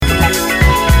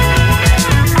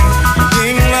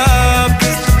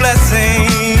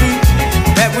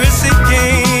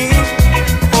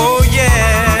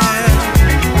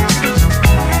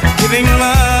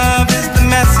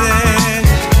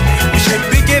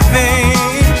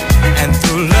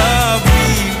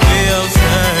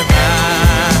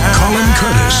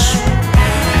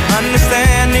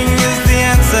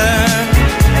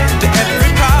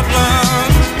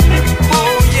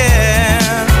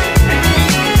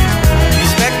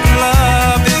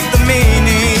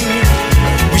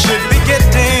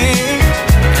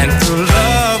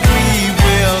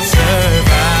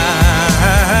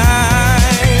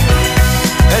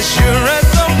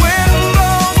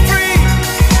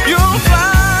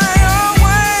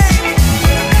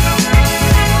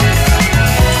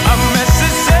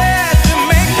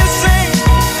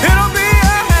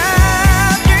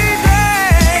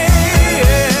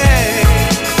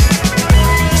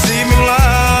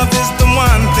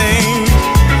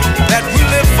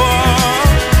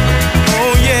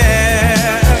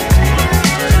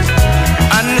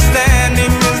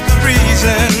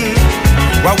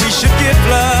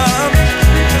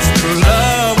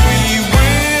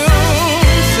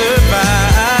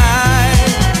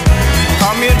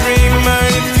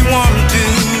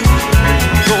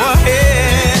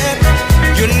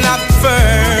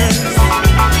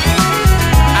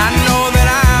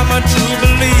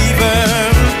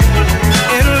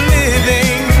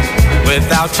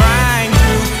trying to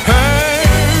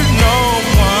hurt no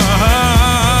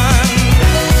one.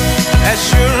 As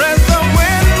sure as the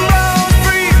wind blows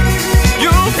free,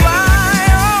 you'll fly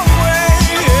away.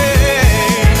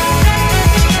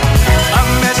 A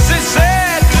message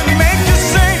said to make you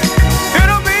sing,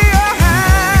 it'll be a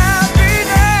happy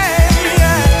day.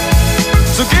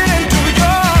 So get into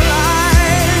your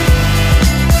life.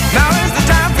 Now is the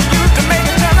time for you to make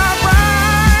it turn out right.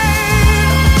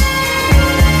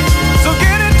 So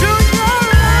get into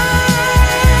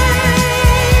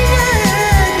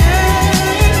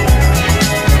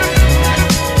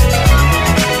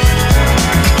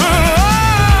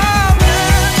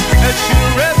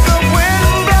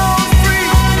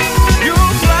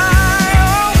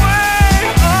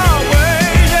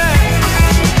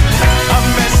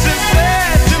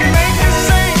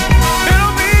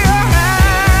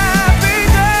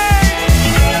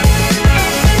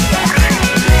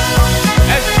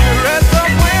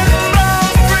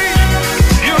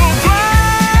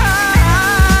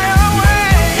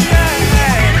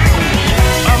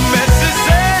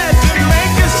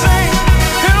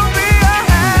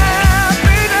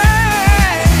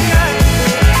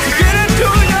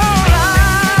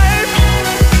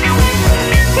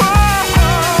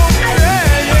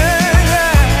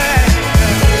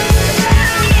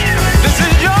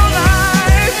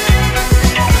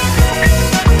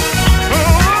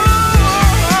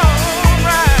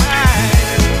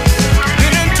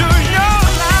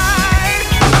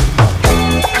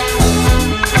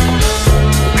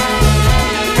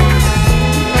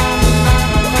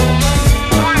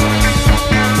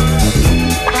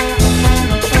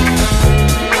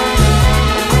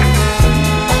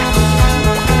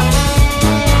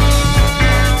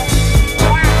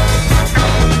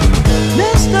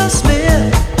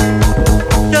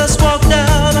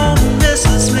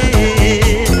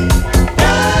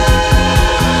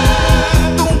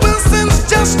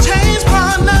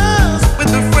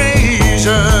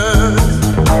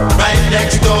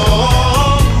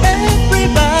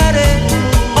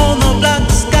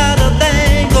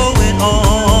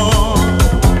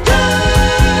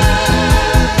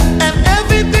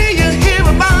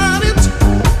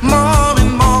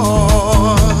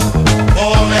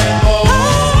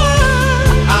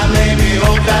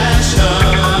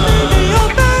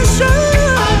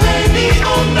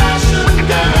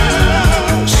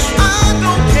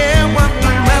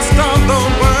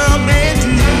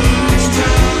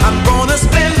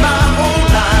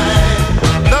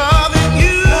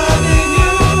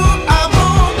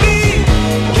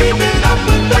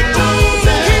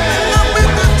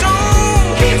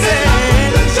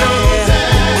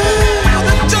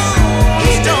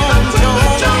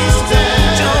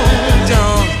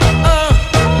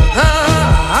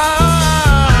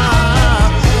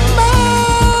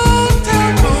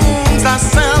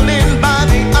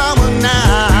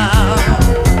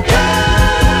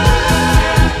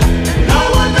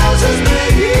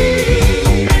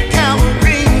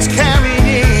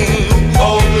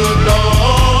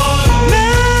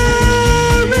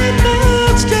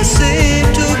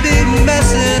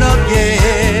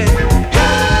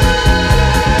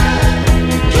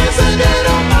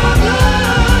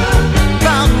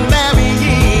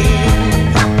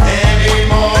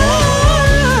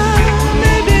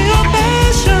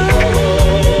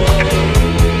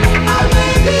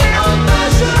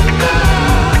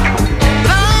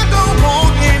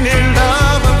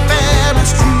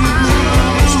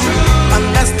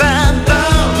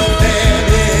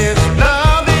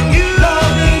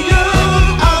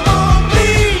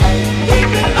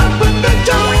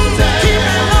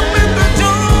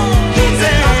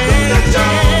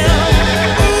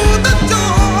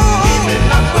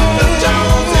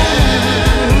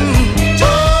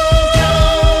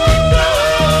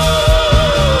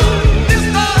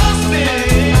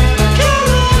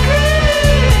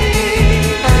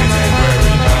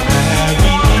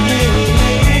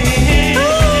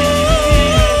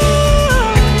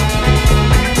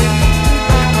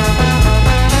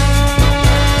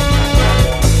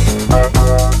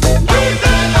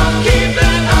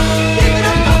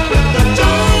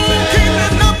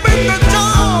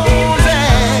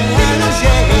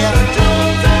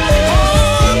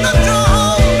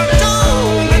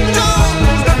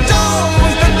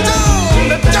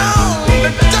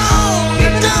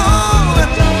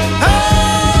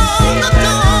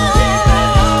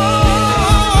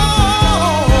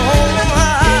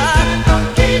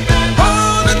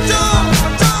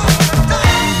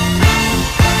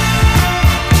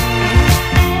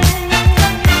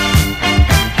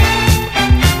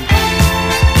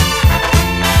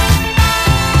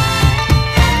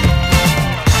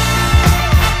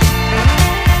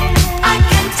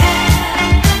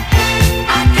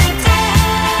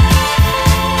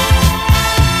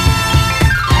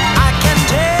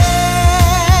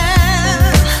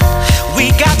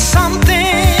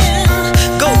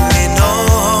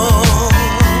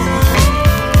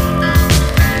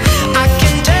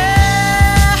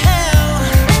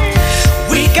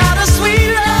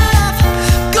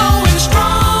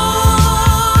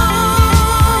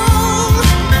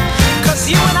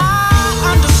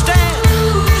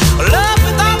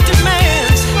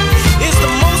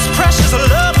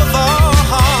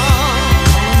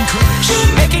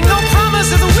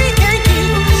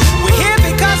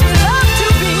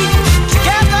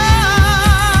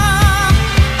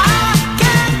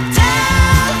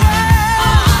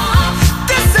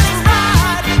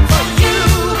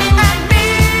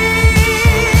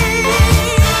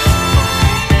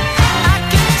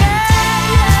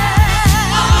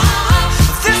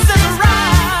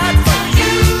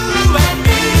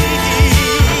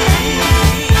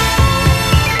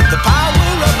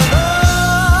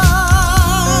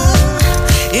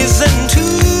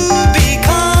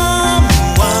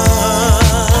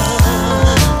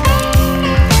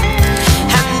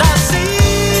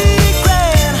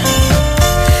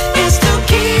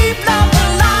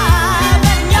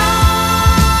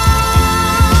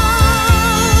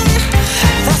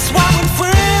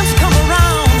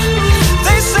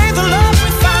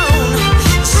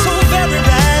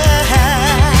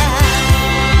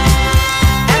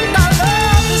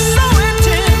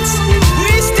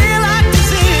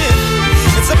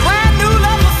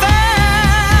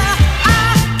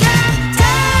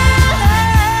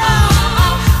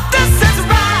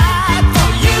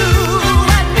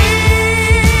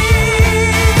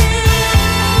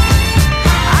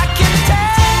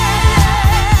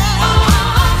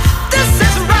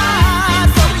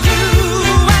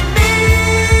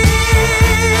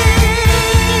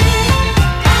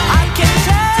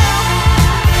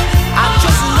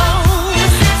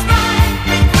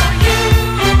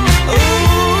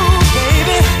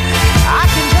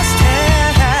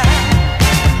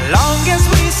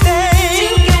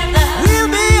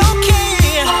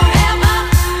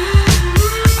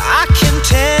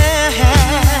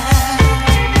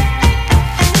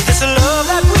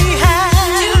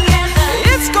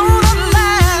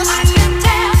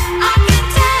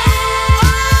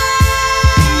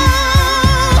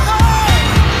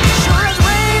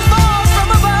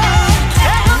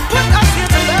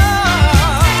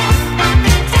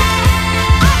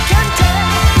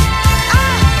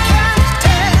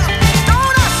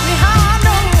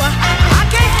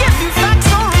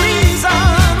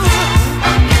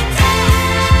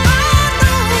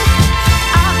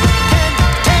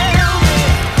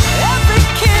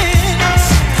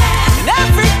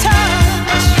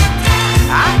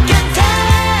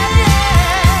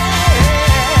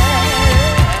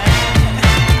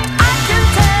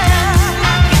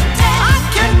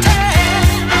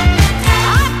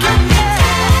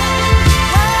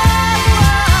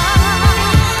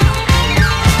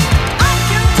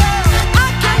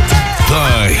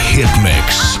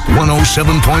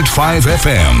 107.5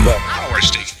 FM.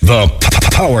 The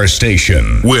Power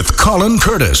Station with Colin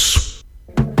Curtis.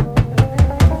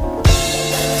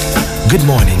 Good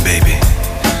morning, baby.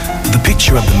 The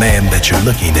picture of the man that you're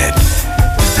looking at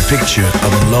is the picture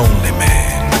of a lonely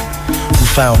man who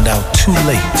found out too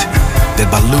late that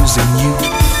by losing you,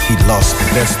 he'd lost the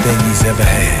best thing he's ever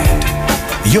had.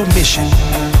 Your mission,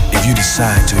 if you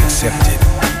decide to accept it,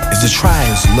 is to try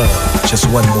his love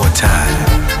just one more time,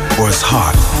 or his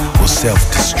heart will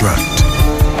self-destruct.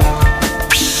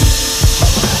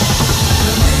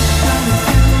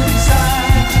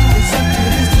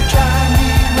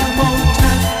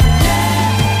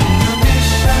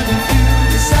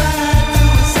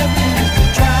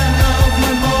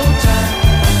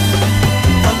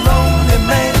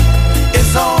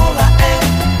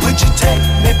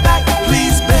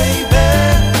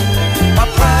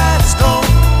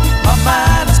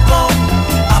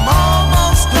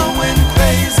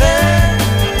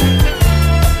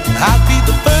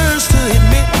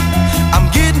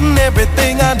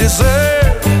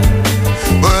 Deserve,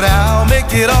 but I'll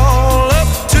make it all up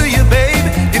to you,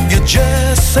 baby, if you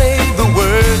just say the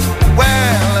word.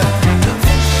 Well,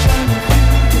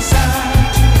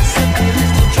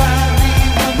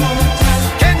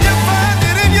 can you find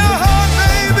it in your heart,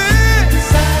 baby?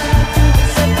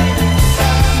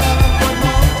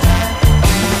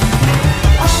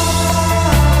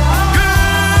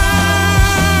 Girl,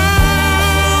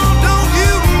 don't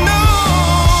you know?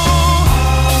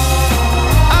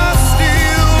 I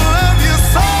still love you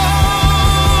so.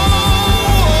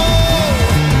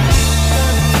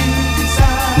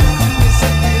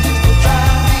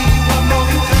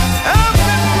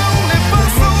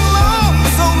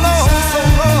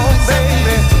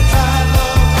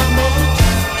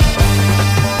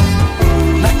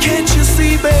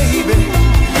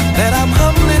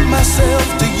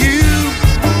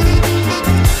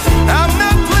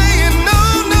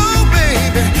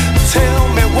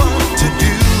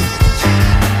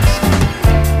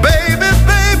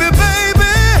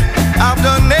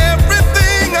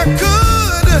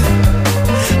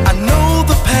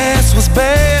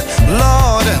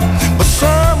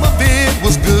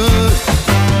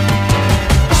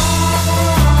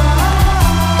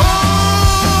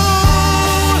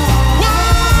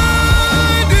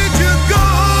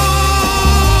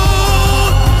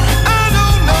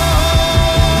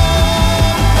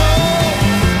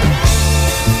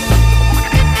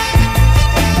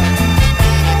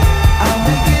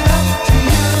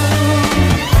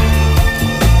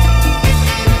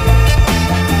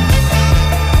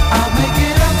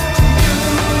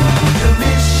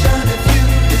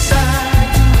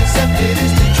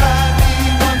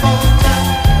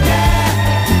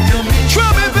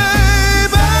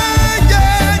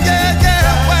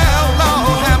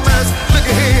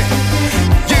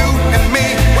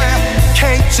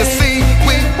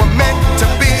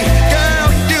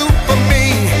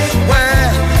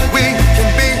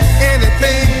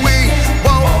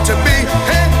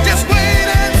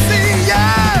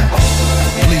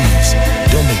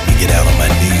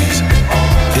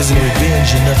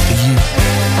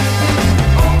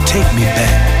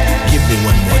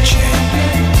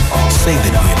 chant. Say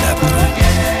that we're not through.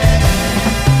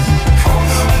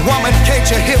 Woman, can't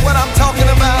you hear what I'm talking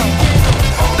about?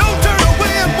 Don't turn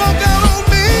away and walk out on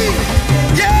me.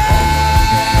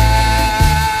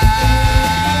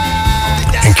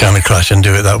 And kind of crash and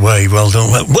do it that way. Well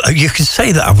done. Well, you can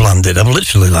say that I've landed. I've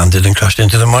literally landed and crashed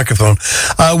into the microphone.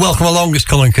 Welcome along. It's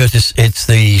Colin Curtis. It's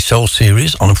the Soul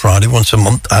Series on a Friday, once a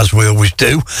month, as we always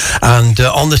do. And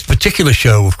on this particular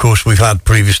show, of course, we've had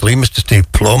previously Mr.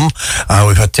 Steve Plum.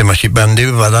 We've had Tim Bandy.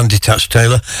 We've had Andy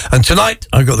Tatch-Taylor. And tonight,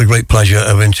 I've got the great pleasure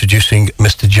of introducing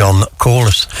Mr. John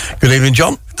Corless. Good evening,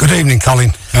 John. Good evening,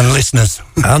 Colin, and listeners.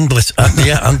 And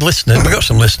listeners. We've got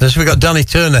some listeners. We've got Danny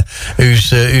Turner,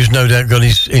 who's no doubt got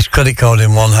his credit card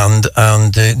in one hand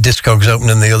and Discogs open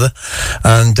in the other.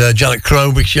 And Janet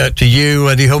Crowe, big shout to you.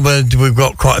 Eddie Hubbard, we've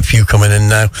got quite a few coming in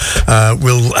now.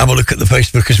 We'll have a look at the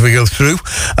Facebook as we go through.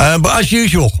 But as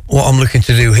usual, what I'm looking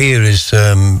to do here is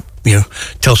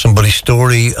tell somebody's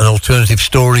story, an alternative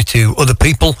story to other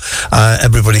people.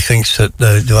 Everybody thinks that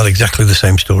they've had exactly the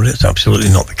same story. It's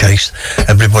absolutely not the case.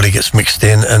 Everybody gets mixed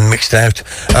in and mixed out.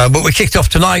 But we kicked off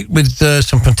tonight with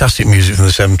some fantastic music from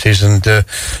the 70s and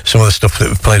some of the stuff that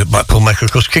we played at Blackpool Mecca.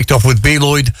 Of course, kicked off with B.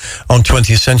 Lloyd on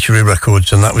 20th Century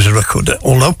Records, and that was a record that,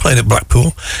 although played at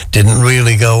Blackpool, didn't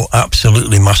really go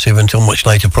absolutely massive until much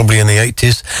later, probably in the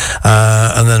 80s,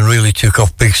 and then really took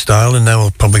off big style, and now will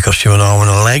probably cost you an arm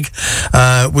and a leg.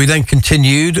 We then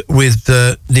continued with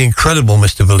the incredible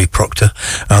Mr. Billy Proctor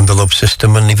and the Love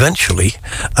System, and eventually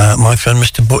my friend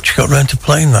Mr. Butch got round to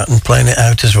playing that and playing it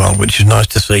out as well, which is nice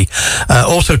to see.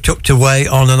 Also tucked away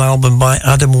on an album by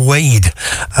Adam Wade,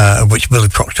 which Billy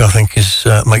Proctor I think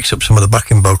makes up some of the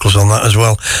backing vocals on that as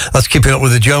well. That's Keeping Up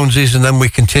with the Joneses, and then we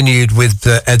continued with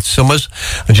Ed Summers.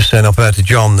 And just saying up there to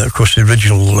John that of course the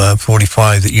original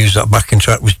 45 that used that backing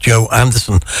track was Joe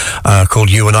Anderson, called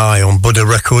You and I on Buddha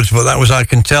Records, but that was I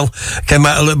Can Tell. Came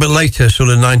out a little bit later, sort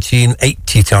of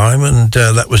 1980 time, and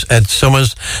that was Ed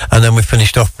Summers. And then we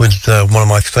finished off with one of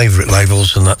my favourite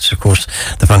labels, and that's of course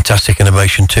the fantastic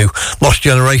innovation too, Lost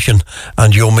Generation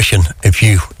and Your Mission, if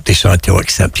you decide to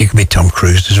accept. You can be Tom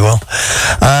Cruise as well.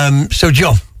 So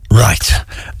John, right,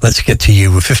 let's get to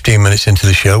you. We're 15 minutes into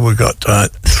the show. We've got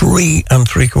 3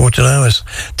 3/4 hours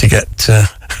to get the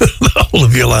whole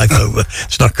of your life over.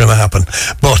 It's not going to happen.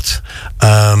 But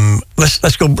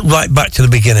let's go right back to the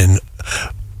beginning.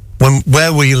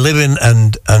 Where were you living,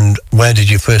 and where did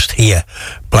you first hear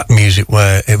black music,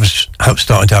 where it was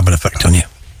starting to have an effect on you?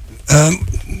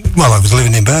 Well, I was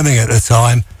living in Birmingham at the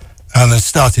time, and I was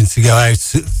starting to go out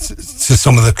to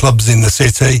some of the clubs in the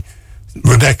city.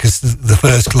 Rebecca's the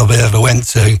first club I ever went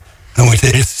to, and we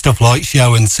did stuff like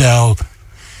Show and Tell,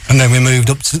 and then we moved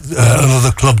up to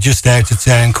another club just out of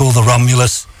town called the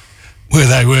Romulus, where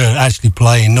they were actually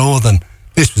playing Northern.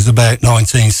 This was about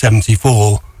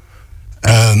 1974,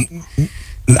 and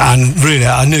really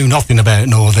I knew nothing about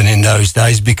Northern in those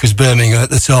days, because Birmingham at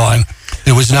the time,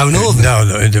 there was no Northern. No,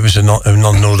 there was a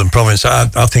non-Northern province.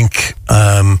 I think,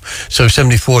 so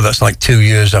 74, that's like 2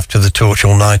 years after the Torch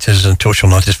All Nighters, and Torch All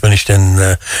Nighters finished in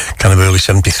kind of early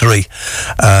 73.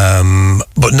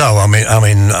 But no, I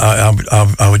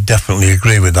would definitely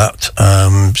agree with that.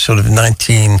 Sort of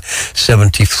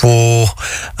 1974,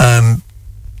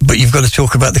 but you've got to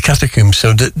talk about the Catacombs,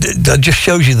 so that just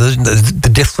shows you the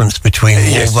difference between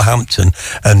Wolverhampton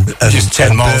and just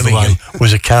 10 miles Birmingham away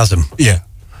was a chasm. Yeah.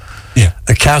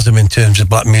 A chasm in terms of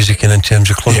black music and in terms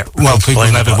of club. Yeah. Well, people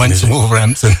never went to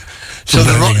Wolverhampton. So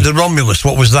the Romulus,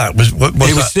 what was that?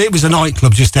 It was a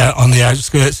nightclub just out on the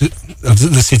outskirts of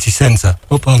the city centre,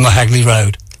 up on the Hagley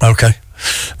Road. Okay.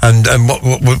 And what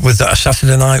was that, a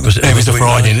Saturday night? Was it was a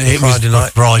Friday night. It was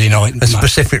a Friday night. And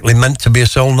specifically meant to be a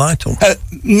soul night? Or?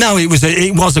 No, it was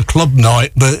a club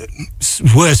night, but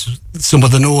where some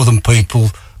of the northern people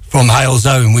from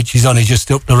Halesowen, which is only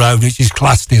just up the road, which is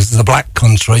classed as the Black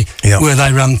Country, where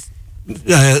they ran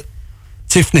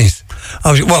Tiffany's.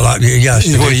 Oh, well,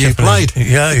 before you played.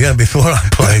 Yeah, before I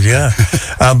played, yeah.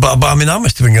 But I mean, I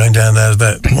must have been going down there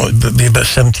about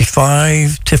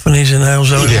 75 Tiffany's in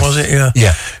Halesowen, was it?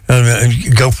 Yeah.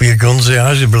 Go for your guns. The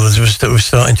Isley Brothers was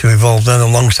starting to evolve then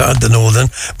alongside the Northern,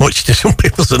 much to some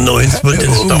people's annoyance, but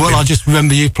didn't stop Well, I just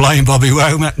remember you playing Bobby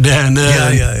Womack down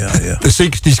there. Yeah. The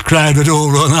 60s crowd would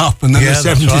all run up, and then the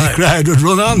 70s crowd would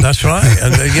run on. That's right.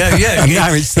 And and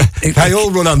now they all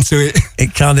run onto it.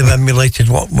 It kind of emulated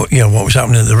what was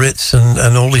happening at the Ritz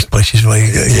and all these places where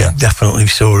you definitely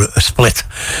saw a split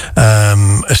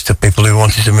as to people who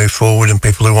wanted to move forward and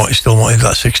people who still wanted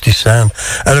that 60s sound.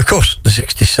 And of course, the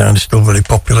 60s sound is still very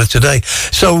popular today.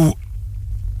 So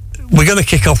we're going to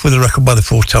kick off with a record by the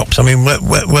Four Tops. I mean,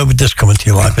 where would this come into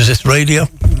your life? Is this radio?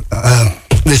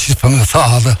 This is from my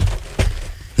father,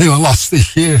 who I lost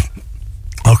this year.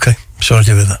 Okay, sorry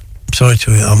to hear that. Sorry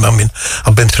to hear. I mean,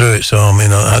 I've been through it, so I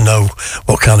mean, I know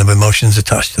what kind of emotions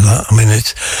attached to that. I mean,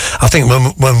 I think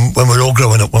when we're all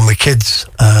growing up, when we're kids,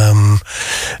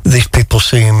 these people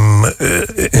seem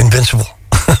invincible.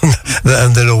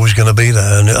 And they're always going to be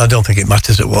there, and I don't think it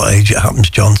matters at what age it happens,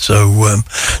 John. So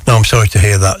no, I'm sorry to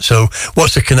hear that. So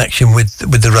what's the connection with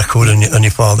the record and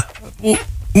your father?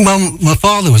 Well, my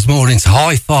father was more into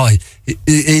hi-fi.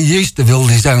 He used to build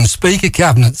his own speaker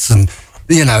cabinets, and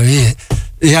you know,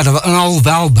 he had an old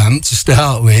valve amp to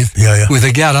start with, with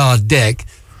a Garrard deck,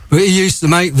 but he used to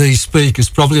make these speakers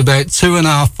probably about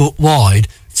 2.5 foot wide,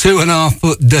 2.5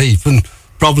 foot deep, and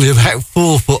probably about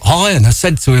 4 foot high. And I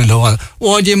said to him,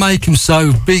 why do you make them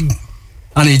so big?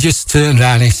 And he just turned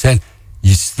around and he said,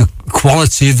 it's the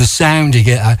quality of the sound you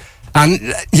get.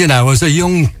 And, you know, as a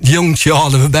young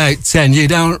child of about 10, you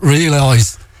don't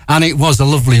realise. And it was a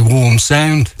lovely, warm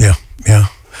sound. Yeah.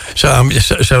 So I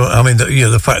mean,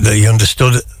 the fact that he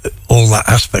understood all that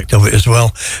aspect of it as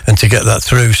well, and to get that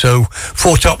through. So,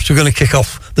 4 Tops, we're going to kick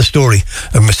off the story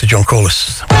of Mr. John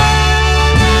Corless.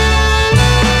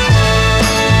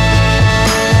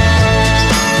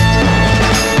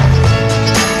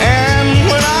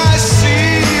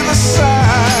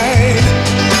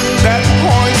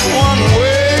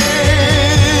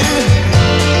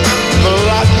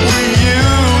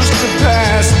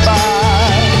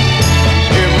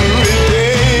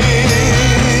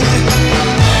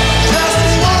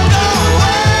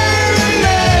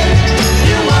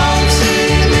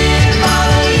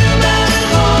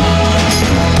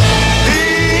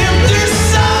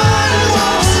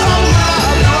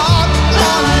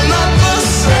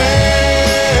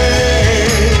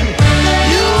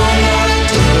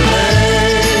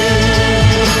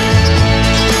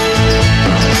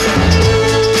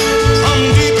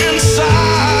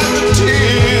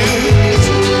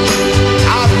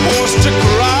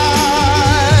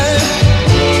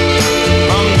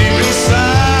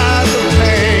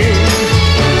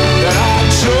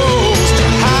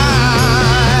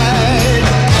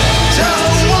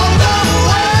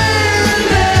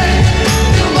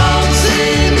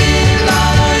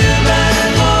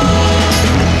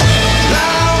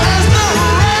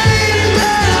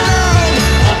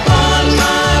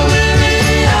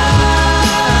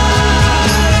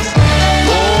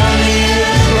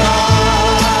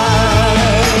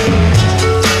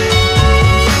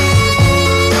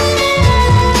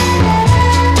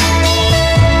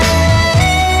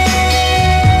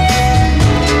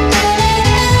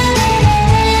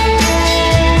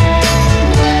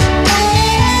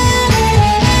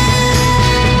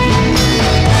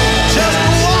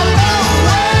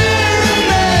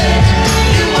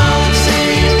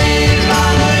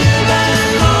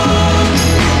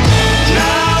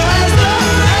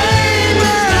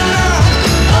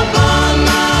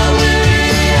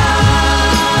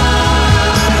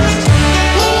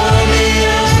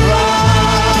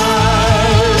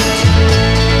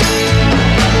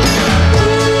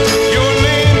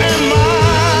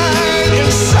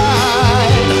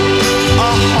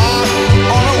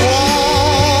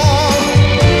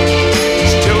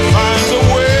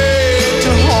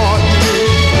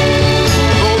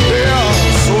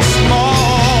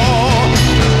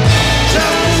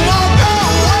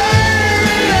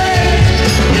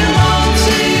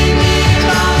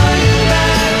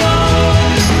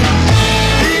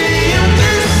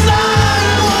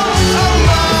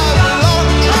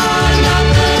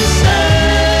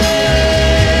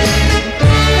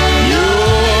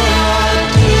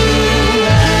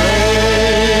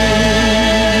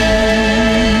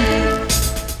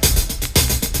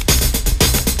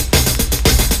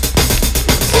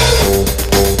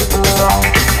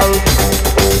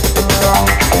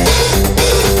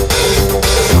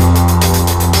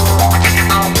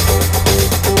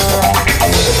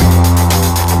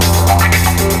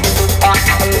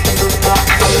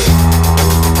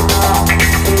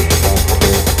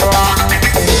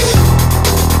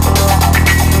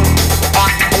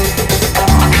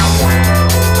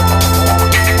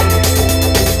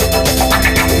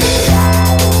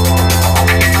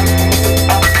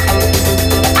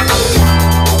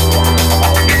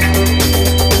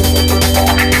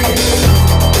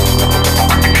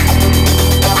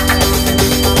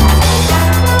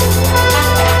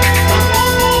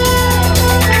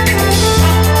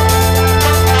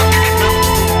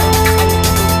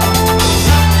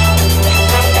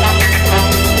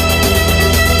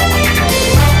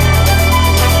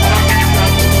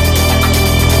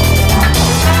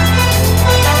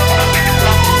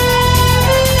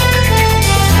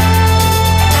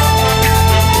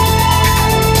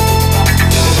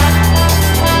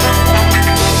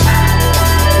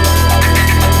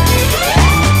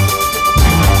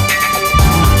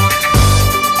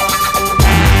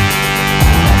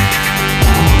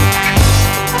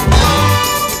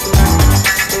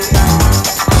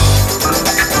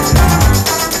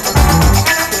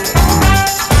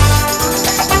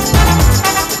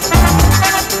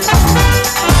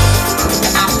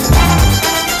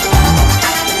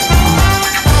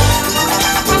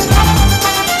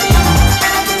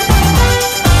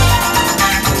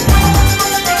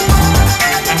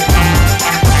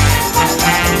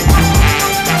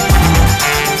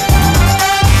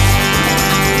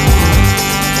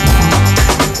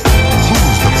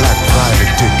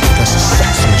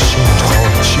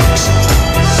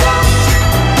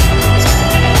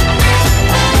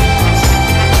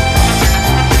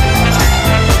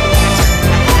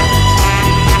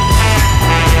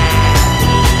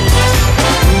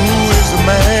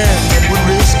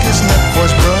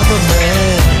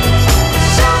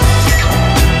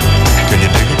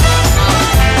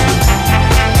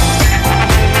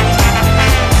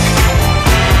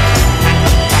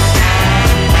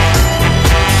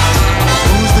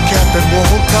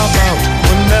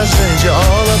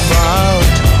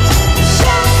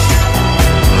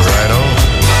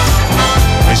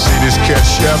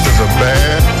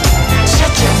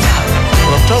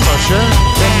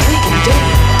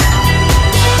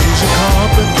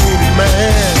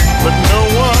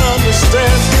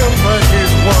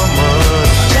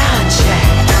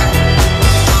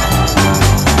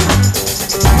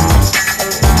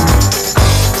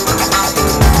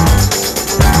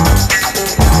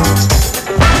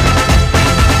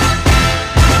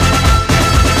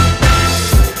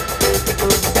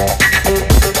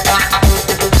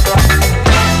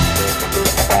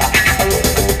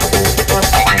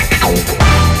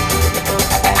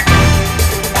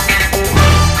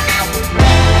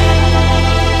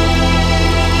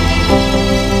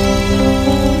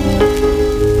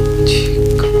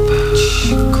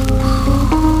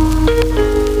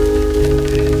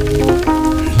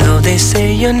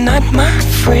 you're not my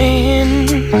friend.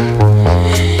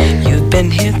 You've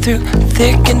been here through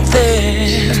thick and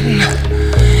thin,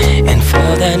 and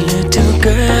for that little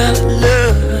girl, I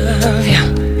love you.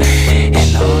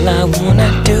 And all I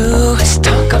wanna do is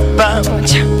talk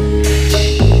about you.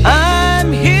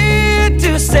 I'm here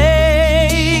to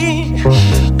say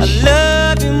I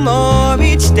love you more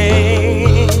each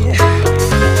day,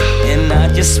 and I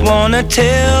just wanna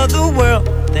tell the world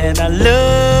that I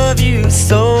love you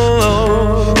so.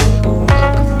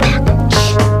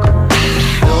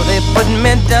 Though they put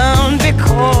me down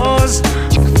because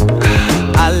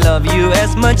I love you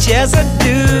as much as I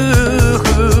do,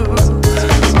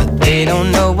 but they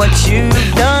don't know what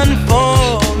you've done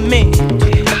for me.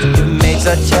 You made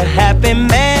such a happy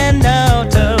man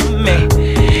out of me,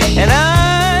 and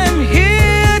I'm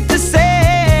here to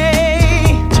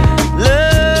say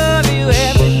love you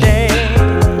every day,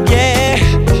 yeah.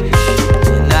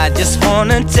 And I just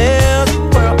wanna tell the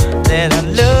world that I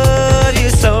love you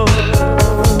so.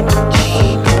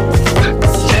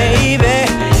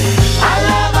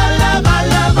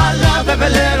 Every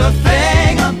little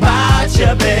thing about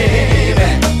you, baby.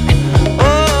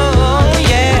 Oh,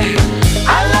 yeah. I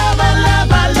love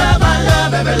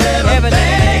every little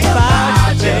thing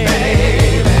about you,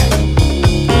 baby.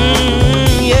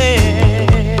 Yeah.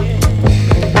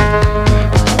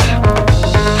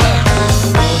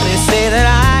 They say that I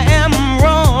am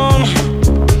wrong,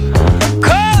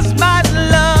 'cause my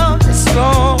love is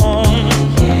strong.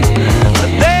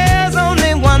 But there's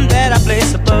only one that I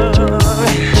place above.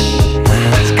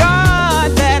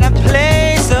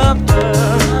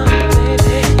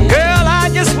 Girl, I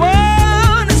just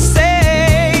wanna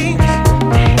say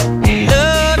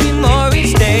love you more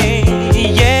each day,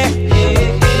 yeah.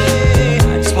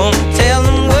 I just wanna tell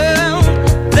the world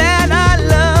that I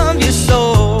love you so,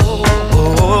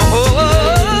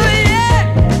 yeah.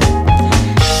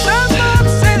 Some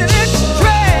folks say that it's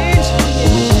strange,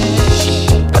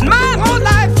 but my whole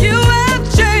life you have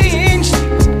changed.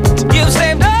 You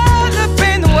saved all the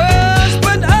pain the world's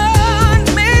put on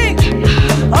me.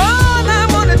 All I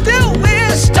wanna do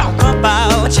is talk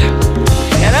about you,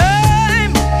 and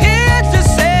I'm here to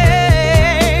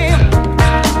say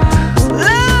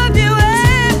love you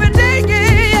every day,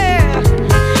 yeah.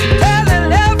 Telling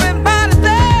everybody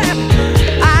that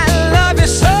I love you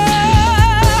so.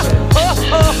 Oh,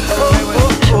 oh, oh,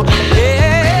 oh,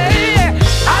 yeah.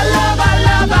 I love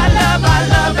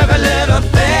every little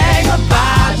thing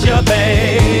about you,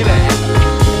 baby.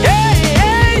 Yeah,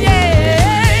 yeah,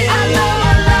 yeah. I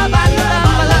love everything about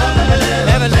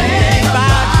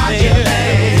you, baby.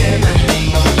 Oh,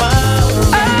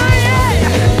 yeah.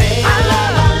 I love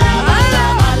baby.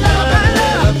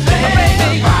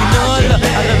 You know I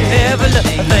love every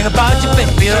little thing about you,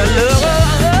 baby. I love.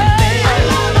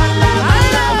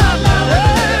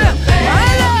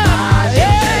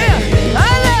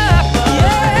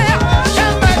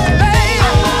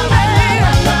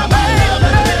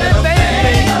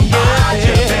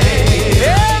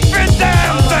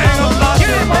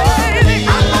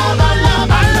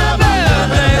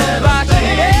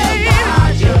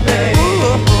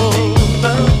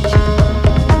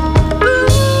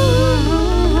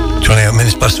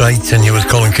 Past 8, and you with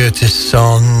Colin Curtis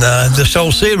on the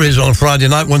Soul Series on Friday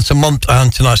night once a month,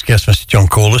 and tonight's guest, Mr. John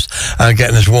Corless,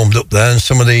 getting us warmed up there, and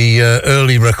some of the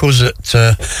early records that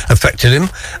affected him.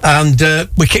 And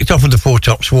we kicked off with the Four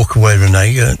Tops, Walk Away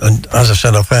Renee, and as I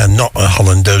said off air, not a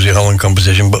Dozy Holland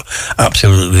composition, but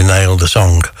absolutely nailed the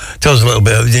song. Tell us a little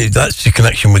bit, that's your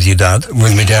connection with your dad.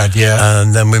 With my dad, yeah.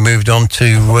 And then we moved on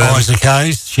to Isaac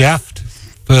Hayes, Shaft.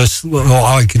 First, what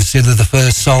I consider the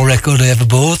first soul record I ever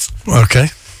bought. Okay.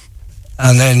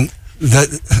 And then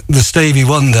the Stevie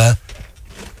Wonder,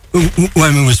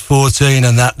 when we was 14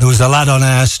 and that, there was a lad on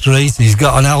our street, he's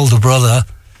got an older brother,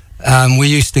 and we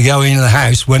used to go in the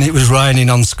house when it was raining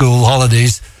on school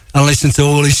holidays and listen to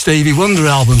all his Stevie Wonder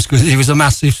albums, because he was a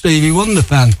massive Stevie Wonder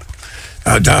fan.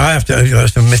 I have to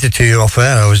admit it to you off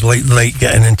air. I was late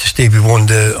getting into Stevie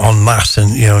Wonder en masse,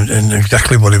 and and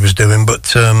exactly what he was doing.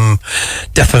 But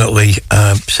definitely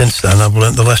since then I've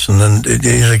learnt the lesson, and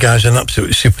the guy's an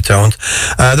absolute super talent.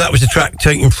 That was a track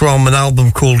taken from an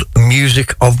album called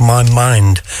Music of My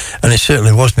Mind, and it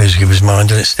certainly was music of his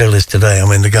mind, and it still is today. I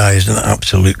mean, the guy is an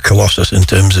absolute colossus in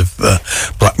terms of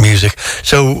black music.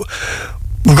 So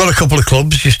we've got a couple of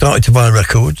clubs. You started to buy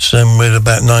records, and we're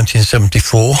about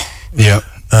 1974. Yeah.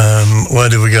 Where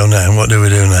do we go now? What do we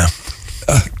do now?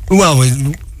 Well,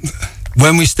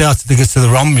 when we started to get to the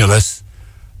Romulus,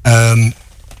 my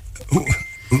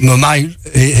mate,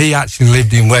 he actually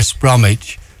lived in West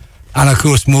Bromwich, and of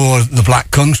course more the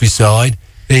black countryside.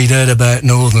 He'd heard about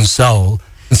Northern Soul,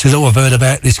 and says, "Oh, I've heard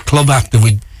about this club after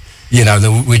we'd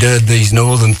heard these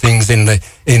northern things in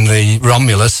the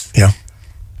Romulus." Yeah.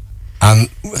 And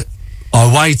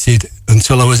I waited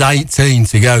until I was 18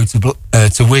 to go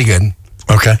to Wigan.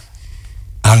 Okay.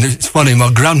 And it's funny,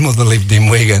 my grandmother lived in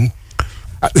Wigan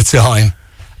at the time,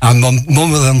 and my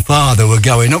mother and father were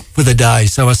going up for the day.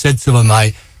 So I said to my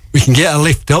mate, "We can get a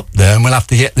lift up there, and we'll have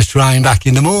to get the train back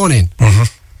in the morning." Mm-hmm.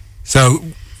 So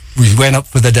we went up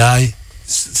for the day,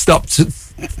 stopped,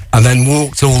 and then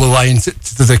walked all the way into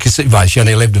the casino. Well, she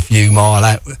only lived a few miles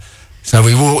out. So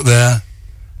we walked there,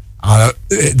 and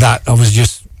I was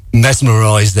just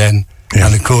mesmerised then. Yeah.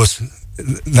 And of course,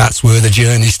 that's where the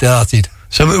journey started.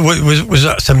 So was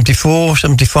that 74,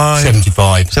 75?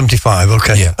 75. 75,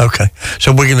 okay. Yeah. Okay.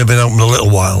 So Wigan had been open a little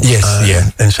while. Yes,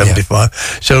 in 75.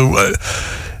 Yeah. So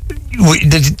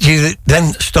did you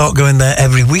then start going there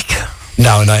every week?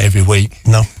 No, not every week.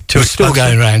 No. We're still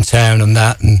going around town and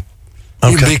that. And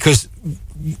okay. Because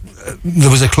there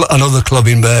was another club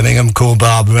in Birmingham called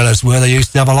Barbarella's where they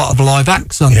used to have a lot of live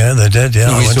acts on. Yeah, they did, yeah.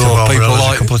 So I we went to saw people Barbarella's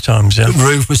like a couple of times, yeah.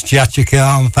 Rufus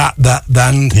Chachakar, Fat That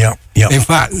Band. Yeah, yeah. In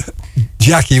fact,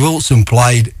 Jackie Wilson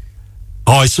played,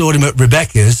 I saw him at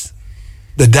Rebecca's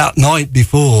that night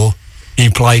before he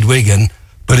played Wigan,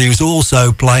 but he was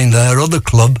also playing their other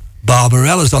club,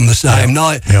 Barbarella's, on the same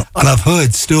night. Yeah. And I've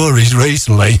heard stories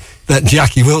recently that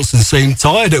Jackie Wilson seemed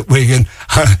tired at Wigan,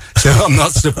 so I'm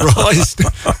not surprised.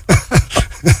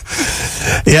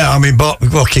 Yeah, I mean,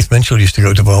 Keith Mitchell used to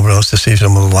go to Barbarella's to see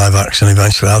some of the live acts, and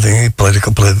eventually I think he played a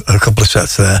couple of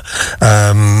sets there.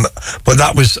 But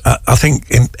that was, I think,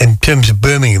 in terms of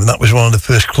Birmingham, that was one of the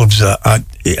first clubs that I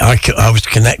was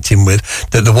connecting with,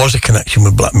 that there was a connection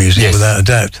with black music, yes. without a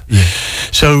doubt. Yeah.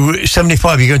 So,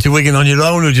 75, you going to Wigan on your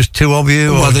own, or just two of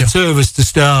you? Well, the two of us to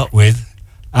start with,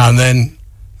 and then,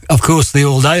 of course, the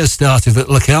all-dayers started at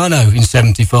Locarno in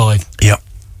 75. Yeah.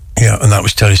 Yeah, and that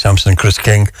was Terry Sampson and Chris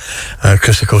King.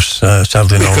 Chris, of course,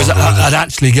 sadly no Because longer with us. I'd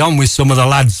actually gone with some of the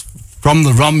lads from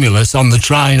the Romulus on the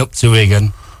train up to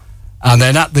Wigan, and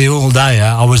then at the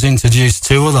all-dayer, I was introduced to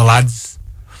two other lads,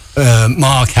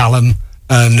 Mark Hallam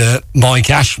and Mike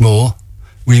Ashmore.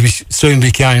 We soon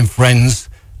became friends,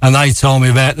 and they told me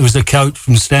about there was a coach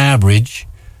from Stourbridge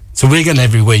to Wigan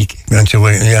every week. Going to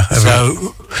Wigan, yeah.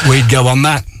 So we'd go on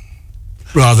that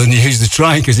rather than use the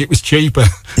train because it was cheaper.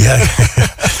 Yeah.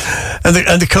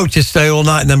 and the coaches stay all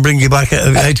night and then bring you back at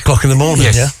 8 o'clock in the morning,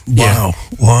 yes. Yeah?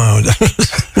 Wow.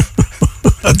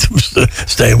 I didn't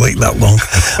stay awake that long.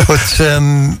 But,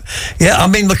 yeah, I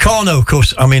mean, Locarno, of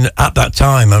course, I mean, at that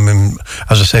time, I mean,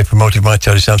 as I say, promoted by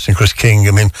Terry Sampson, Chris King,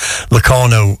 I mean,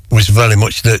 Locarno was very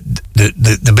much the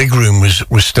big room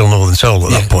was still Northern Soul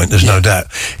at that point, there's no doubt.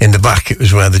 In the back, it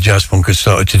was where the jazz funk had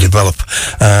started to develop.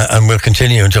 And we'll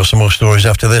continue and tell some more stories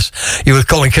after this. You're with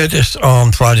Colin Curtis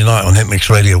on Friday night on Hitmix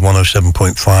Radio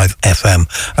 107.5 FM.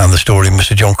 And the story of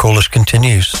Mr. John Corless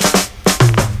continues.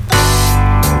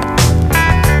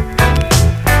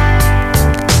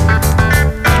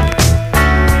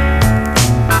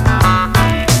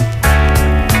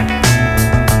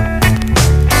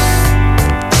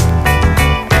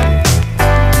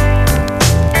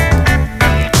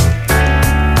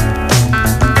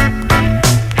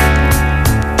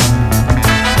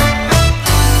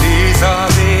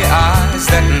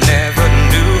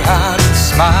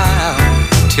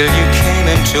 Till you came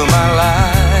into my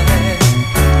life.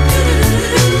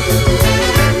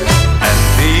 And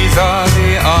these are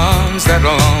the arms that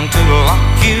long to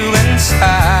lock you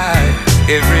inside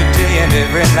every day and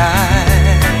every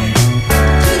night.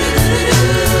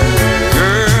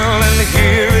 Girl, and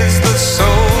here is the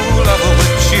soul of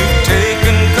which you've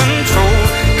taken control.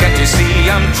 Can't you see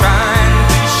I'm trying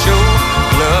to show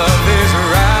love is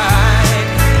right?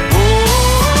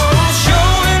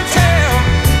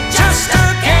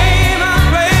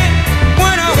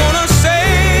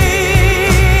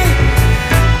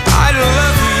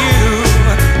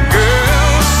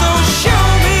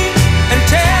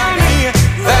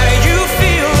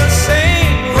 Say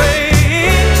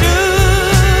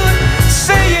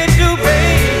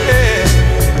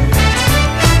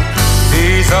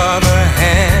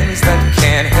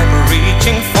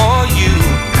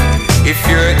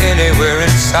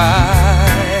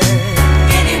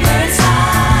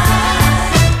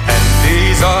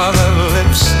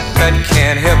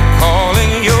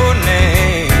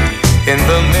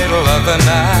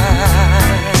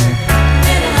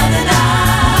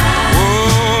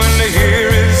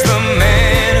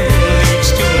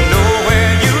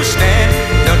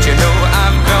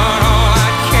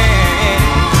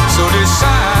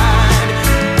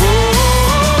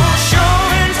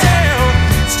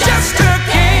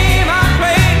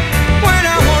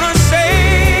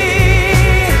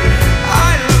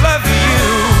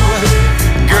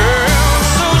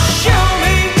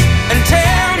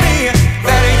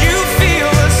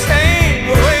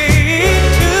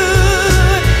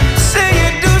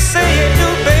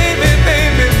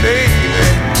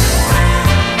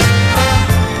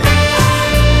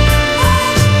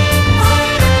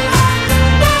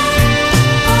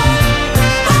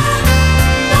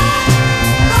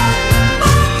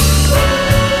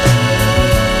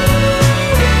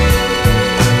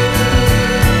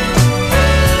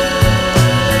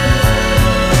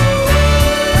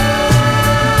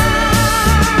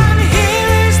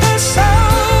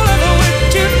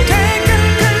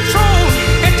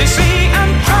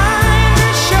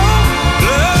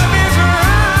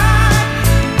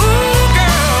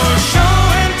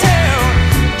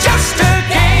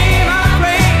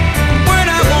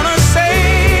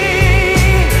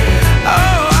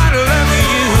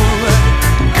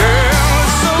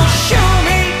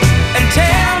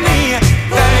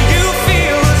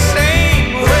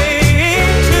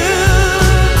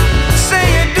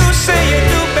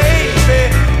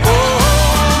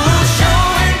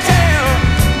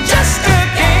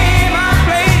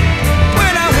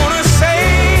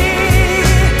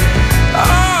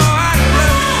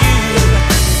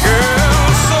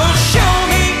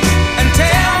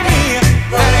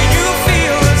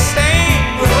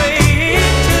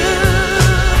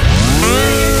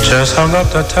just hung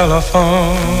up the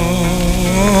telephone.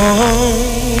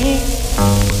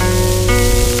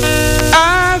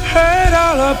 I've heard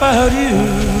all about you.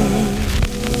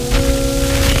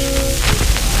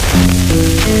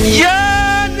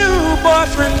 Your new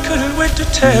boyfriend couldn't wait to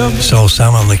tell me. Saw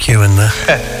Sam on the queue in there.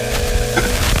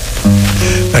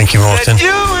 Thank you, Morton. That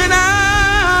you and I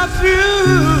are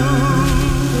through.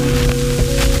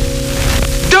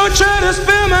 Don't try to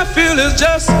spill my feelings,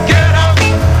 just get out.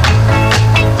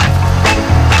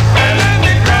 And let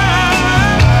me cry.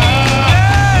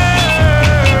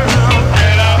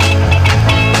 Get out.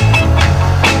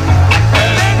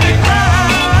 And let me cry.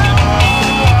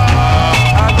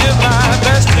 I'll give my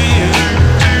best to you.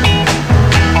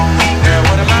 Yeah,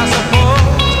 what am I supposed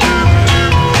to do?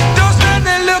 Don't stand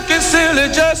there looking silly,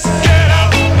 just get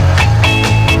out.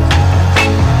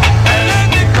 And let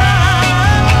me cry.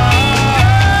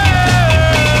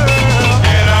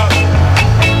 Get out.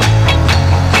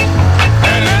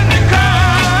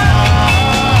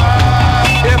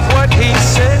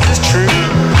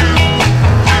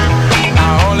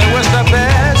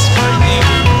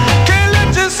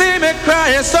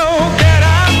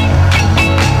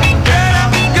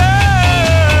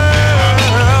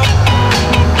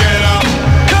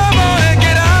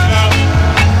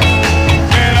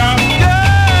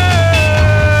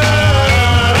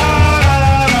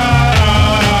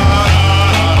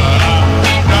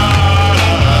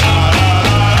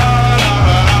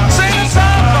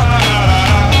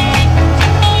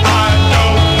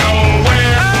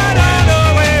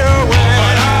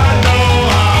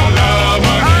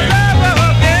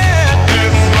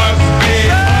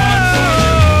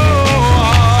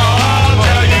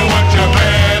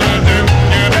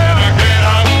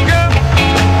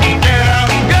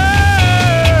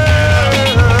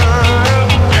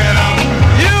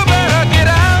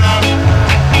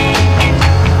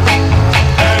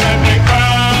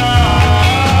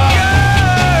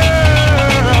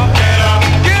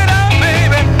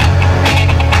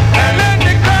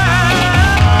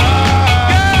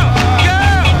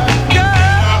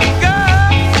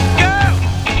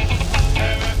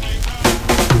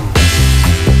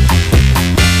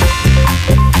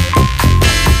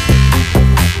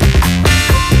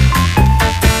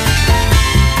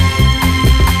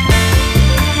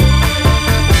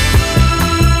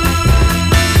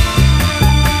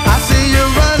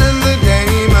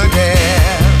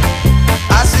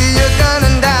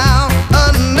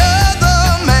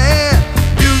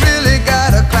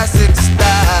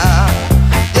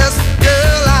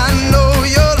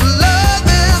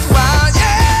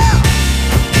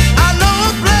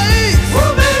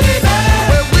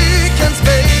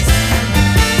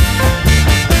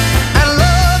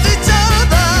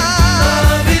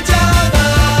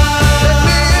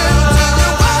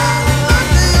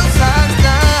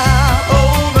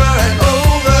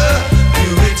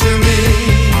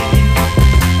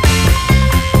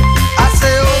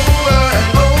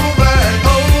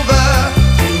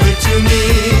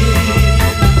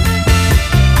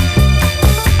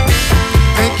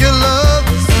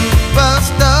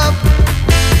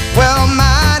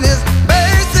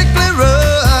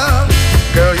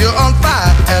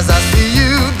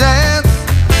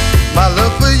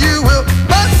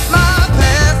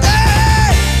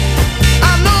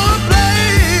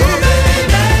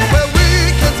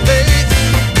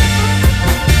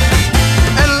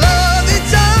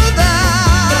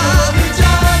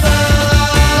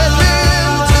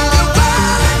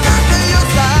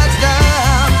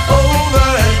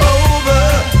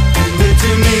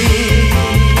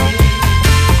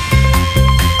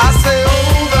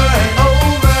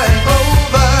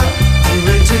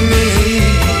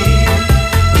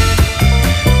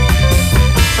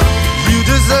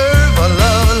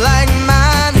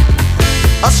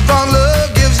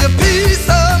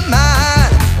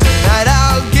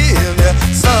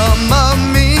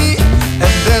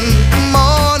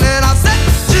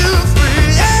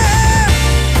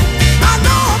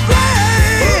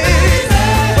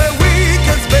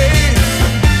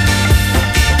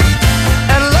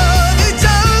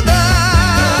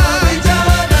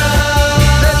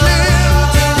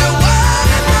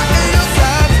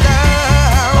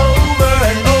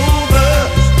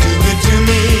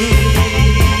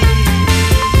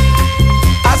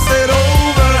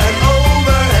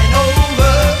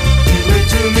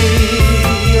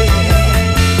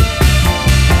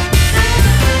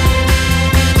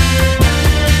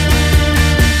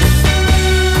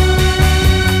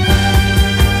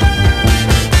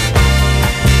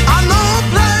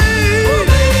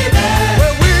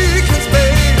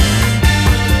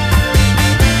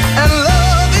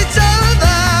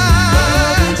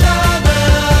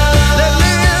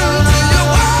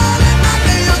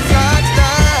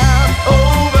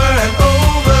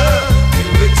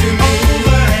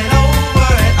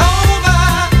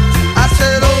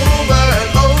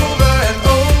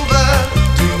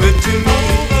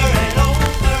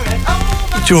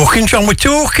 Talking, John, we're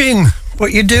talking.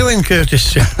 What you doing,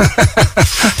 Curtis?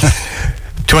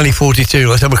 2042.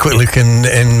 Let's have a quick look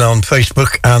in on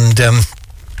Facebook, and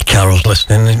Carol's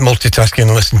listening, multitasking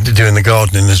and listening to doing the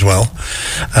gardening as well,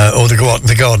 or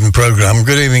the garden programme.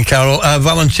 Good evening, Carol.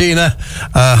 Valentina,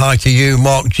 hi to you.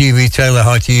 Mark G.V. Taylor,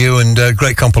 hi to you, and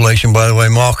great compilation, by the way,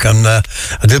 Mark. And I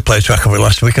did play a track of it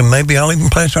last week, and maybe I'll even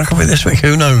play a track of it this week.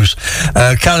 Who knows?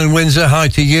 Karen Windsor, hi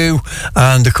to you,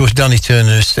 and of course Danny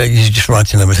Turner is just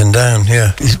writing everything down.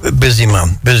 Yeah, he's a busy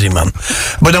man.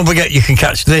 But don't forget, you can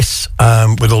catch this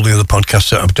with all the other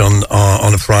podcasts that I've done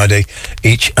on a Friday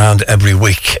each and every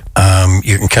week.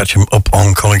 You can catch them up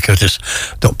on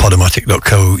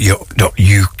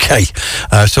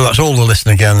colinkurtis.podomatic.co.uk. So that's all the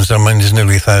listening again. I mean, there's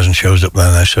nearly 1,000 shows up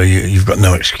there now, so you've got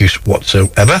no excuse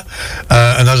whatsoever.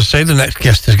 And as I say, the next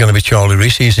guest is going to be Charlie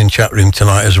Reese. He's in chat room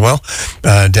tonight as well,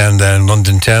 down there in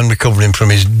London town, recovering from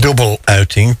his double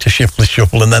outing to Shiftless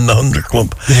Shuffle and then the 100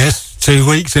 Club. Yes. 2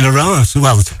 weeks in a row.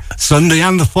 Well, Sunday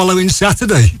and the following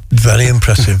Saturday. Very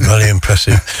impressive, very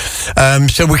impressive.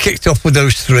 So we kicked off with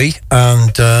those three,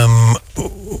 and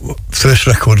first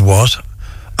record was,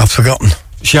 I've forgotten.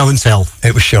 Show and Tell.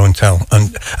 It was Show and Tell,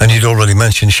 and you'd already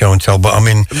mentioned Show and Tell, but I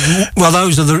mean, well,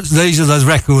 these are those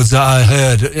records that I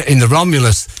heard in the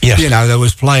Romulus. Yes. You know, they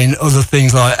was playing other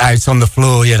things like Out on the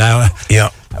Floor. You know.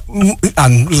 Yeah.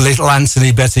 And Little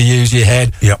Anthony, Better Use Your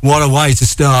Head. Yeah. What a way to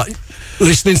start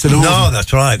listening to the. No,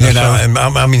 that's right. That's right.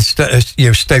 I mean,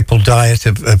 staple diet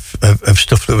of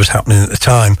stuff that was happening at the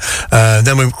time.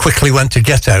 Then we quickly went to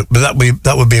Get Out, but that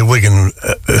would be a Wigan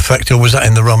effect, or was that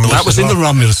in the Romulus? That was in the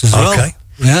Romulus as well. Okay.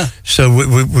 Yeah. So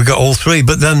we got all three,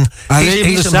 but then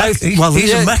he's a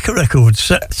Mecca record,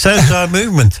 Southside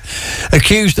Movement,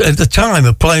 accused at the time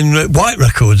of playing white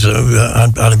records.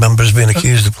 I remember us being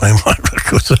accused of playing white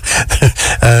records.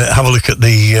 Have a look at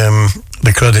the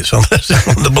credits on this,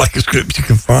 on the blackest script you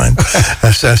can find.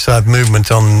 Southside Movement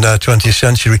on 20th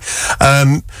Century.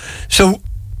 So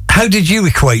how did you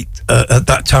equate at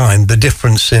that time the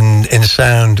difference in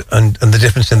sound and the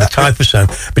difference in the type of sound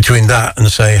between that and,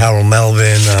 say, Harold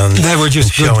Melvin and they were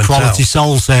just good quality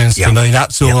soul sounds to me.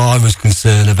 That's all I was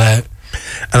concerned about.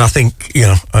 And I think, you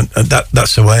know,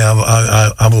 that's the way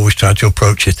I've always tried to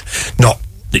approach it. Not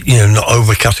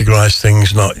over categorise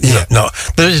things. Not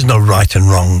there is no right and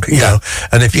wrong. You know,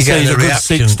 and if you get a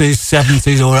reaction, 60s,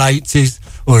 70s, or 80s,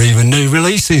 or even new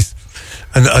releases.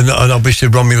 And obviously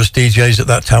Romulus DJs at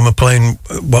that time are playing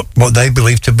what they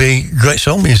believe to be great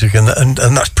soul music, and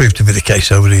that's proved to be the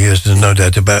case over the years. There's no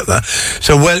doubt about that.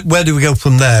 So where do we go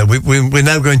from there? We're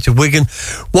now going to Wigan.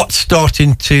 What's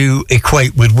starting to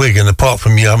equate with Wigan, apart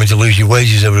from you having to lose your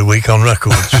wages every week on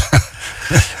records?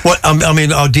 What I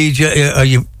mean, are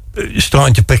you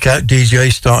starting to pick out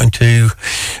DJs?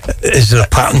 Is there a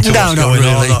pattern to what's going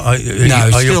really. on?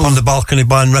 Are you up on the balcony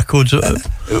buying records?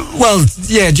 Well,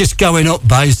 yeah, just going up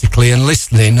basically and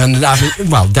listening and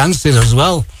dancing as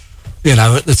well. You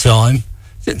know, at the time,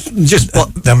 just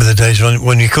them were the days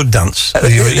when you could dance.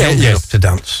 You were young enough to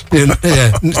dance.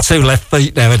 Yeah, 2 left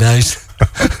feet nowadays.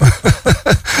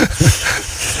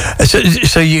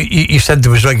 So you said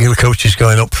there was regular coaches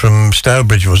going up from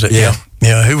Stourbridge, was it? Yeah.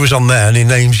 Yeah. Who was on there? Any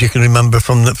names you can remember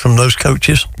from those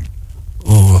coaches?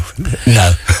 Oh,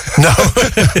 no. No.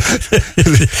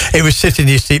 It was sit in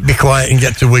your seat, be quiet and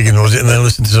get to Wigan, was it? And then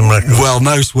listen to some records. Well,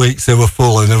 most weeks they were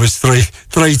full and there was three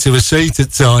to a seat at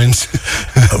times.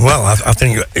 Well, I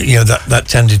think that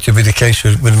tended to be the case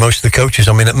with most of the coaches.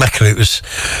 I mean, at Mecca it was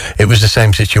the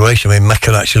same situation. I mean,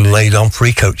 Mecca actually laid on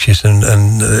 3 coaches and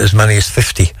as many as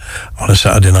 50 on a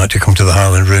Saturday night to come to the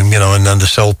Highland Room, and then the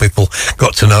soul people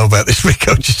got to know about these 3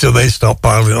 coaches, so they stopped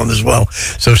piling on as well.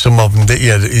 So some of them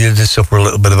did suffer a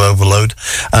little bit of overload,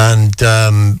 and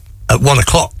at 1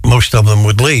 o'clock most of them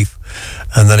would leave,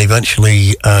 and then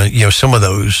eventually some of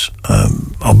those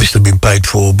obviously been paid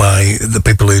for by the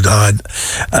people who'd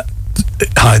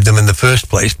hired them in the first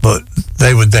place, but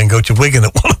they would then go to Wigan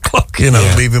at 1 o'clock,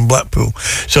 leaving Blackpool.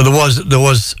 So there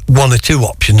was 1 or 2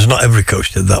 options. Not every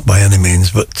coach did that by any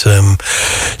means, but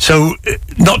so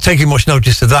not taking much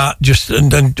notice of that.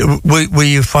 Were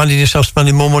you finding yourself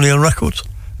spending more money on records?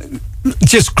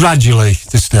 Just gradually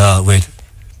to start with,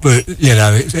 but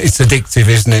it's addictive,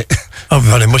 isn't it? Oh,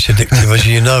 very much addictive, as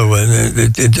you know,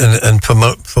 and for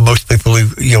most people who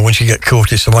once you get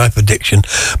caught, it's a life addiction.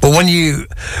 But when you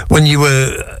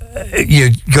were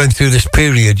going through this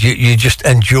period, you're just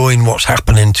enjoying what's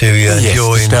happening to you,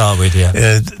 enjoying to start with,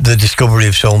 the discovery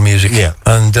of soul music. Yeah.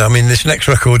 And I mean, this next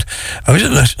record,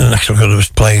 the next record was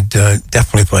played,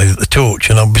 definitely played at the Torch,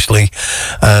 and obviously,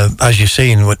 as you've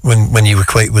seen, when you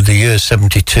equate with the years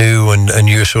 72 and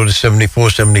you're sort of 74,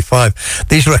 75,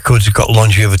 these records have got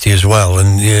longevity as well. well,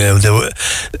 and there were.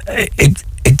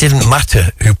 It didn't matter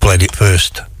who played it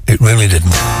first. It really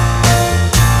didn't.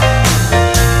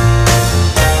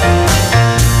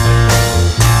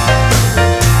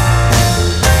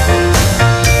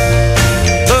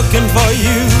 Looking for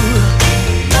you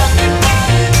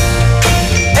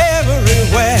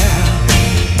everywhere.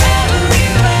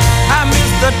 I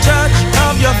miss the touch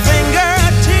of your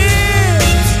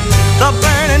fingertips, the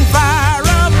burning fire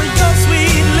of your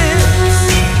sweet lips.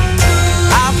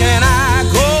 How can I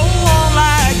go on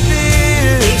like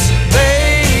this,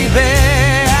 baby?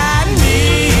 I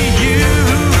need you.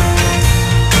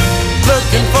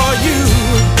 Looking for you,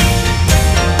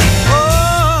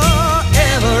 oh,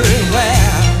 everywhere.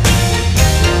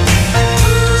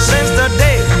 Since the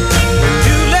day when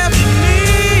you left me,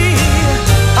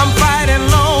 I'm fighting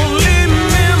lonely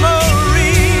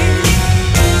memories,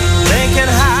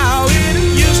 thinking how it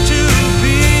used to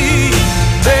be.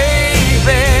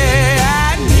 Baby,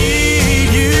 I need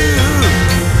you.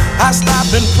 I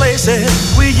stopped in places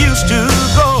we used to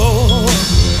go,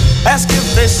 ask if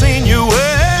they seen you.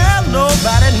 Well,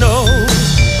 nobody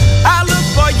knows. I look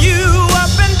for you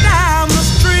up and down the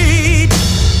street.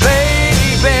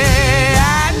 Baby,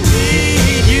 I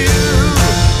need you.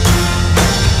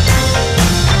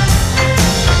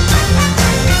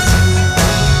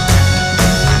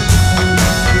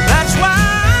 That's why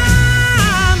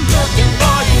I'm looking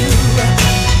for you.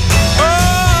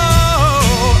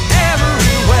 Oh,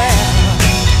 everywhere.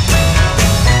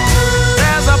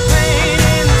 There's a pain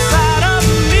inside of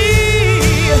me,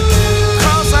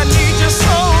 'cause I need you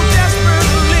so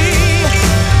desperately.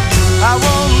 I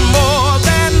want more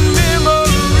than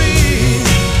memory.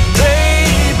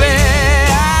 Baby,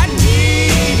 I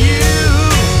need you.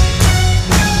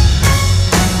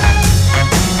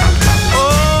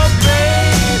 Oh,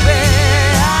 baby,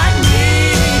 I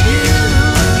need you.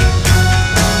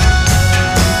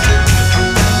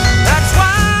 That's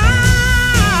why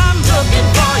I'm looking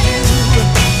for you.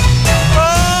 Oh,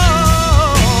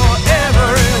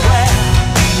 everywhere.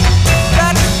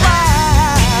 That's why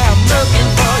I'm looking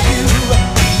for you.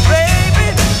 Baby,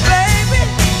 baby,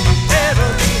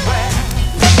 everywhere.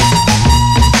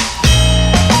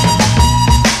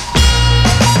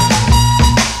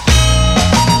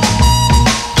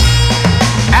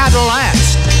 At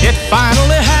last, it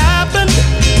finally happened.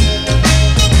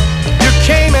 You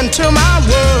came into my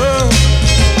world.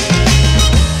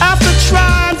 After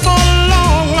trying for a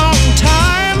long, long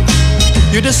time,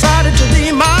 you decided to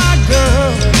be my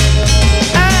girl.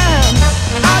 And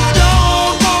I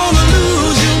don't wanna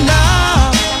lose you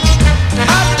now.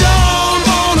 I don't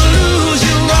wanna lose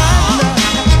you right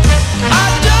now. I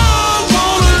don't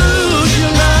wanna lose you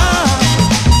now.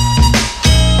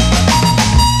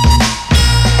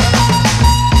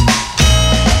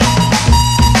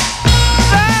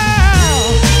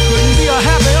 Couldn't be a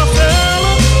happier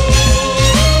fella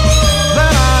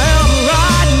than I am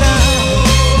right now.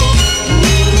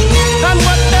 And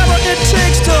what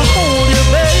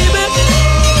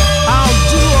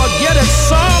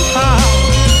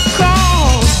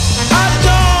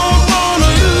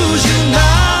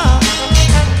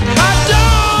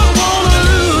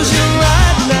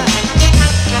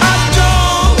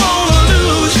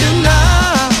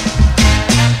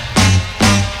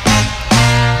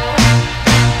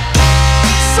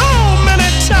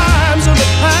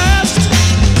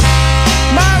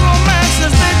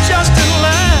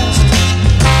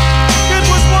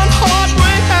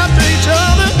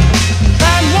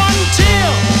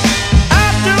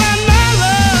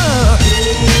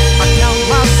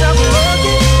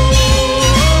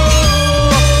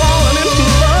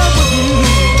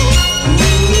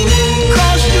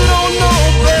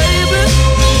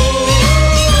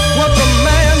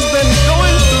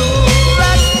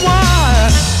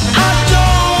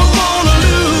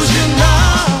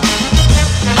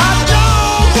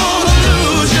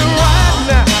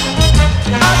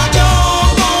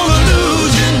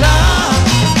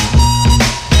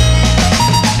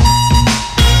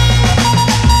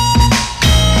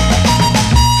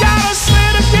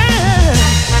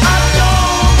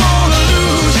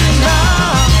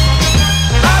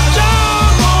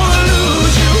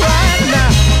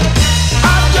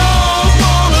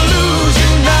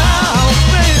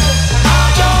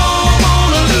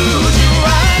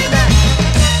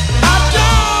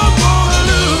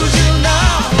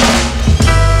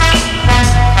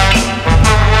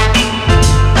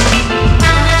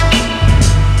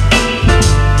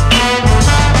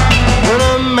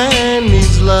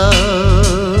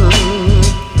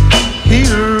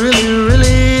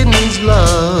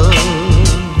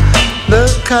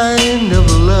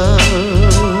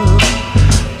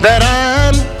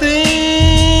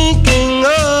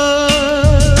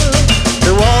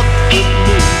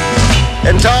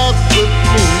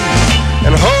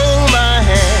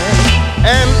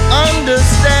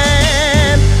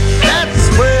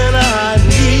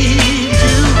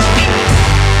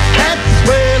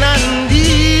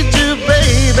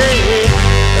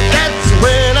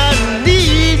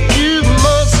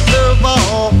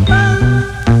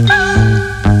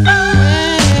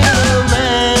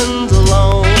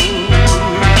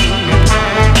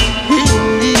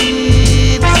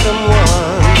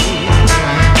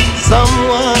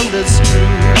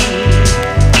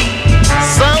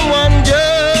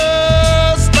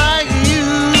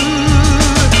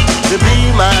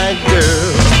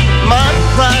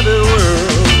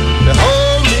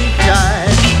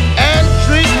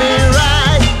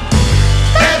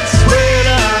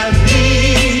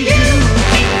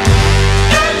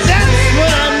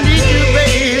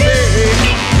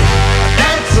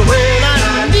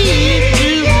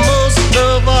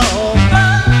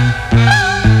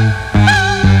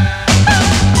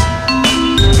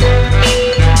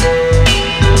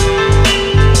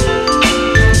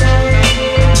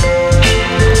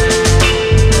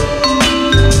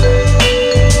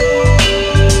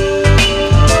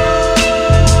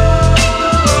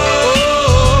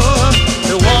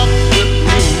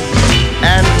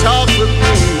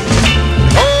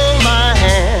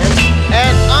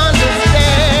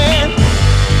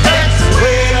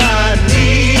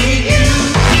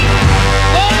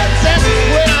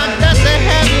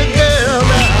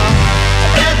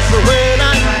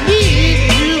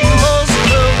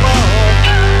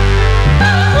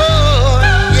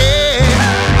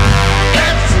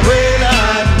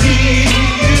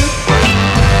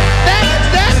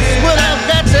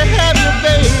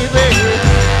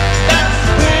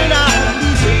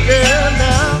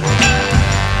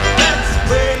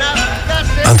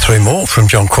from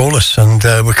John Corless, and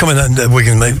we're coming. We're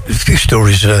going to make a few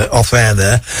stories off air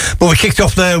there, but we kicked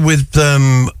off there with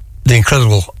the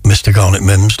incredible Mr. Garnet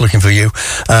Mims, Looking for You.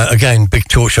 Again, big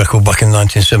torch record back in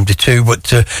 1972, but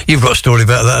you've got a story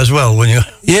about that as well, wouldn't you?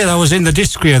 Yeah, I was in the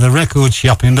discreet of the record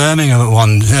shop in Birmingham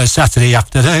one Saturday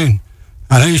afternoon,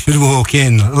 and who should walk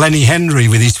in? Lenny Henry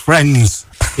with his friends.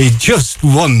 He'd just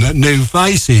won New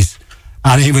Faces,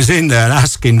 and he was in there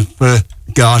asking for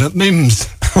Garnet Mims.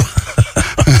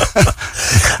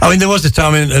 I mean, there was a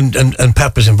time, and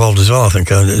Pep was involved as well, I think,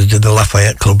 did the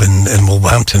Lafayette Club in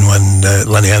Wolverhampton when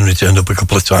Lenny Henry turned up a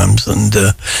couple of times, and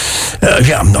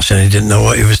I'm not saying he didn't know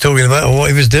what he was talking about or what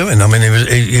he was doing. I mean,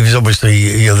 he was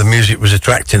obviously, the music was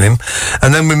attracting him.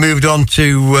 And then we moved on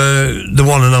to the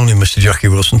one and only Mr. Jackie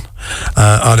Wilson,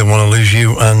 I Don't Want to Lose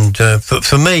You, and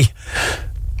for me,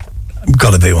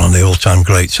 got to be one of the all-time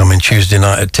greats. I mean, Tuesday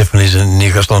night at Tiffany's in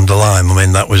Newcastle under Lyme, I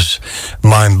mean, that was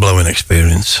mind-blowing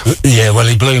experience. Yeah, well,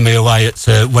 he blew me away at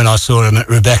when I saw him at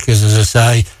Rebecca's, as I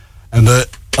say. But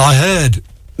I heard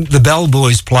the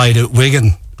Bellboys played at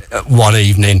Wigan one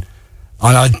evening,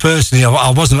 and I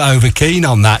wasn't over keen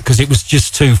on that because it was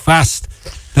just too fast.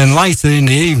 Then later in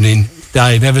the evening,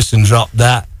 Dave Everson dropped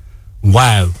that.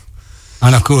 Wow.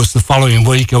 And, of course, the following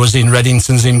week I was in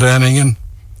Reddington's in Birmingham,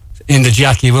 in the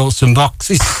Jackie Wilson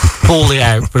boxes, pulled it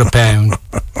out for £1.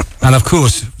 And of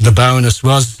course, the bonus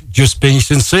was just being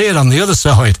sincere on the other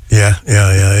side. Yeah.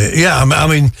 I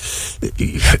mean,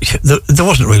 there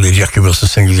wasn't really a Jackie Wilson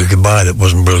single you could buy that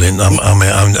wasn't brilliant.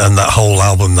 And that whole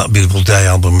album, that Beautiful Day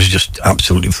album, was just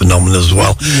absolutely phenomenal as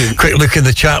well. Yeah. Quick look in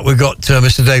the chat, we've got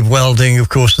Mr. Dave Welding, of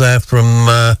course, there from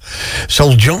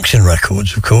Soul Junction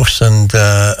Records, of course, and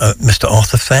Mr.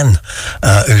 Arthur Fenn,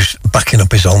 who's backing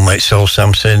up his old mate Soul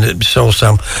Sam, saying that Soul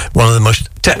Sam, one of the most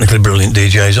technically brilliant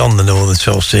DJs on the Northern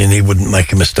Soul scene, he wouldn't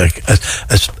make a mistake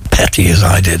as petty as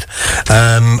I did.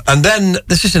 And then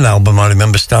this is an album I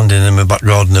remember standing in the back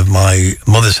garden of my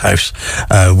mother's house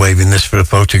waving this for a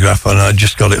photograph, and I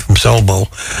just got it from Soul Bowl,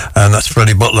 and that's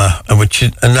Freddie Butler,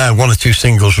 and now one or two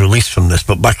singles released from this,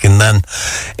 but back in then,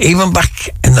 even back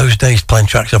in those days, playing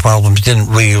tracks off albums didn't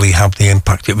really have the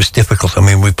impact. It was difficult. I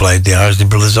mean, we played the Isley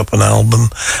Brothers off an album,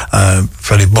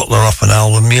 Freddie Butler off an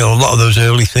album, a lot of those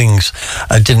early things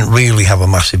didn't really have a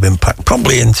massive impact,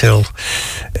 probably until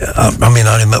I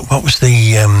remember, what was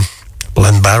the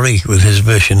Len Barry with his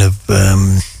version of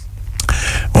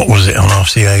what was it on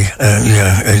RCA?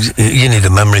 You need a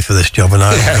memory for this job, and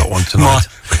I haven't got one tonight.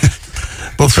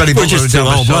 But Freddie Butler was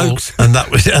and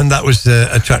that was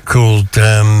a track called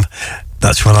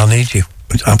That's When I Need You.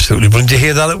 Absolutely brilliant. Did you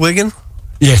hear that at Wigan?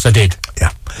 Yes, I did. Yeah,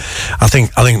 I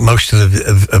think most of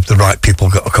the right people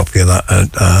got a copy of that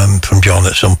from John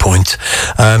at some point,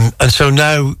 and so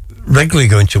now regularly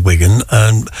going to Wigan.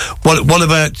 And what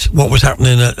about what was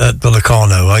happening at the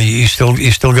Locarno? Are you still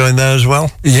going there as well?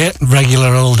 Yeah,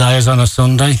 regular all days on a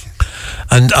Sunday.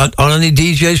 And are any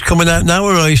DJs coming out now,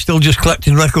 or are you still just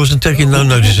collecting records and taking no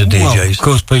notice of DJs? Well, of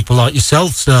course, people like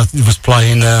yourself was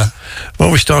playing.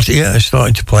 Well, we started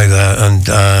to play there, and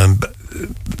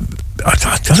I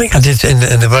think I did in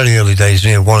the very early days,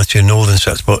 one or two northern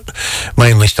sets, but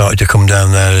mainly started to come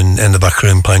down there in the back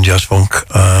room playing jazz funk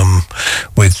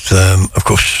with, of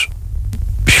course,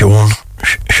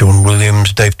 Sean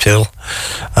Williams, Dave Till,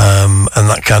 and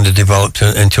that kind of developed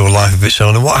into a life of its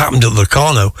own. And what happened at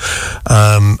Locarno,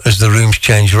 as the rooms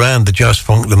changed around, the jazz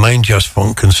funk, the main jazz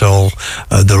funk and soul,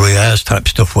 the Riaz type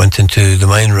stuff went into the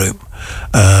main room.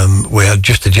 We had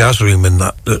just a jazz room in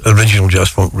that original jazz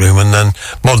funk room, and then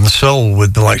modern soul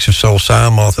with the likes of Soul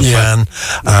Sam, Arthur Fan,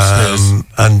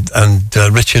 and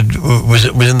Richard was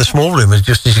in the small room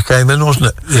just as you came in, wasn't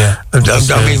it? Yeah.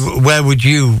 I mean, where would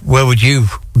you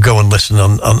go and listen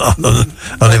on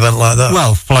an event like that?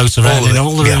 Well, float around in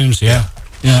all the rooms. Yeah.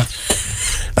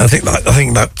 I think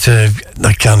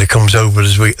that kind of comes over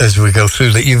as we go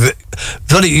through that.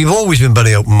 You've always been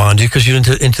very open-minded because you're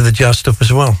into the jazz stuff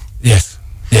as well. Yes.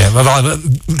 Yeah. Well,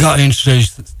 I've got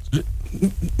introduced.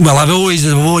 Well, I've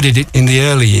always avoided it in the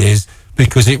early years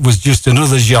because it was just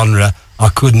another genre I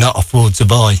could not afford to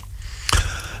buy.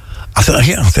 I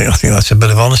think that's a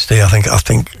bit of honesty. I think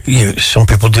some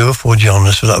people do afford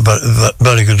genres for that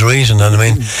very good reason. And I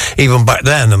mean, even back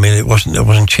then, I mean, it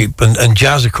wasn't cheap. And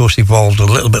jazz, of course, evolved a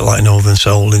little bit like Northern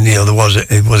Soul. And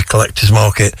it was a collector's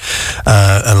market.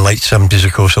 And late 70s,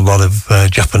 of course, a lot of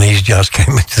Japanese jazz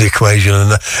came into the equation,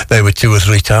 and they were 2 or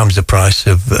 3 times the price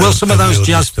of. Well, some of those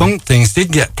jazz funk things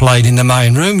did get played in the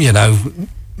main room,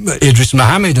 Idris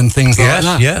Muhammad and things like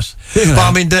that. Yes. But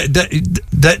I mean,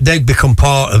 they'd become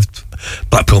part of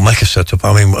Blackpool Mecca setup.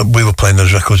 I mean, we were playing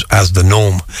those records as the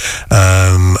norm.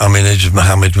 I mean, Age of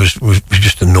Mohammed was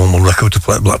just a normal record to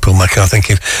play at Blackpool Mecca. I think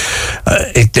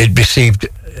it received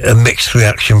a mixed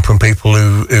reaction from people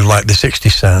who like the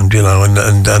 60s sound, you know, and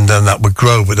then that would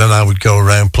grow. But then I would go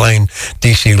around playing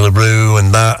DC LaRue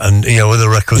and that, and, you know, other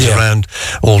records around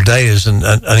all dayers, and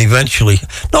eventually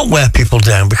not wear people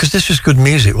down, because this was good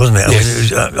music, wasn't it? I mean, it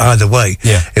was, either way,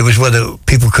 it was whether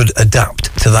people could adapt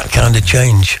to that kind of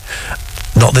change,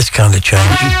 not this kind of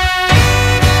change.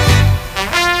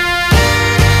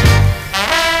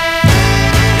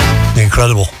 The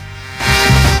incredible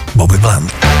Bobby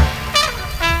Bland.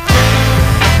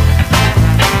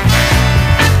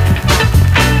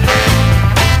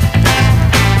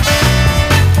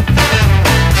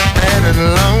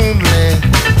 Lonely,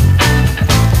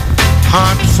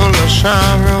 heart full of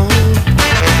sorrow,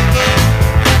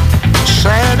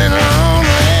 sad and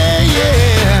lonely,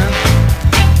 yeah,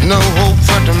 no hope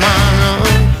for tomorrow.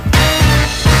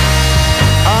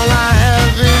 All I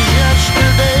have is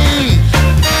yesterday's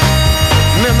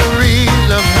memories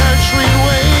of her sweet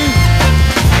ways.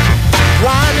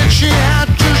 Why did she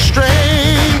have to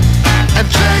stray and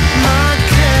take my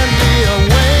candy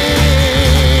away?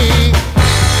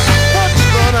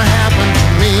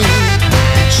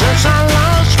 Since I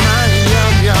lost my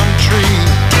yum tree,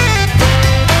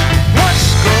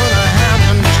 what's gonna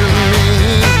happen to me?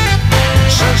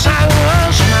 Since I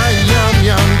lost my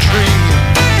yum tree.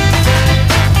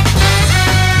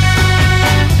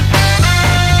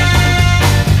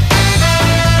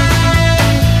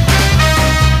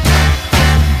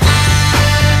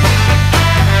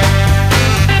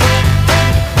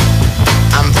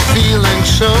 I'm feeling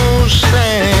so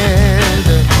sad.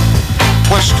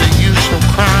 What's the use of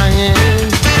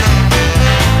crying?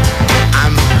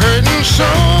 I'm hurting so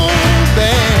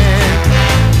bad,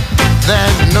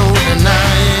 there's no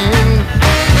denying.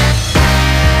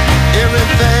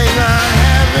 Everything I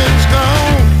have is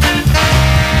gone.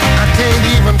 I can't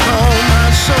even call my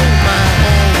soul my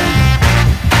own.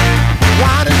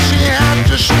 Why did she have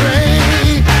to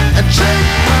stray and take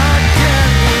my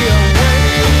candy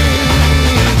away?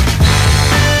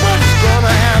 What's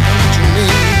gonna happen to me?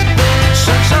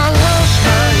 Since I lost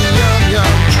my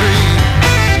yum tree,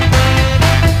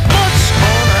 what's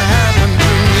gonna happen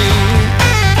to me?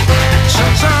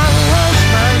 Since I lost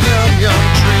my yum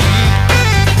tree,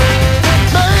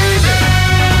 baby,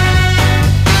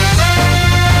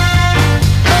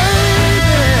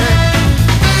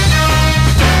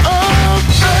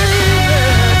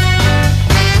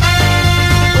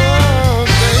 oh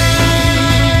baby,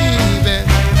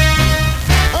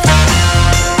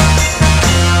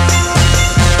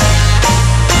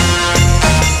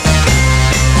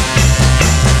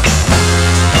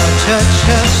 touch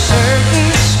a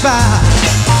certain spot,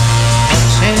 a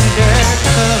tender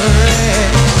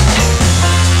caress,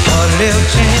 a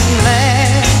lilting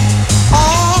laugh,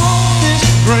 all this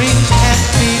brings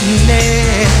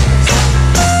happiness.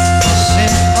 A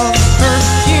scent of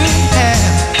perfume hair,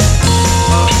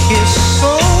 a kiss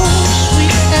so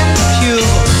sweet and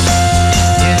pure.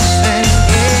 It's an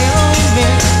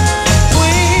ailment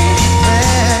we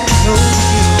had no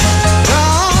cure.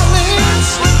 Darling,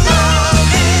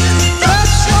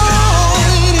 that's all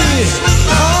it is.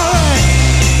 Alright.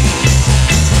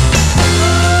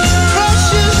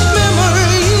 Precious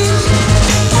memories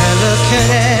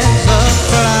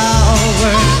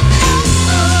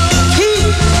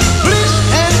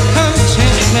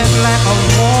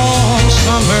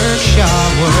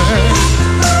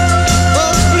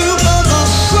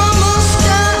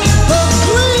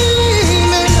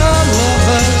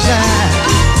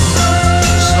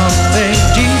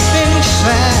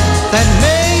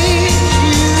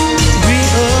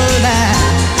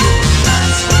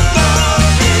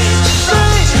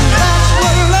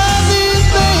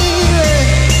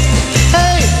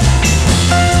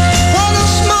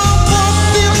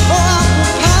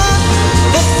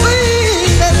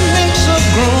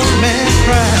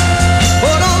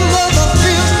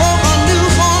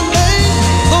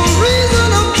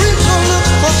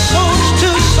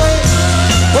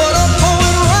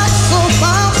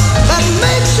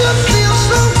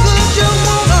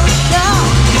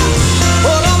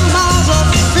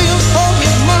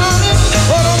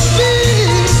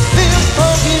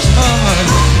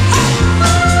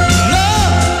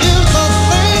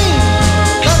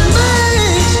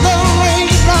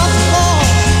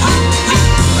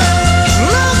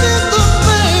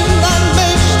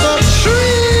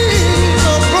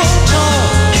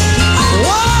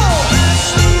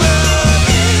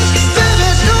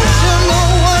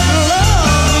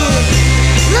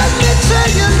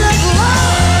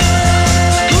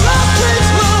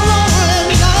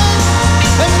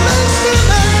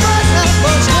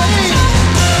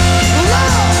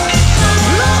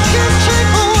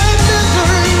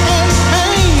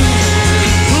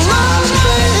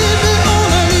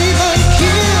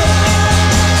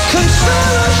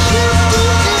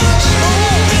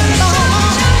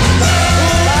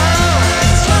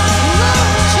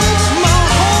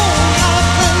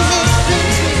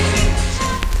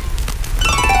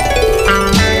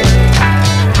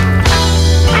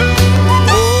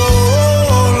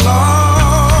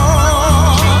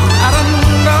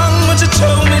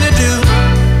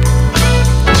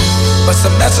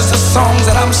That's just the songs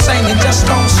that I'm singing. Just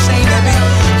don't seem to be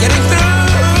getting through.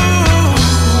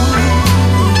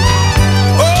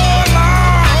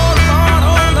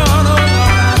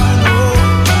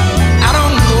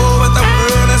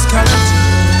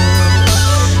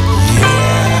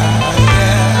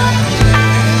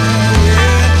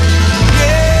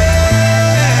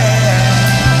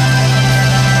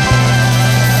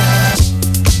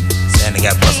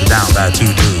 Got busted down by two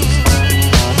dudes.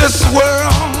 This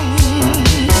world,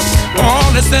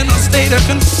 all is in a state of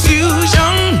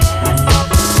confusion.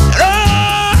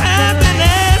 Oh,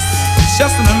 happiness is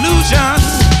just an illusion.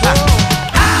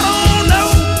 I don't know,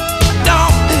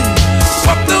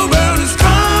 what the world is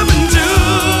coming to.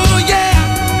 Yeah,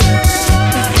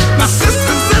 my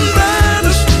sisters and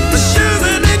brothers, they're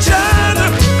shooting each other.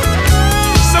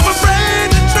 So afraid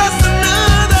to trust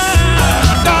another.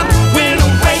 God went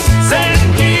away, said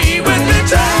he would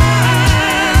return.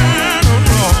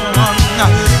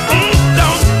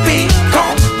 Don't be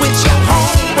caught with your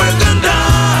homework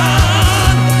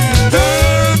undone.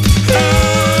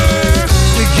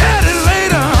 We get it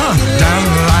later down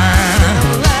the line.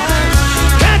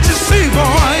 Can't you see,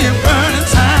 boy, you're burning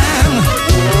time?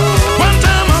 One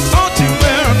time I thought you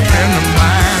were a friend of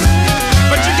mine,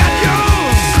 but you got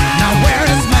yours. Now where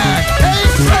is mine? Hey,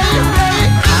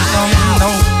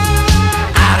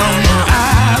 I don't know.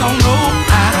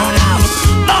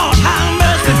 Lord, have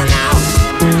mercy.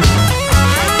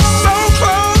 So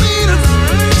close,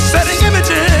 setting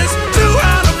images too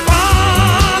hard to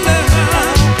fall.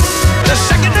 The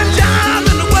second job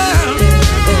in the world.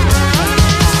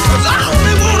 'Cause all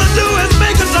they wanna do is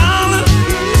make a dollar.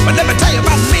 But let me tell you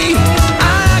about me.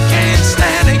 I can't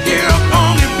stand to hear a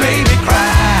phony baby cry.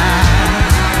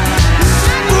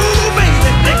 Ooh, baby,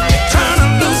 they can turn a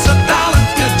loose a dollar.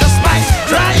 You just might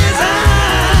dry his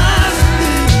eyes.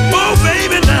 Oh,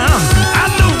 baby, now I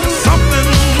know something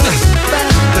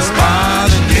that's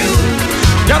bothering you.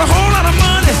 Got a whole lot of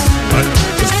money, but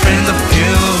just friends a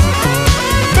few.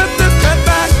 But the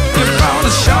cutback, you brought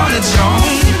a shortage on.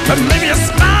 But maybe a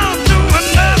smile to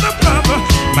another brother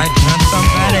might turn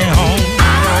somebody home.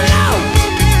 I don't know.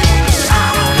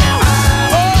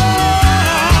 Oh,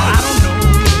 I don't know.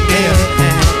 Yeah.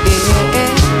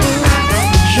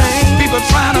 People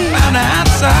trying to find the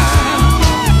answer.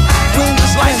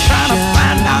 It's like trying to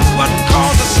find out what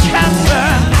causes cancer.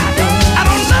 I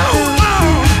don't know.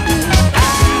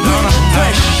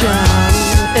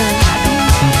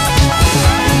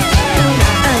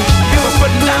 People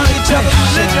putting down each other's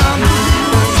religion.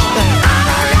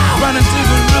 Running to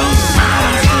the roof.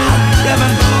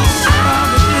 Heaven.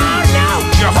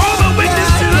 Jehovah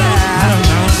Witness too. I don't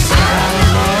know.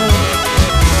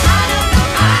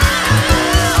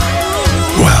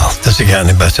 Well, does it get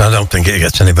any better? I don't think it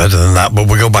gets any better than that, but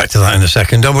we'll go back to that in a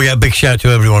second. Don't forget, a big shout to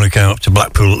everyone who came up to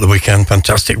Blackpool at the weekend.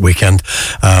 Fantastic weekend.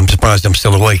 I'm surprised I'm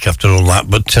still awake after all that,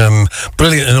 but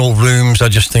brilliant in all rooms. I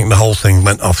just think the whole thing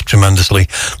went off tremendously.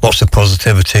 Lots of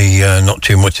positivity, not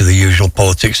too much of the usual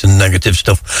politics and negative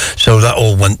stuff. So that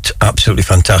all went absolutely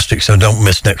fantastic. So don't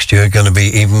miss next year. Going to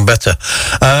be even better.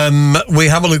 We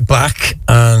have a look back,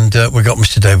 and we got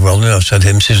Mr. Dave Weldon. I've said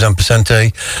him, Suzanne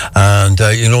Percente, and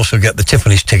you can also get the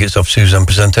Tiffany's tickets off Suzanne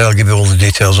Percente. I'll give you all the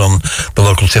details on the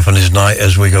local Tiffany's night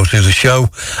as we go through the show.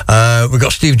 We've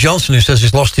got Steve Johnson, who says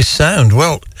he's lost his sound.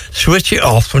 Well, switch it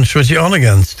off and switch it on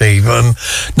again, Steve.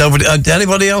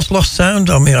 Anybody else lost sound?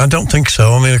 I mean, I don't think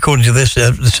so. I mean, according to this,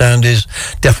 the sound is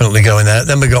definitely going out.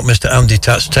 Then we got Mr. Andy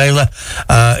Tats Taylor.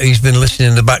 He's been listening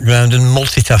in the background and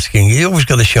multitasking. He always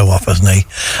got a show off, hasn't he?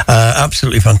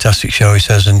 Absolutely fantastic show, he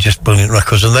says, and just brilliant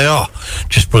records. And they are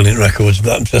just brilliant records.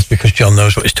 That's because John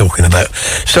knows what he's talking about.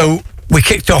 So we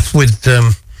kicked off with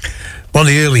one of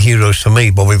the early heroes for me,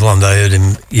 Bobby Bland. I heard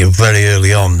him very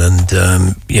early on, and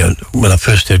when I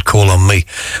first heard Call on Me,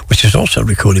 which was also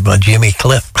recorded by Jimmy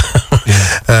Cliff.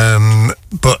 Yeah.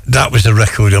 But that was the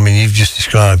record. I mean, you've just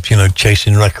described,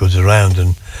 chasing records around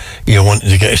and wanting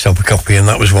to get yourself a copy, and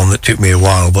that was one that took me a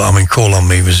while. But I mean, Call on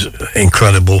Me was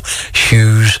incredible.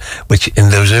 Shoes, which in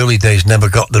those early days never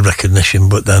got the recognition,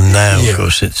 but then now, of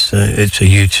course, it's a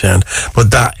huge sound.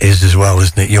 But that is as well,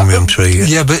 isn't it? Yum Yum Tree.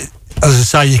 Yeah, but as I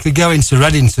say, you could go into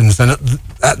Reddington's, and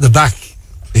at the back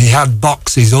he had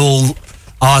boxes all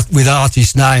with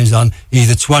artist names on,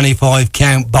 either 25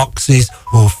 count boxes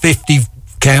or 50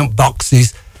 count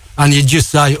boxes, and you'd just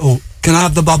say, "Oh, can I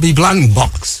have the Bobby Bland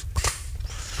box?"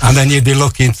 And then you'd be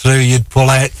looking through, you'd pull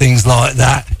out things like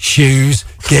that, shoes,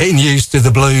 Getting Used to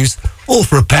the Blues, all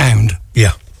for £1.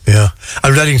 Yeah. Yeah.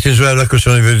 And Reddington's Rare Records, for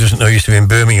anyone who doesn't know, used to be in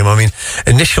Birmingham. I mean,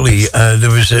 initially there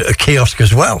was a kiosk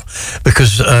as well,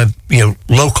 because,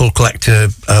 local collector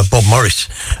Bob Morris,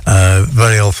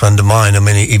 very old friend of mine, I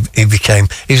mean,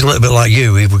 he's a little bit like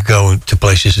you. He would go to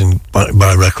places and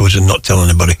buy records and not tell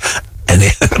anybody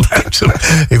about them.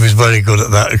 He was very good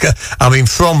at that. I mean,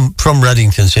 from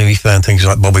Reddington, he found things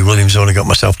like Bobby Williams, Only Got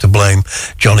Myself to Blame,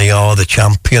 Johnny R, The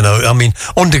Champ, I mean,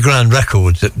 underground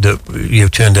records that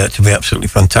turned out to be absolutely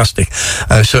fantastic.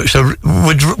 So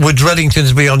would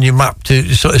Reddington's be on your map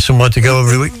to sort of somewhere to go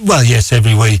every week? Well, yes,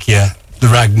 every week, yeah. The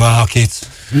Rag Market,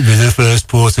 with the first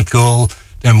port of call,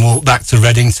 then walk back to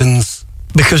Reddington's.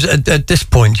 Because at this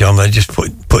point, John, I just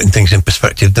putting things in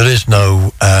perspective, there is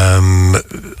no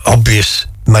obvious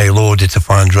mail order to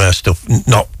find rare stuff.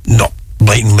 Not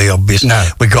blatantly obvious. No.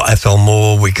 We got FL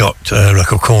Moore, we got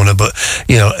Record Corner, but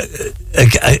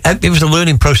it was a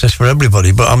learning process for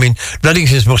everybody. But I mean,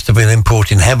 Reddington's must have been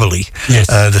importing heavily, yes,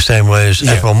 the same way as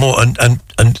FL Moore,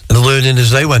 and learning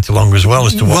as they went along as well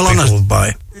as to what people would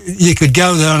buy. You could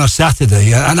go there on a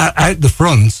Saturday, and out the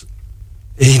front,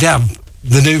 he'd have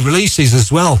the new releases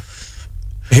as well.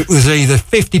 It was either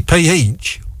 50p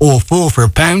each or 4 for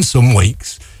 £1 some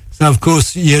weeks. So of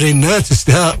course you're in there to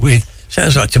start with.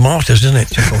 Sounds like tomatoes, doesn't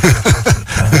it?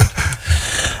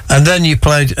 And then you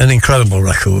played an incredible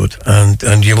record,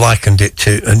 and you likened it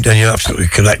to, and you're absolutely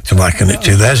correct to liken it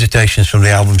to, The Hesitations from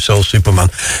the album Soul Superman,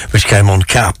 which came on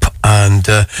Cap. And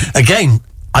again,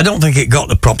 I don't think it got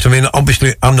the props. I mean,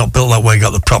 obviously, I'm not built that way.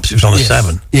 Got the props. It was on a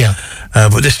 7. Yeah.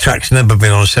 But this track's never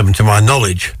been on a 7 to my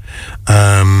knowledge.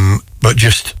 But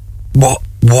just what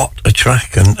a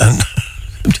track, and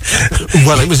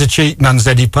well, it was a cheap man's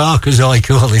Eddie Parker, as I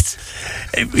call it.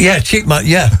 Yeah, cheap man.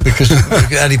 Yeah, because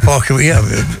Eddie Parker. Yeah,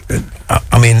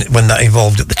 I mean, when that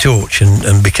evolved at the Torch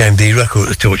and became the record at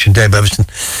the Torch, and Dave Everson,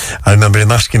 I remember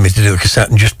him asking me to do a cassette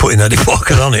and just putting Eddie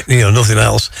Parker on it. Nothing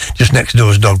else. Just next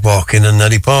door's Dog Barking and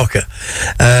Eddie Parker.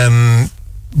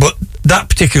 But that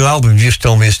particular album, you just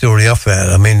told me a story off air.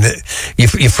 I mean,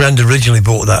 your friend originally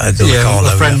bought that at the Locarno.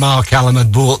 My friend Mark Allen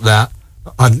had bought that.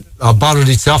 I borrowed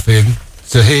it off him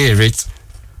to hear it,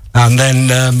 and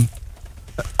then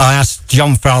I asked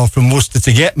John Farrell from Worcester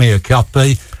to get me a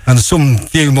copy, and some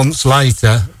few months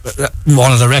later,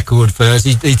 one of the record fairs,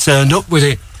 he turned up with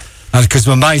it, and because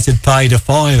my mate had paid a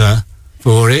 £5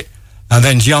 for it, and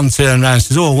then John turned around and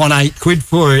says, I want £8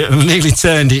 for it, and I nearly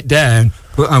turned it down,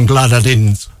 but I'm glad I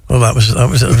didn't. Well, that was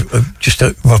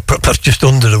perhaps just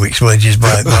under a week's wages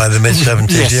by the mid-70s,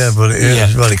 yes. Yeah, but it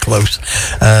was very close.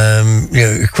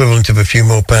 Equivalent of a few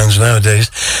more pounds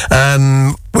nowadays.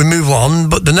 We move on,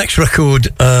 but the next record,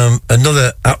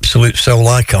 another absolute soul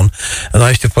icon, and I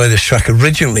used to play this track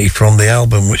originally from the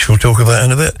album, which we'll talk about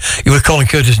in a bit. You were Colin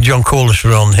Curtis and John Corless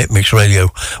were on Hit Mix Radio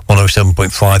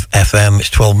 107.5 FM. It's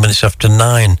 12 minutes after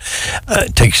 9.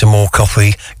 Take some more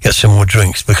coffee, get some more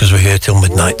drinks, because we're here till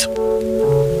midnight.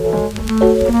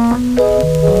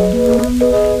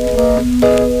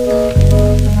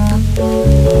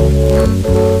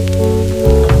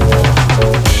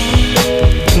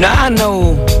 Now I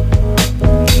know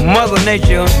Mother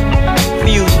Nature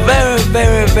feels very,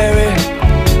 very, very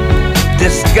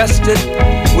disgusted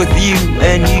with you,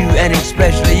 and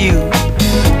especially you,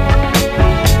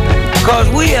 cause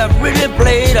we have really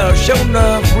played a show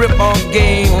enough rip-off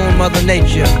game on Mother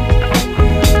Nature.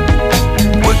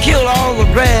 We kill all the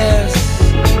grass,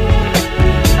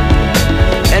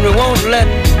 and we won't let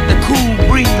the cool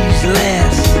breeze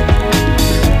last.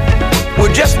 We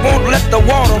just won't let the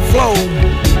water flow,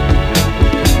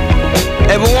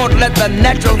 and we won't let the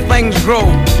natural things grow.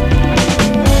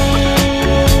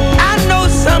 I know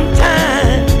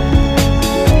sometimes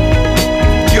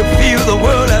you feel the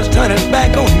world has turned its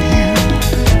back on you,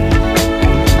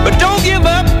 but don't give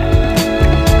up.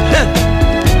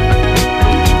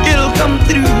 It'll come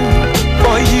through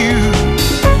for you.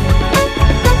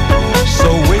 So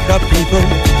wake up, people.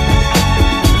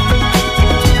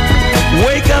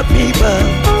 Wake up, people.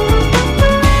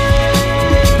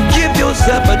 Give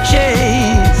yourself a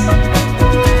chance.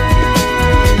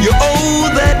 You owe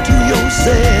that to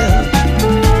yourself.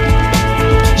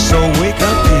 So wake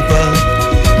up, people.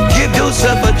 Give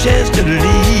yourself a chance to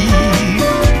leave.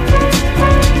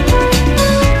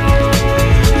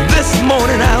 This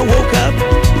morning I woke up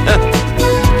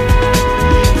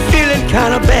feeling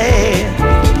kind of bad.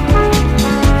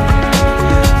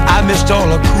 I missed all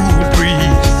the cool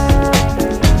breeze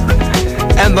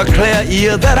and the clear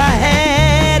ear that I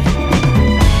had.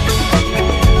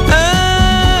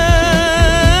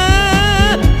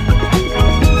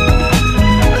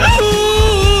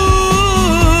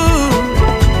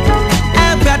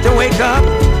 I've got to wake up.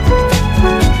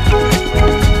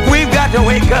 got to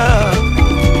wake up.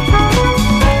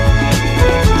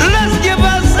 Let's give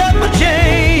ourselves a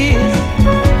chance.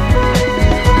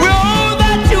 We owe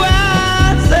that to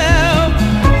ourselves.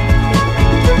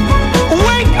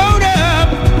 Wake on up.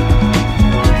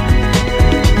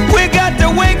 We got to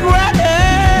wake right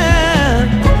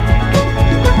up.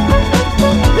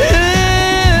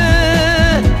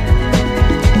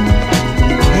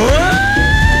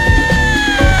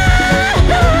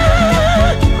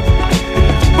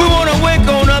 We want to wake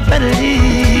on up and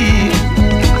leave.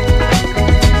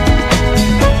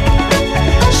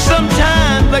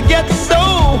 Sometimes I get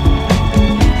so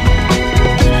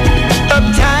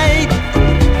uptight.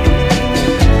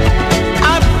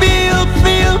 I feel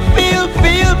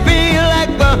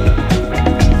like the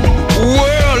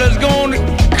world is going to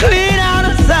clean out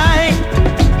of sight.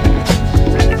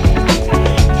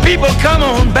 People, come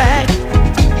on back.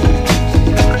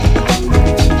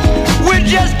 We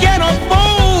just can't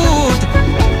afford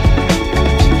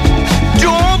to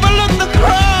overlook the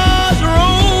crossroads.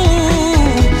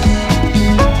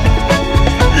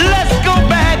 Let's go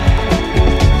back.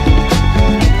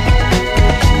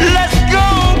 Let's go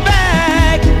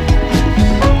back.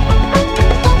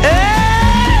 Yeah.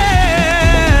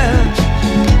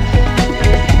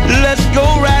 Let's go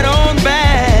right on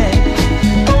back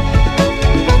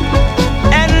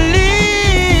and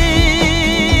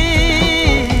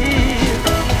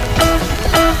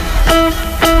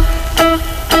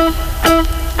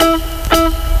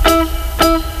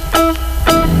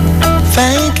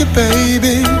Thank you,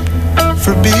 baby,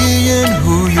 for being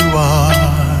who you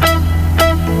are.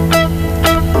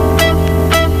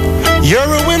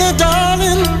 You're a winner,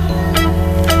 darling.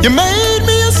 You made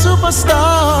me a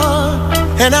superstar,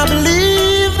 and I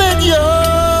believe that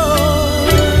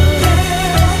you're.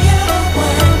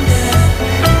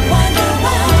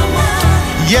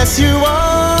 Yes, you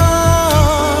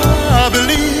are. I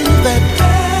believe that.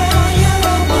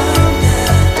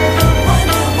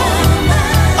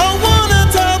 I wanna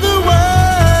tell the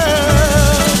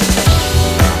world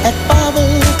at 5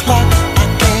 o'clock. I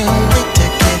can't wait to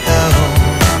get home.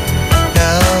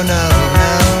 No, no,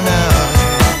 no, no.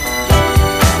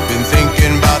 Been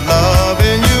thinking about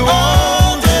loving you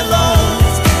all day long.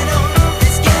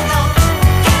 Let's get on.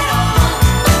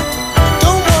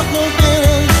 Don't want no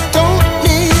dinner, don't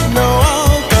need no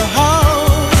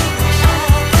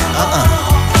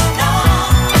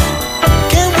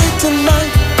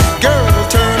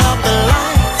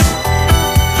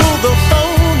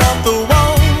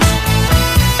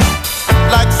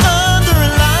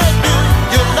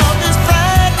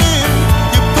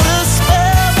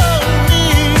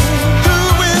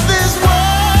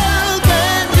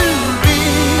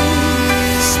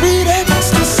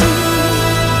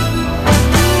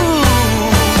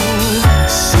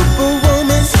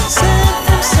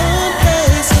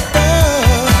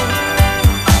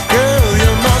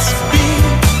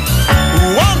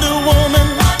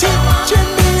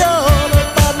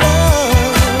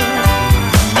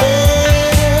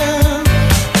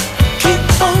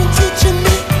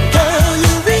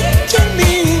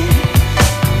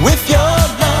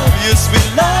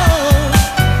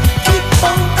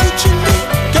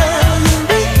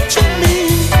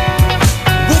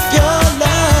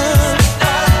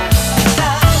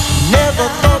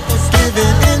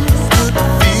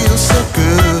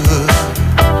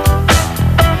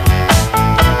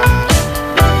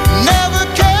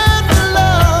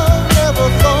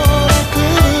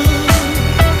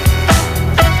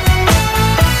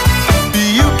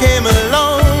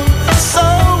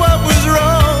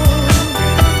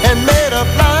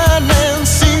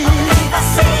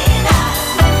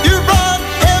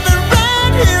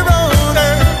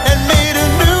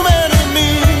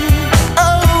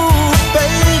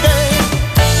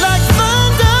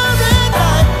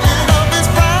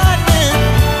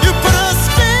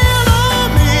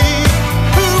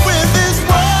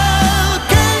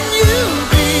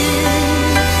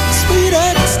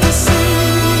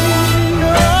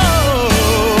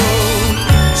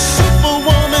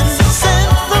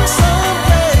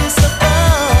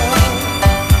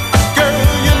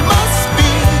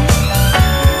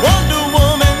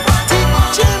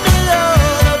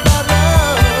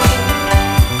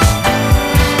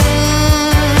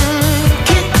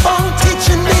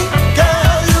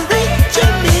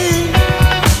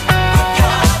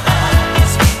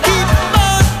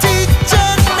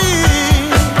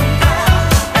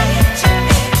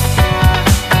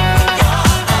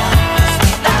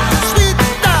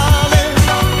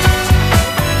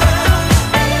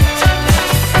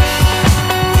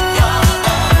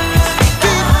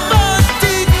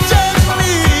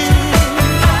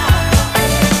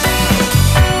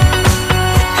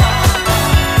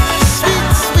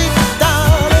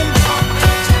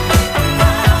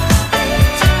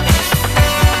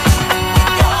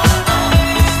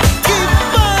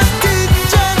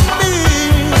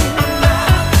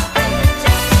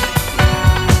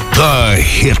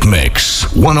Hit Mix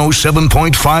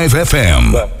 107.5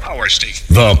 FM. The Power Station.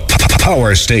 The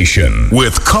Power Station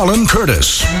with Colin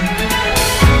Curtis.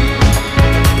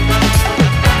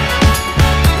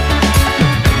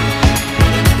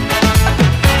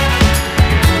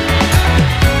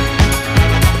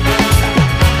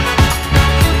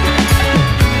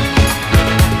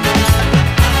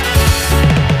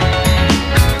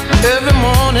 Every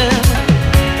morning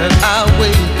that I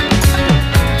wake,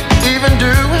 even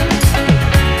doing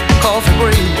coffee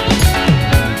break,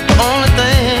 the only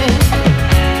thing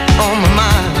on my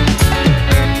mind,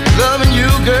 loving you,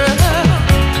 girl,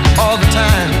 all the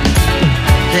time.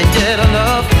 Can't get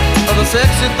enough of the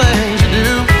sexy things you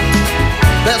do.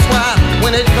 That's why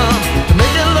when it comes to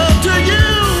making love to you,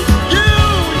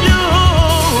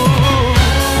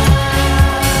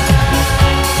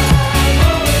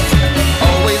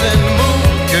 always in the mood,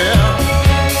 girl.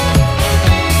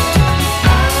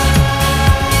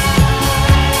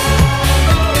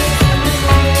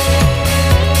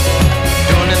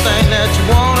 Do anything that you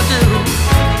wanna do.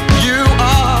 You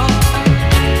are,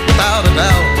 without a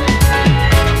doubt,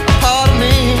 a part of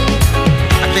me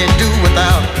I can't do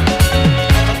without.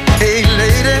 Hey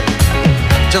lady,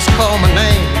 just call my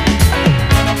name.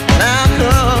 Now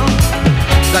come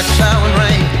like showering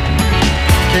rain.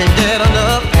 Can't get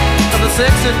enough of the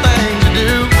sexy things you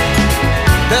do.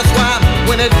 That's why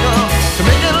when it comes to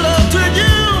making love to you,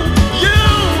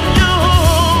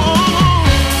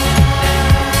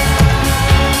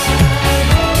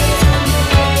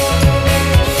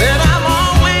 said I'm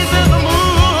always in the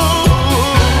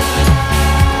mood.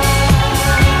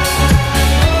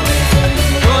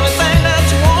 Do anything that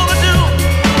you wanna do.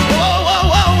 Whoa, whoa,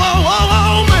 whoa, whoa, whoa,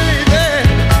 whoa, baby.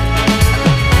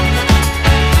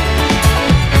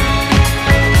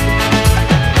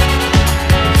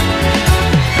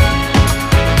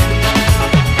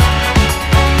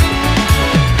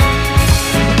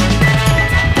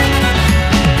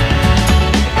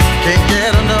 Can't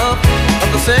get enough of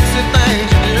the sexy things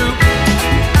you do.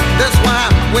 That's why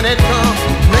when it comes to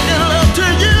making love to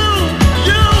you,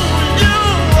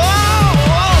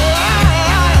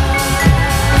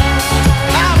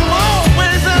 I'm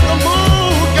always in the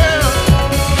mood, girl.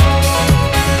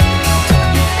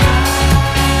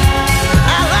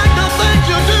 I like the things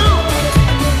you do.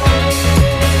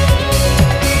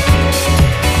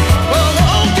 Well,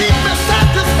 oh, keep me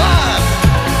satisfied.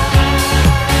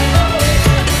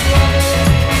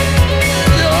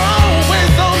 You're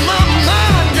always on my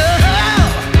mind, girl.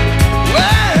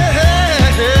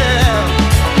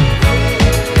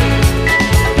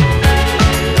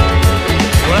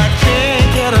 Well, I can't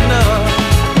get enough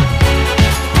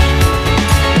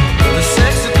of the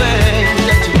sexy things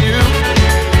that you do.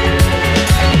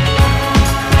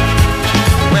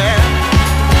 Well,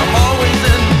 I'm always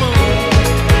in the mood.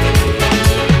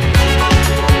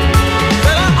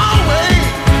 But I'm always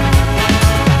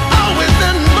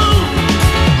in the mood.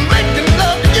 Making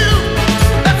love to you,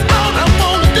 that's all I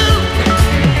wanna do.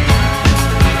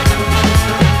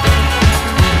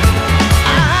 I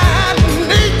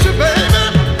need you, baby.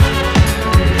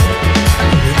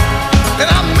 And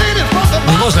I mean it from the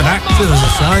He was an actor, as I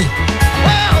say.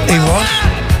 He was?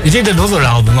 He did another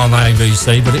album on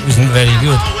ABC, but it wasn't very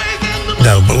good.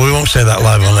 No, but we won't say that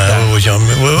live on air, will we, John?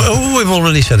 We've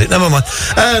already said it. Never mind.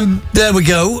 There we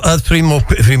go. Three more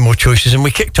choices, and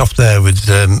we kicked off there with.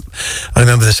 I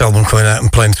remember this album coming out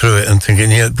and playing through it and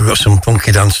thinking, yeah, we've got some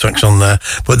funky dance tracks on there.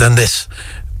 But then this,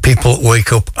 People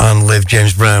Wake Up and Live.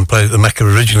 James Brown played at the Mecca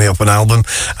originally off an album,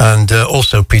 and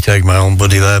also Pete Egg, my own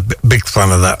buddy there, big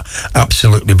fan of that.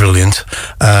 Absolutely brilliant.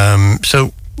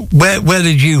 So where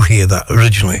did you hear that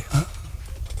originally?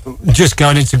 Just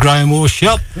going into Graham Moore's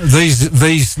shop. Those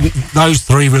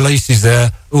three releases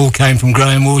there all came from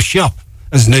Graham Moore's shop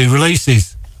as new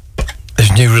releases.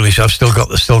 As new release, I've still got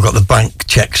the bank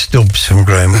check stubs from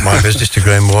Graham, my business to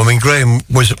Graham Moore. I mean, Graham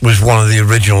was one of the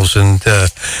originals and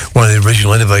one of the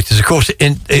original innovators. Of course,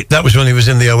 that was when he was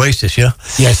in the Oasis, yeah.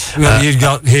 Yes, well, you've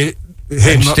got him,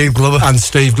 Steve Glover, and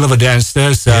Steve Glover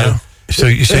downstairs. So. Yeah. So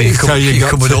you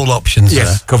covered all options.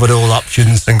 Yes, there. covered all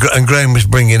options. And Graham was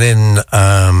bringing in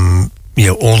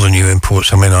all the new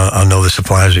imports. I mean, I know the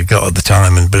suppliers we got at the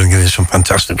time and bringing in some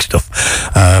fantastic stuff.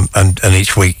 And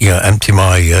each week, empty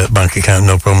my bank account,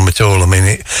 no problem at all. I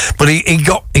mean, but he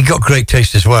got great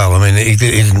taste as well. I mean, he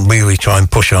didn't really try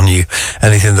and push on you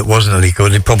anything that wasn't any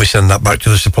good. He'd probably send that back to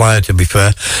the supplier, to be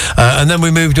fair. And then we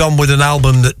moved on with an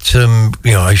album that,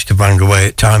 I used to bang away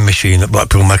at Time Machine at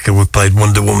Blackpool Mecca. We played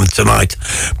Wonder Woman Tonight,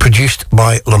 produced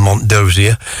by Lamont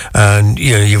Dozier. And,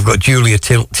 you've got Julia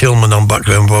Tillman on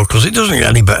background vocals. It doesn't get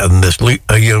any better than this.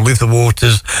 Luther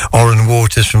Waters, Orrin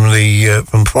Waters from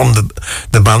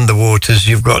the band The Waters.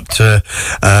 You've got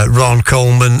Ron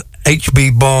Coleman, H.B.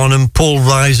 Barnum, Paul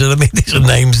Reiser. I mean, these are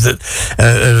names that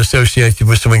are associated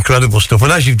with some incredible stuff.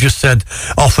 And as you've just said,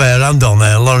 off air and on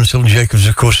air, Lawrence Hilton Jacobs,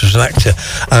 of course, was an actor.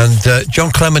 And John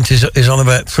Clement is on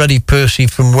about Freddie Percy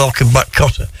from Welcome Back,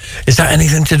 Kotter. Is that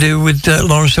anything to do with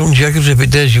Lawrence Hilton Jacobs? If it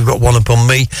does, you've got one up on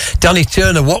me. Danny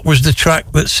Turner, what was the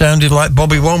track that sounded like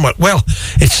Bobby Womack? Well,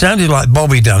 it sounded like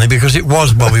Bobby, Danny, because it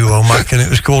was Bobby Womack, and it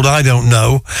was called I Don't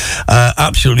Know.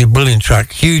 Absolutely brilliant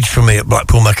track. Huge for me at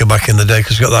Blackpool Mecca back in the day,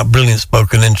 because it's got that brilliant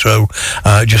spoken intro,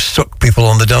 just stuck people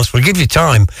on the dance floor. Give you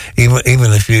time, even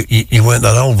if you weren't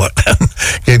that old back then.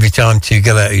 Gave you time to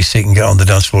get out of your seat and get on the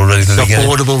dance floor ready for the game.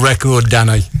 Affordable record,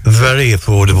 Danny. Very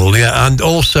affordable, yeah. And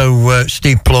also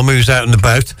Steve Plum, who's out and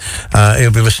about.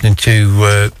 He'll be listening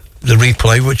to the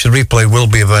replay, which the replay will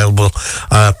be available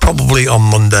probably on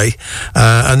Monday.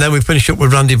 And then we finish up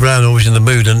with Randy Brown, always in the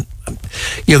mood. And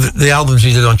you know, the albums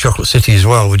he did on Chocolate City as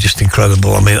well were just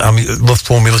incredible. I mean, Love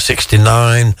Formula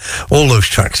 69, all those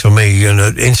tracks for me, you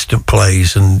know, instant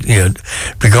plays, and you know,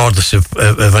 regardless of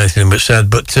anything that's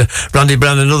said. But Randy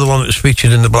Brown, another one that was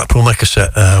featured in the Blackpool Mecca set,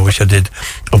 which I did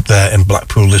up there in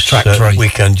Blackpool this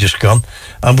weekend just gone.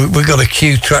 And we've got a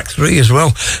Q track 3 as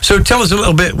well. So tell us a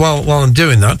little bit, while I'm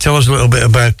doing that, tell us a little bit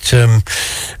about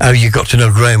how you got to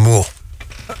know Graham Moore.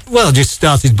 Well, just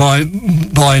started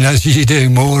buying, as you do,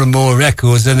 more and more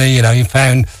records, and then, you know, you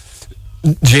found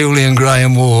Julian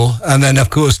Graham Moore, and then, of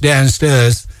course,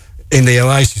 downstairs in the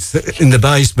Oasis, in the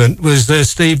basement, was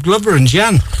Steve Glover and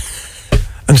Jan.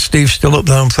 And Steve's still up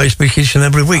there on Facebook each and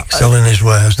every week, selling his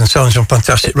wares and selling some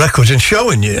fantastic records and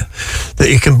showing you that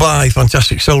you can buy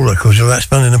fantastic soul records without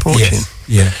spending a fortune.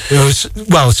 Yeah. It was,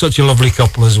 such a lovely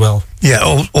couple as well. Yeah,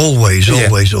 always.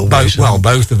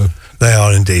 Both of them. They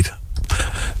are indeed.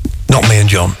 Not me and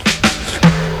John.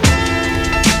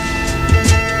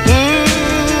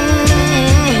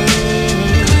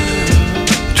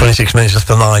 26 minutes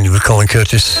after 9, you were Colin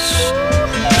Curtis.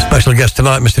 Special guest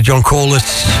tonight, Mr. John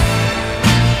Corless.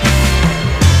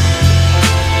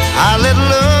 I let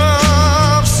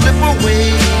love slip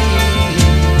away.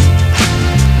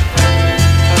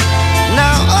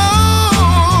 Now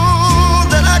all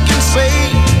that I can say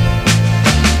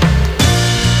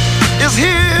is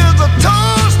here's a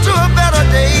toast to a better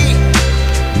day,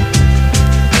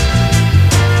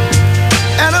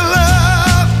 and a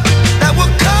love that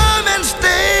will come and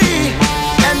stay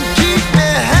and keep me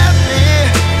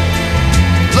happy.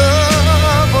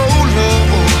 Love, oh love,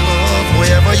 oh love,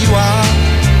 wherever you are,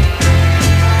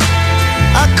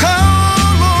 I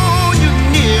call on you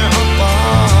near or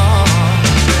far.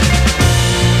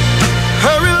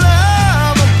 Hurry,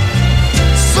 love,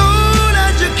 soon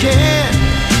as you can.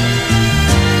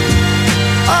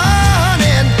 On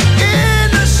and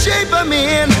in the shape I'm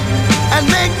in, and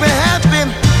make me happy.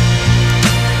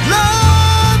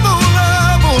 Love, oh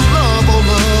love, oh love, oh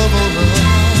love, oh love.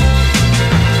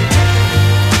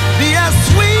 Be as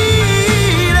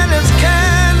sweet and as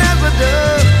kind as a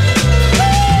dove.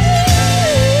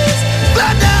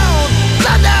 Fly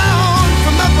down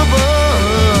from up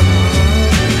above.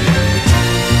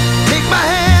 Take my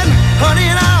hand, honey,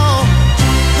 and I'll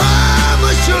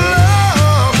promise you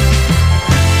love,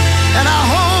 and I'll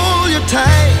hold you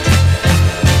tight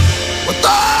with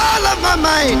all of my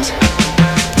might.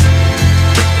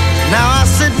 Now I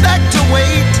sit back to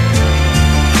wait.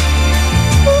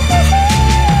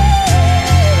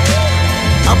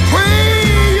 I pray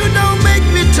you don't make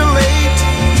me too late.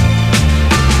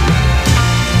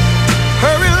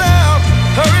 Hurry, love,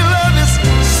 as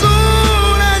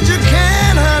soon as you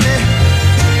can, honey,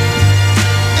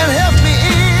 and help me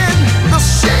in the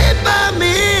shape I'm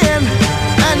in,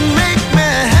 and make me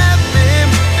happy.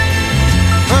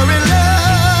 Hurry, love,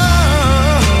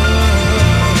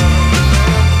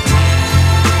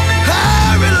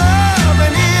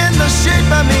 and in the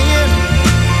shape I'm in.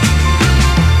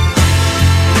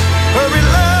 Hurry,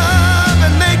 love,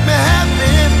 and make me happy.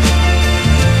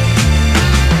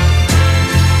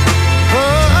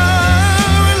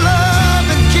 Hurry, love,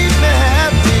 and keep me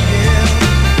happy, yeah.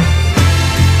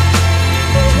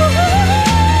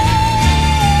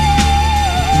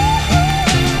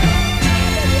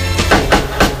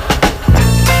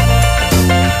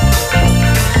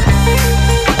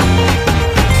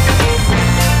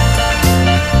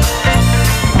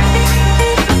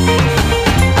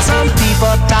 Some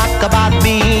people talk about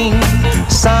being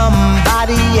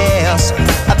somebody else.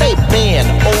 They bend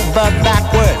over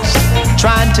backwards,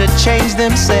 trying to change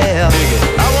themselves.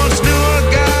 I once knew a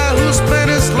guy who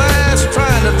spent his last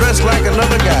trying to dress like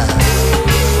another guy.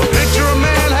 Well, picture a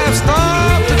man half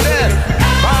starved to death,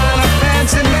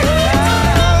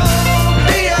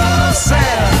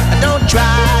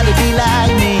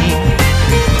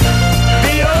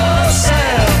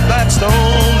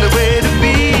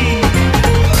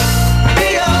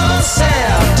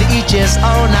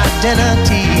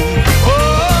 identity.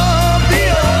 Oh, be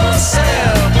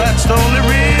yourself, that's the only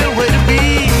real way to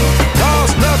be.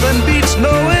 Cause nothing beats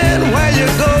knowing where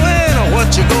you're going or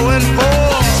what you're going for.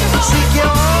 Seek your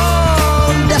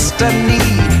own destiny.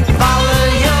 Follow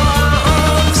your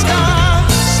own star.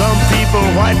 Some people,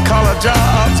 white-collar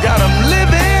jobs, got them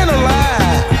living a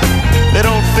lie. They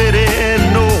don't fit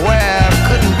in nowhere,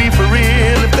 couldn't be for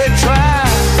real if they try.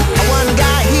 One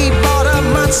guy, he bought a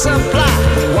month's supply.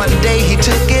 One day he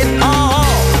took it all.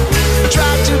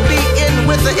 Tried to be in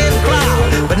with the in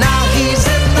crowd, but now he's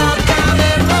in the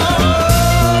common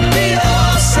road. Be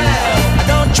yourself.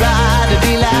 Don't try to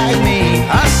be like me.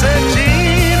 I said,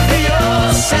 gee, be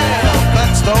yourself.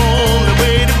 That's the only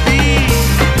way to be.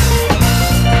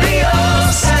 Be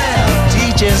yourself.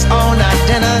 Teach his own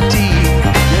identity.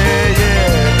 Yeah,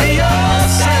 yeah. Be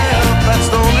yourself. That's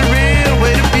the only real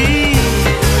way to be.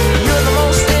 You're the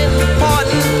most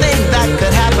important thing that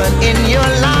could happen in your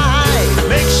life.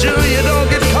 Make sure you don't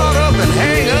get caught up in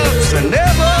hang-ups and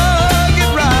never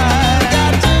get right.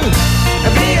 Got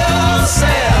to be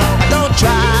yourself. Don't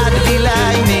try to be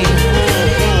like me.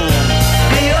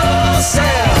 Be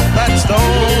yourself. That's the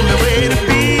only way to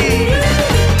be.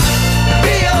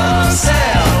 Be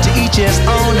yourself. To each his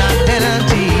own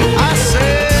identity. I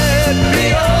said,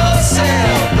 be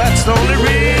yourself. That's the only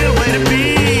real way to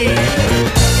be.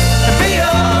 Be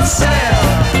yourself.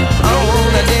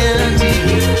 Own identity.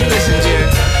 Listen,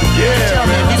 Jerry. Yeah, Tell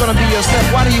me, if you're gonna be yourself,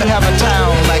 why do you have a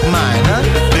town like mine, huh?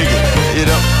 Dig it. You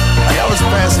know, I was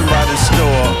passing by the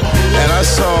store and I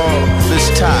saw this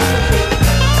tie.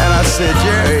 And I said,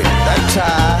 Jerry, that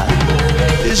tie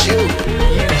is you.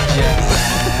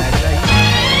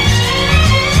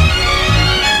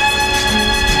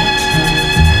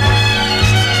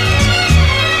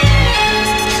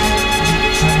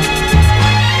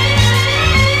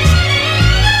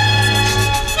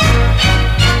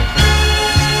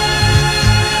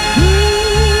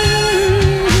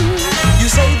 You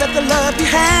say that the love you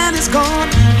had is gone,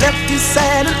 left you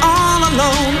sad and all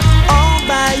alone, all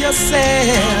by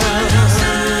yourself.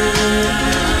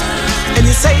 And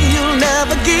you say you'll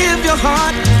never give your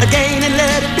heart again and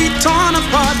let it be torn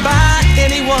apart by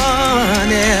anyone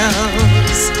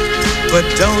else. But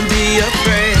don't be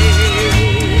afraid,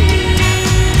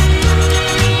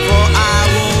 for I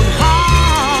won't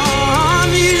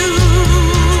harm you.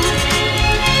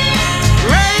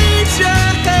 Raise your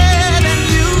head and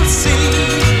you'll see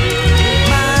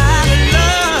my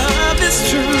love is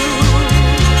true.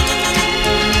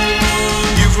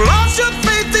 You've lost your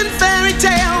faith in fairy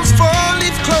tales,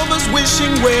 four-leaf clovers,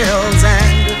 wishing wells,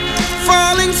 and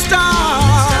falling stars.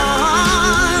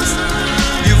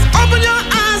 You've opened your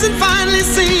eyes and finally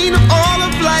seen all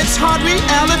of life's hard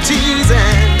realities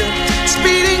and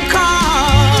speeding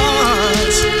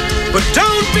cars. But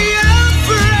don't be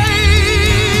afraid,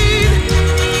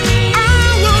 I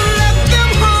won't let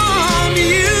them harm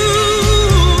you.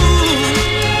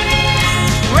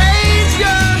 Raise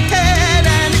your head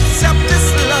and accept this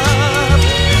love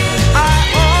I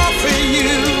offer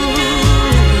you,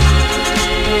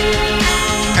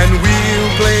 and we'll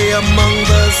play among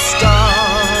the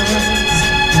stars,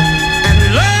 and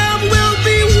love will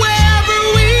be wherever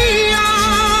we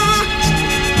are,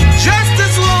 just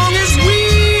as long as we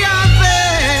are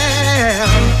there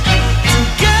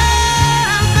together.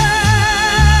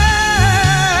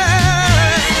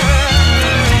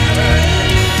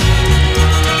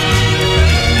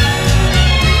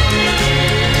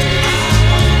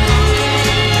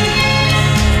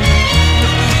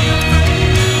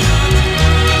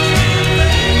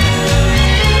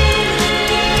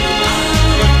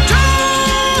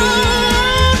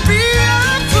 Don't be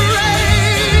afraid,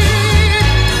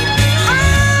 I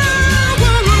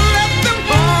won't let them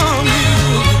harm you.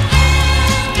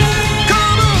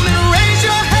 Come on and raise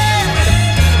your head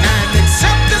and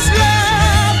accept this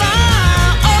love I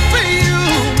offer you.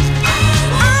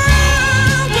 I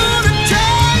wanna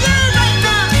tell you right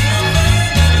now,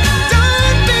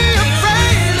 don't be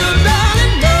afraid, little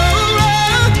darling, no,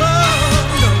 no,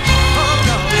 no,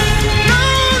 no,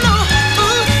 no,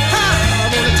 ooh, I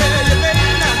wanna tell you, baby,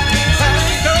 now,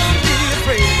 don't be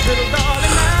afraid, little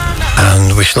darling, now.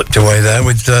 And we slipped away there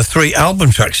with 3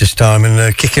 album tracks this time,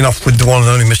 and kicking off with the one and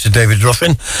only Mr. David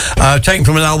Ruffin, taken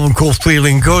from an album called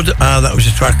Feeling Good. That was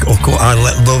a track called I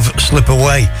Let Love Slip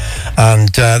Away. And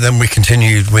then we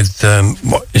continued with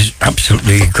what is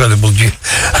absolutely incredible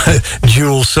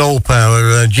dual soul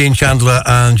power, Gene Chandler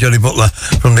and Jerry Butler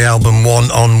from the album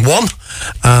One on One.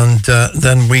 and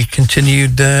then we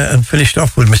continued and finished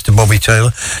off with Mr. Bobby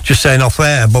Taylor. Just saying off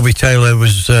air, Bobby Taylor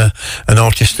was an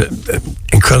artist,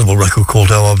 incredible record called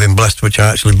Oh I've Been Blessed, which I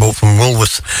actually bought from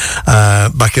Woolworths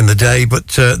back in the day, but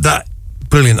that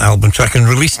brilliant album track and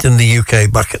released in the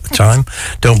UK back at the time,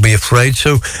 Don't Be Afraid.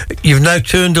 So you've now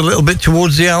turned a little bit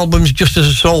towards the albums just as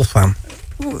a soul fan.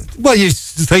 Well,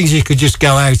 things you could just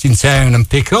go out in town and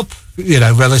pick up,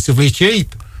 relatively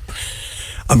cheap.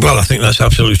 Well, I think that's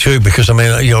absolutely true because, I mean,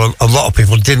 a lot of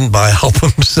people didn't buy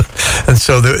albums and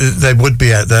so they would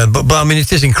be out there. But I mean,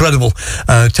 it is incredible.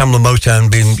 Tamla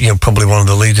Motown being, probably one of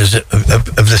the leaders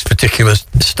of this particular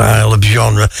style of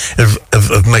genre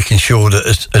of making sure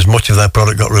that as much of their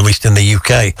product got released in the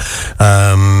UK.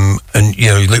 And,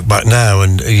 you look back now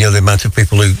and, the amount of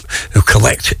people who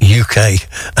collect UK,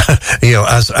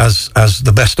 as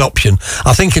the best option.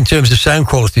 I think in terms of sound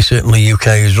quality, certainly UK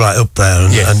is right up there.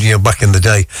 And, yes. and back in the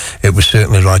day, it was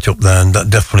certainly right up there, and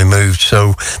that definitely moved.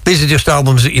 So these are just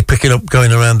albums that you're picking up,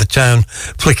 going around the town,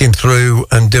 flicking through,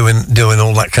 and doing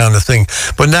all that kind of thing.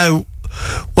 But now,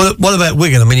 what about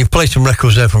Wigan? I mean, you've played some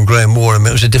records there from Graham Moore. I mean,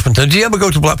 it was a different time. Did you ever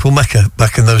go to Blackpool Mecca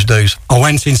back in those days? I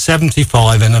went in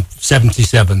 75 and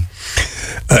 77.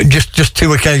 Just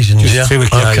two occasions, Just two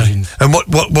occasions. Okay. And what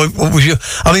was your...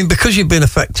 I mean, because you've been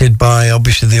affected by,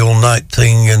 obviously, the all-night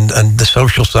thing and the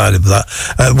social side of that,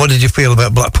 what did you feel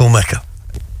about Blackpool Mecca?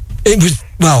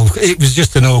 It was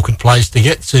just an awkward place to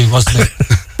get to, wasn't it?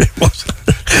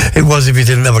 It was if you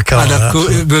didn't have a car. And of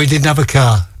course, we didn't have a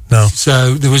car. No.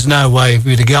 So there was no way if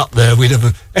we'd have got there, we'd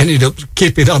have ended up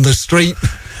keeping on the street.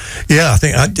 Yeah, I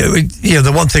think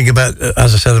the one thing about,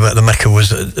 as I said about the Mecca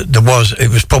was it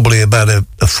was probably about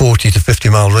a 40 to 50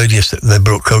 mile radius that they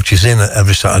brought coaches in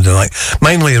every Saturday night.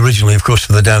 Mainly originally, of course,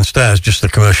 for the downstairs, just the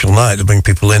commercial night to bring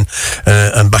people in.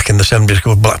 And back in the 70s, of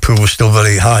course, Blackpool was still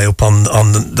very high up on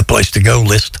the place to go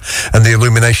list, and the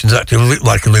illuminations actually looked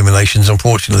like illuminations.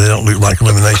 Unfortunately, they don't look like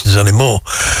illuminations anymore.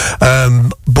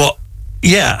 But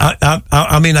yeah,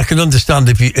 I mean, I can understand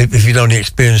if you'd only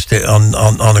experienced it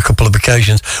on a couple of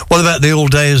occasions. What about the all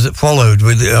days that followed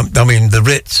with, the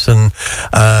Ritz and...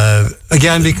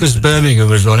 Again, because Birmingham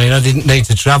was running, I didn't need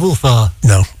to travel far.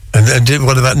 No. And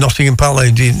what about Nottingham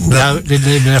Palais? No, didn't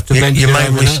even have to venture. You're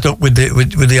mainly stuck with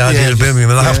the idea of Birmingham,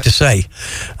 and I have to say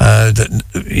that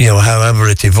however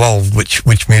it evolved,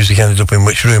 which music ended up in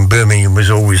which room, Birmingham was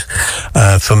always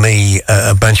for me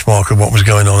a benchmark of what was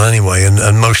going on anyway,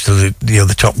 and most of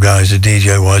the top guys, the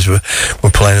DJ wise, were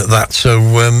playing at that. So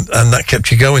and that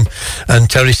kept you going, and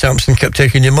Terry Sampson kept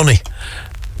taking your money,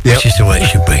 which is the way it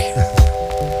should be.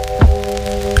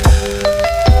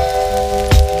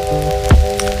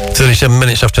 37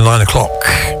 minutes after 9 o'clock,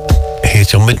 here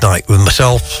till midnight with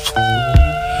myself,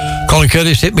 Colin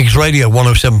Curtis, Hit Mix Radio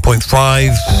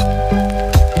 107.5,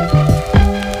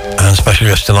 and special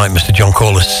guest tonight, Mr. John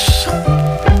Corless.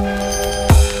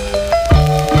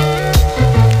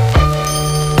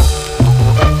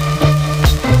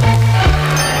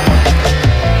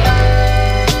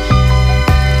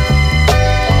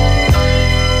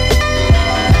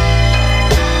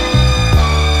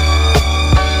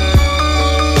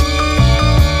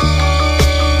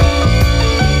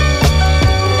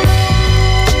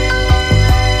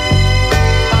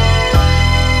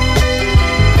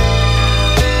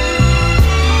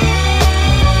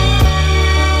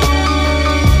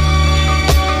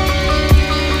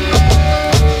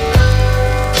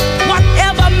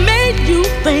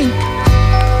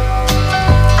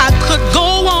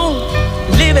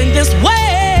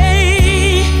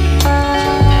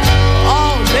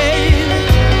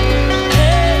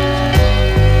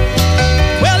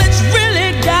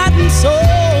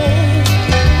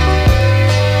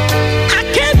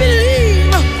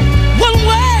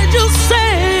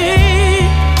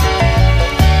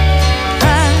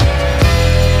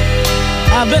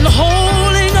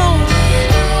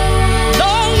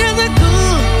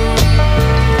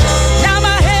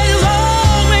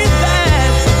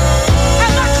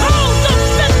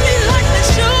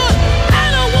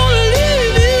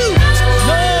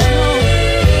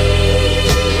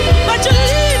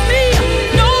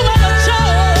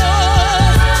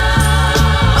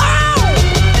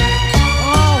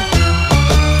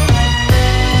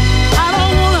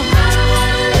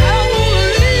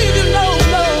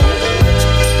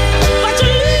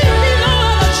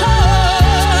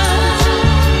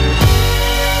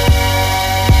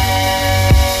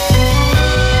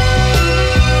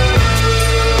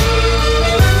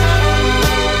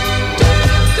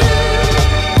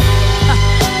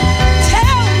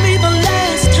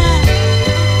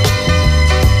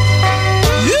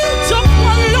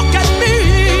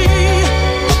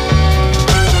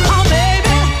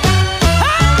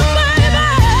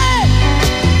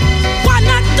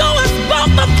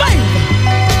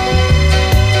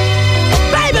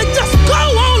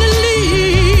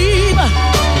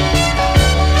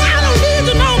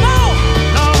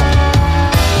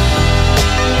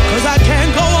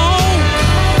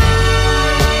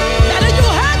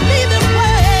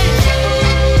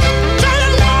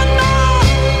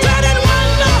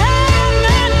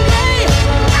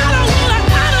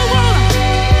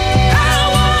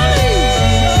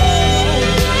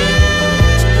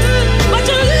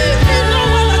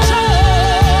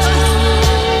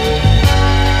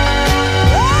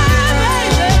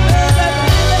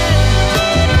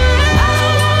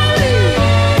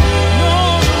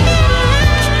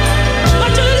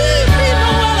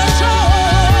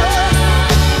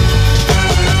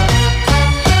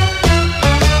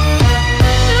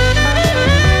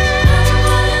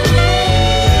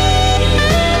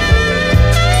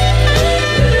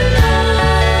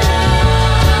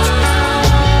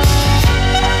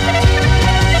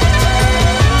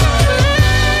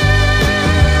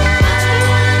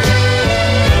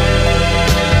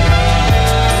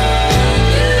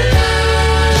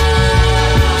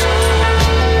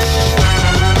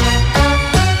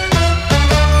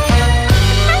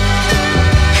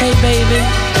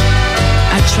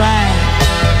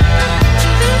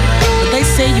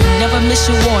 miss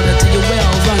your water till your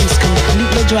well runs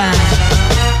completely dry.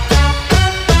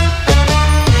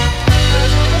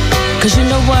 Cause you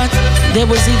know what? There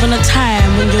was even a time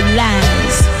when your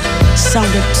lies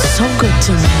sounded so good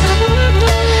to me.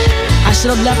 I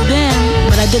should have left then,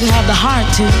 but I didn't have the heart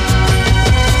to.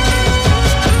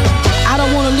 I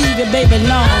don't wanna leave you, baby,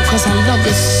 long, cause I love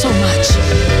you so much.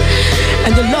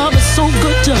 And the love is so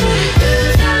good to me.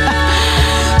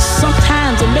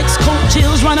 Sometimes it makes cold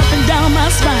chills run up and down my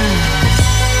spine.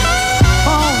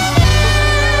 Oh,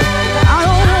 I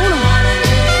don't wanna,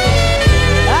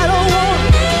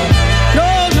 no,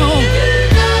 no,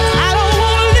 I don't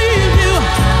wanna leave you.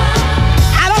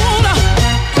 I don't wanna,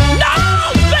 no,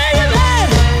 baby.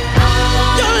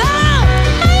 Your love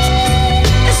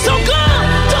is so good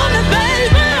to me,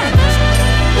 baby.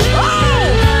 Oh,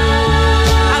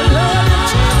 I love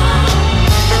you.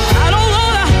 I don't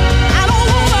wanna,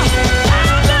 baby.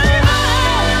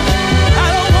 I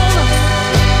don't wanna.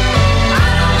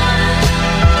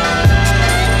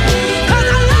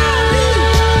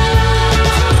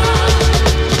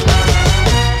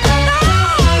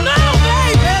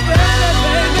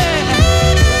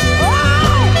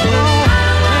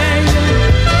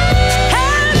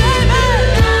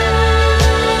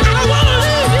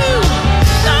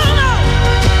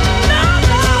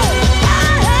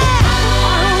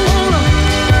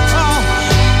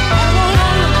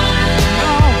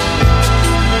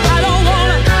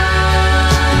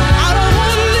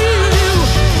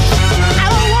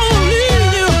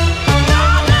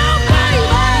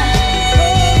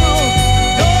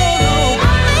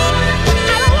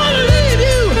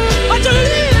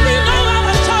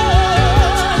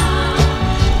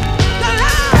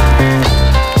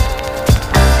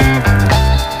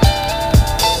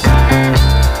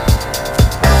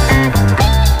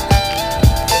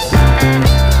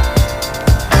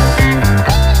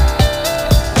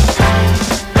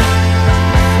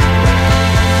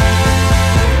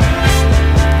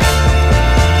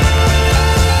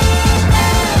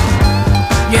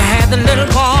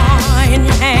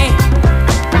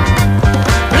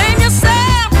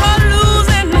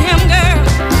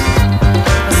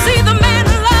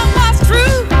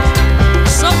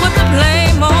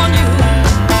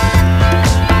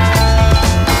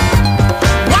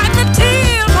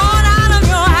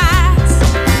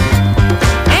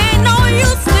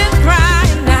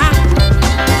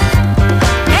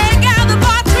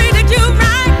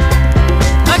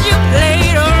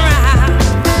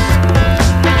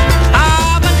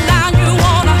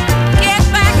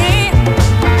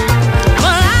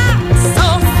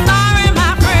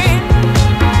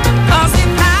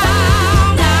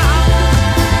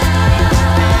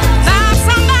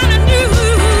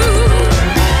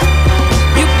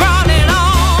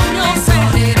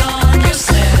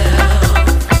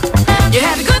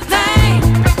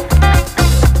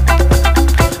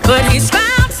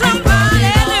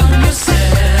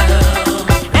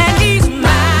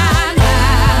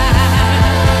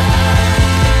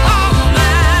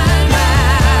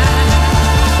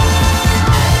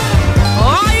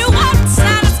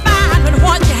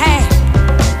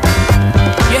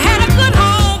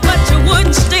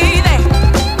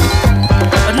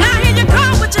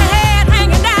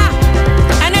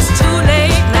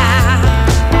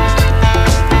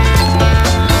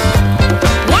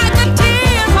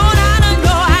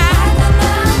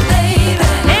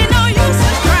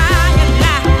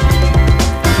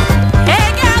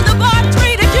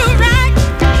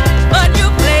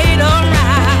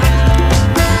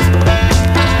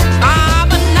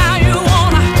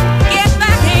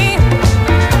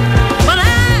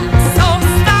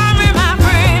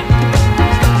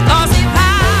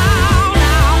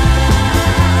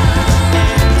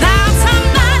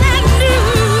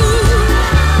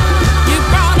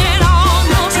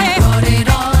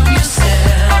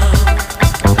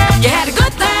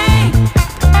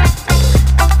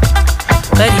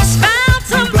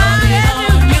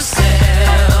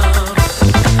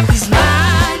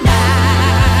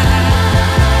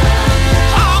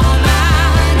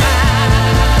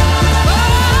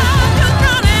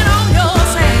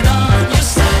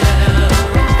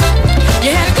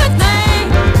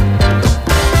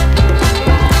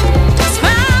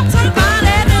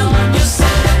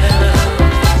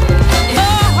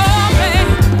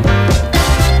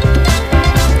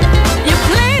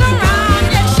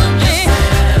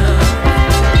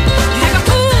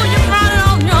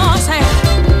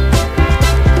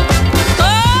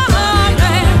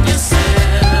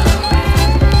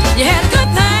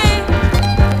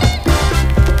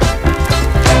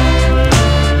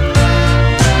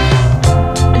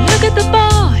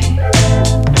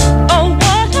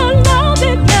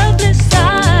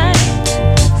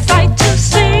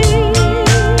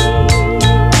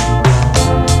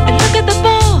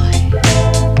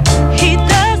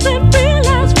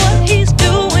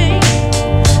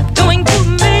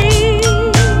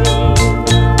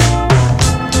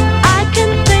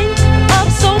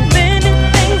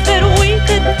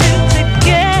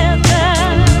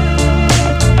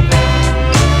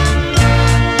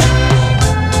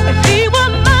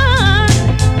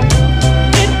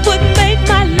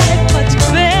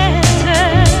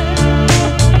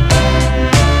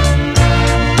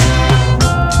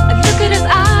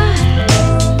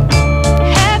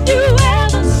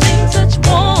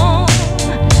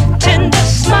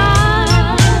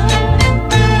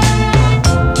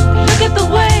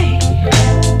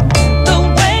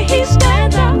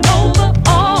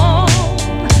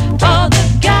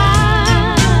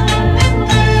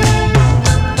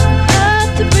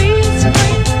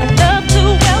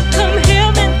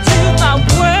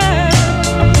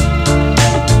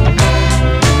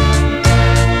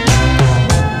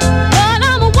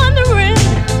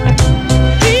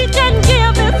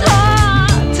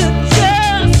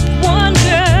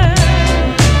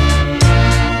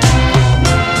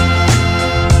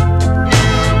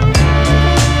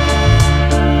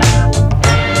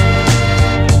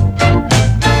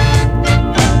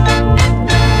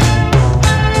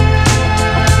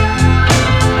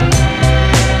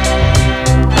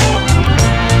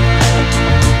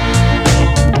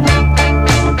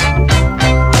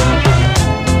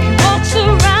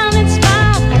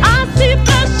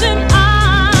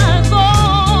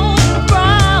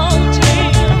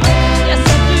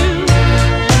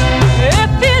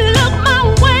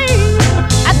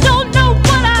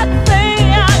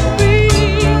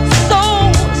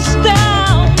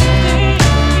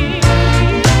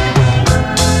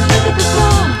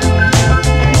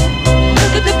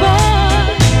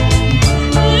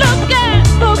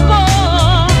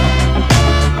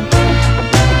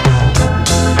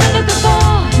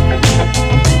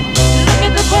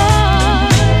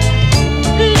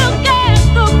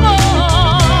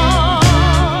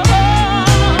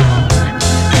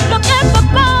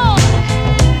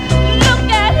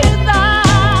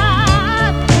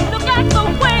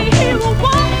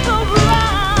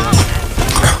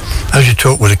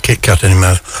 talk with a Kit Kat in his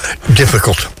mouth.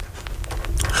 Difficult.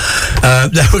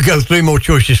 There we go, 3 more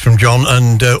choices from John,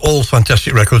 and all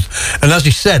fantastic records. And as he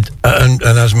said, and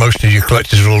as most of you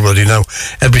collectors already know,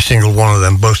 every single one of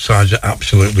them, both sides, are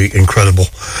absolutely incredible.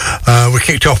 We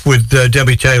kicked off with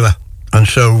Debbie Taylor, and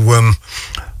so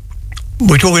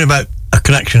we're talking about a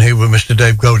connection here with Mr.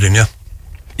 Dave Godin, yeah?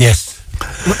 Yes.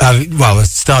 Well, I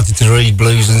started to read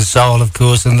Blues and Soul, of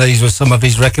course, and these were some of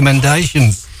his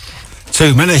recommendations.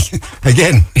 Too many,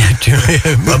 again.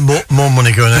 more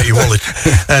money going out your wallet.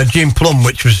 Jim Plum,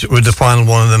 which was the final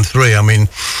one of them 3. I mean,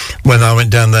 when I went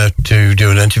down there to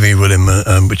do an interview with him,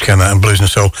 which came out in Blues and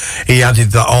Soul, he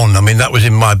added that on. I mean, that was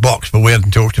in my box, but we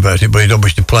hadn't talked about it, but he'd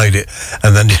obviously played it,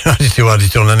 and then decided to add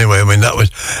it on anyway. I mean, that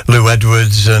was Lou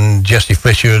Edwards and Jesse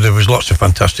Fisher. There was lots of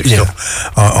fantastic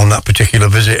stuff on that particular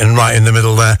visit, and right in the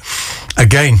middle there,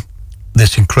 again,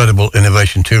 this incredible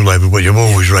Innovation 2 label, which I've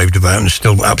always raved about and is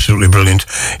still absolutely brilliant.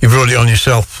 You've brought it on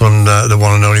yourself from the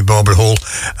one and only Barbara Hall,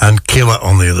 and Killer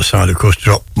on the other side, of course,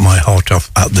 dropped my heart off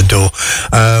at the door.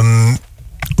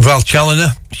 Val Challoner,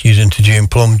 she's into Jim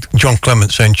Plum. John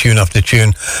Clement saying tune after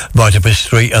tune, Vitamin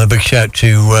Street, and a big shout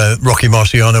to Rocky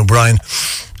Marciano Bryan,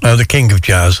 the king of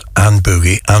jazz and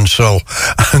boogie and soul.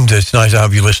 And it's nice to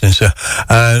have you listening, sir.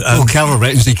 Well, Carol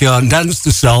reckons he can't dance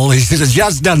to soul. He's a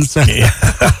jazz dancer. Yeah.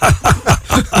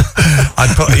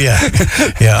 I'd put, yeah.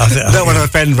 I don't want to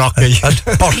offend Rocky.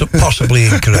 Possibly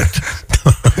incorrect.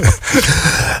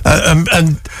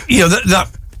 And you know that.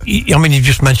 I mean, you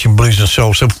just mentioned Blues and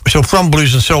Soul. So from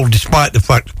Blues and Soul, despite the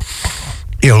fact,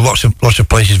 you know, lots of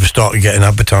places were starting getting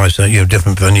advertised, you know,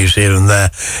 different venues here and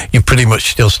there, you're pretty much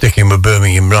still sticking with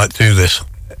Birmingham right through this.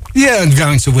 Yeah, and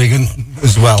going to Wigan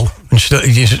as well. And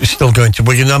you're still going to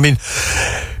Wigan. I mean,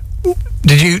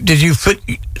 did you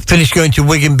finish going to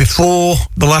Wigan before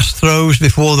the last throws,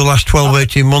 before the last 12,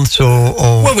 18 months, or?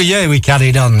 Well, we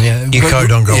carried on, yeah. You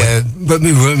carried on going? Yeah, but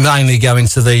we were mainly going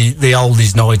to the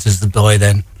oldies night as the boy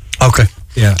then. Okay.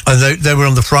 Yeah. And they were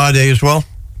on the Friday as well?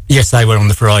 Yes, they were on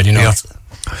the Friday night. Yeah.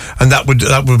 And that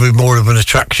would be more of an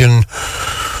attraction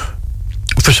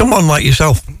for someone like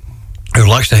yourself who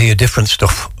likes to hear different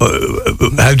stuff.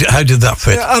 How did that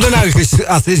fit? I don't know.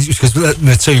 I think it's because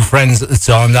the 2 friends at the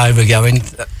time, they were going,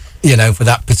 you know, for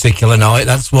that particular night.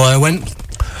 That's why I went.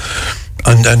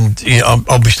 And you know,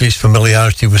 obviously it's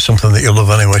familiarity with something that you love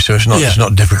anyway, so it's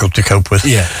not difficult to cope with.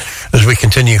 Yeah. As we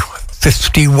continue,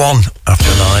 51 after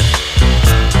 9.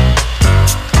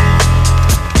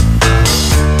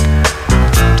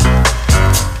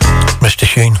 Mr.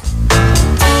 Sheen.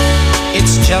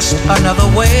 It's just another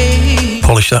way.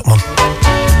 Polish that one.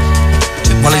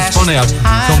 Well, it's funny.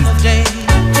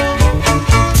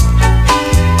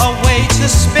 A way to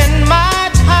spend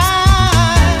my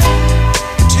time,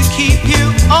 to keep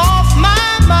you off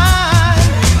my mind.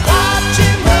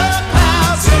 Watching the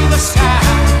clouds in the sky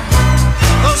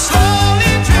go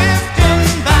slowly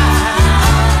drifting by,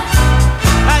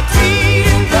 like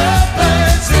feeding the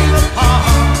birds in the park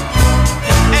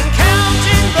and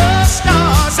counting the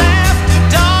stars after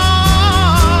dark,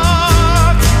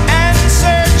 and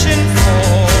searching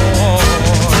for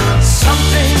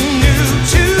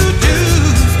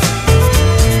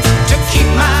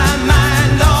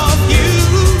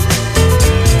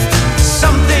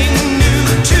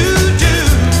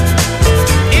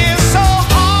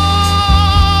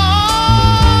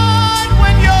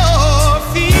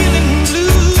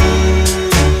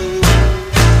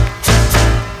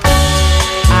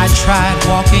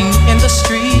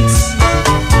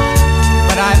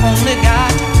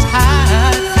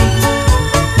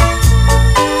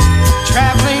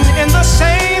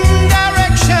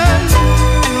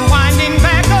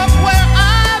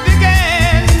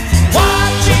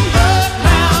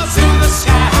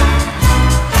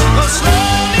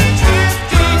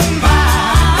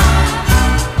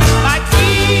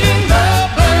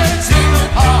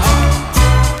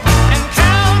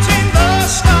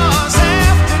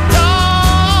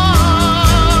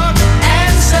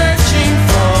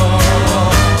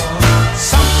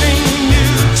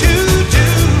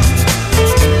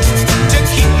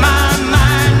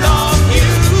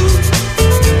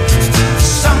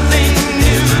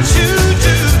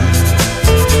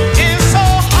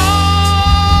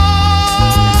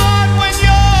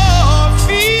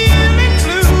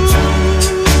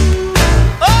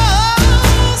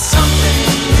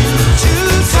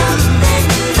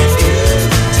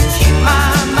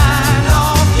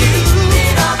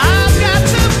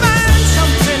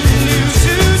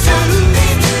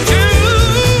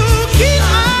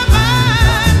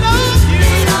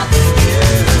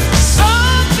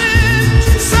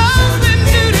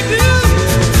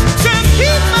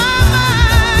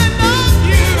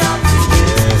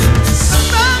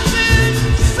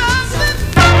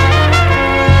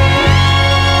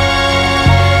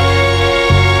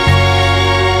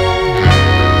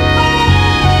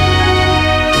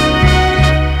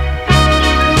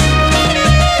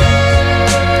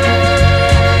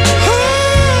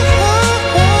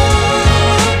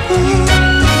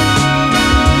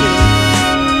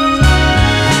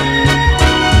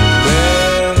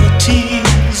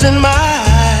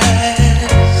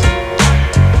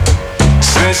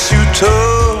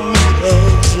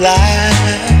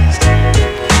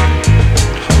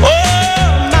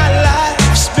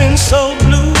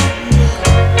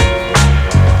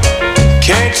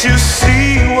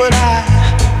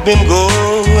been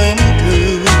going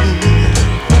through.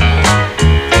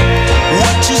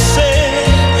 What you said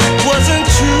wasn't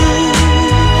true.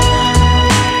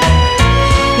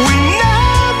 We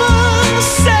never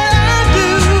said I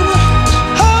do.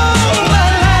 Oh, my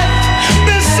life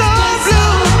been so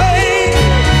blue, babe.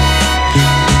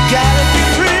 Gotta get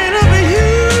rid of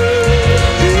you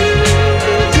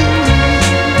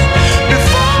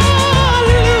before I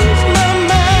lose my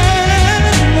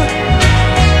mind.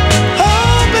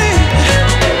 Oh, baby.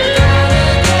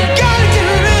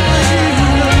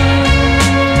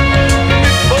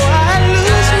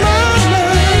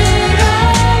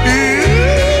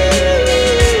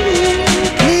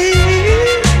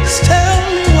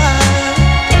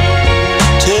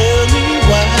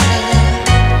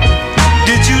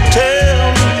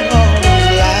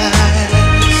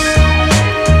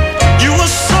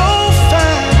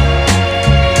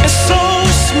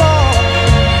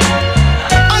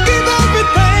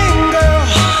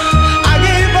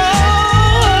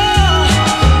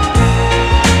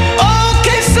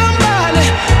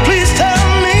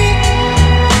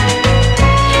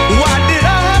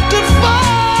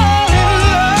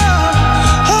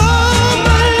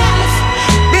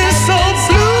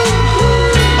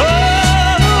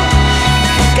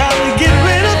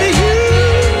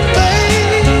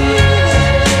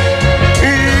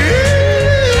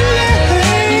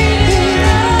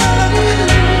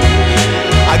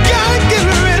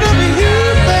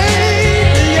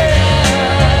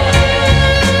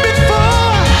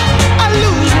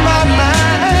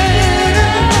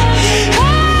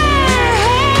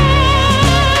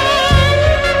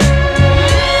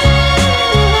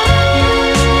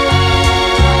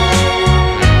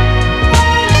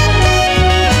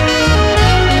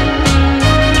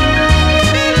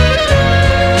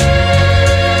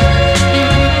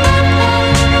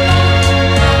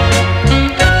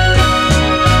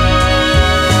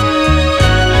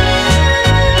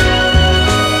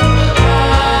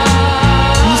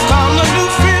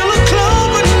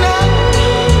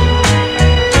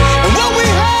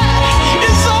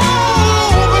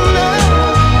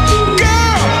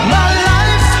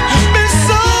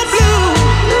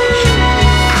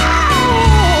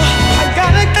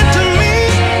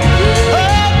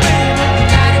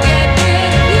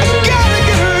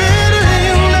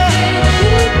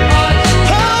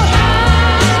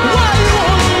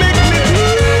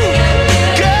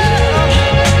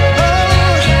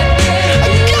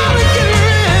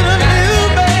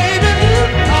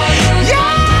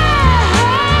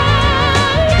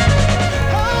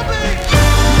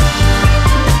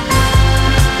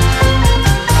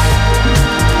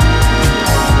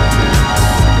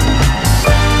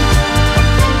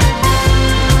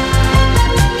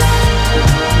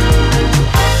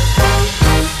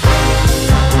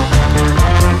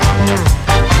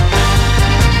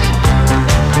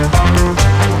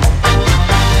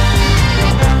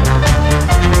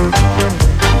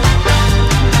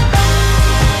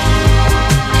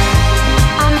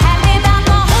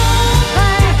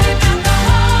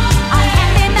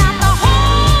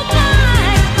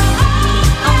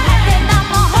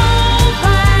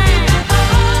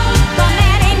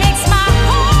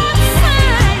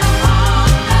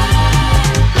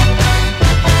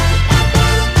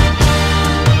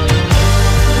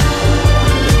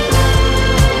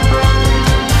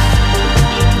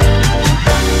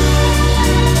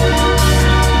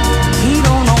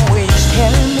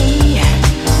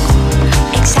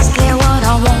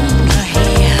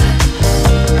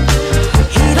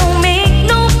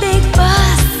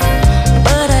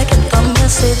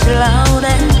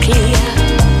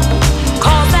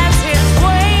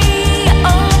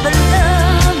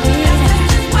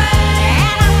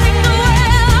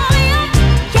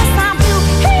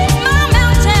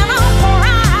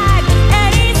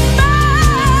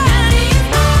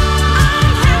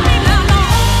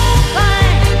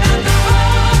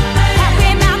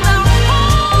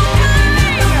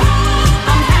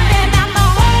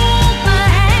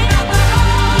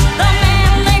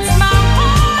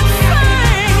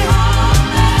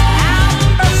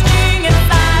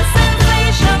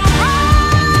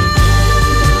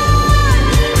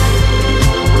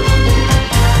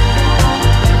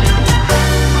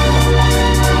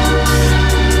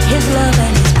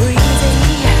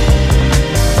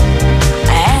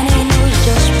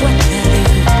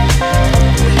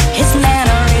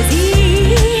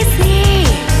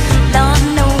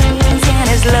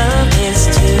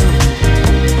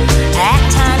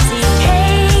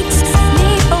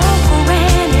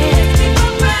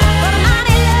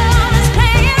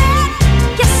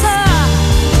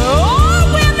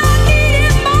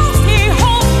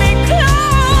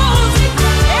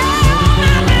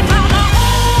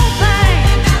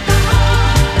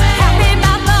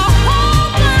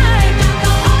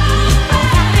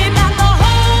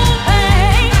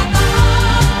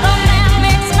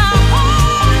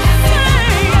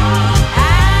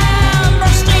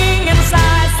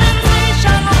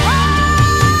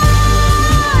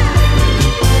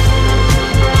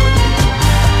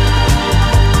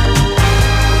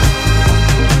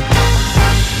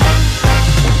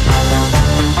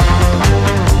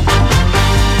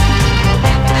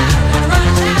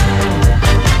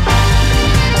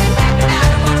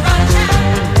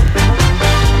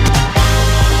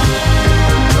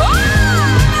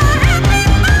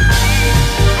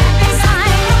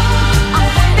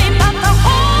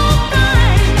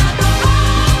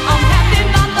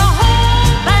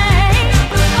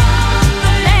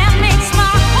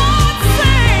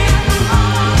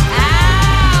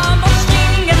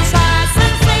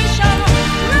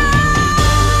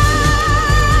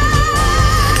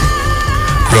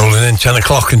 10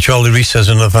 o'clock, and Charlie Reese has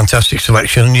another fantastic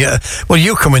selection. And yeah, well,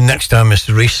 you're coming next time,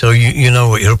 Mr. Reese, so you know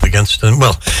what you're up against. And,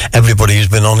 well, everybody who's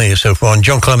been on here so far, and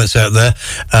John Clement's out there,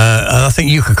 and I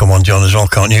think you can come on, John, as well,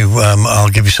 can't you? I'll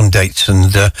give you some dates,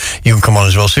 and you can come on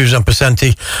as well. Susan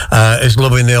Pacenti is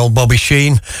loving the old Bobby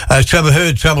Sheen. Trevor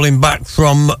Hurd travelling back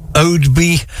from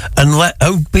Oadby and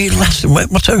Oadby Lesson.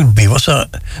 What's Oadby? What's that?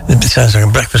 It sounds like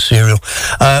a breakfast cereal.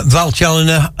 Val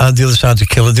Challoner, the other side's a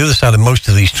killer. The other side of most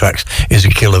of these tracks is a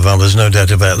killer, Val. There's no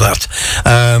doubt about that.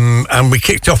 And we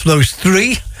kicked off those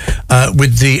three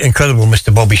with the incredible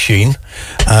Mr. Bobby Sheen,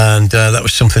 and that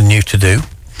was something new to do.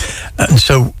 And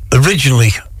so,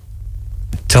 originally,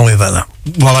 tell me about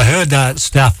that. Well, I heard that at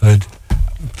Stafford.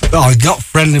 I got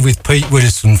friendly with Pete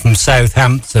Widdowson from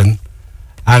Southampton,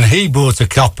 and he bought a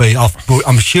copy off.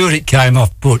 I'm sure it came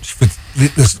off Butch for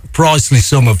the priceless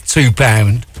sum of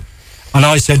 £2. And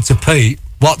I said to Pete,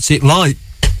 "What's it like?"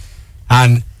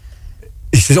 And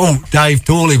he said, "Oh, Dave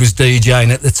Thorley was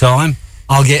DJing at the time.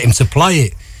 I'll get him to play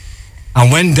it."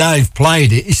 And when Dave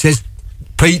played it, he says,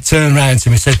 Pete turned around to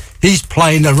me and said, "He's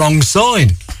playing the wrong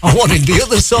side. I wanted the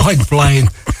other side playing."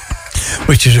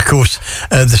 Which is, of course,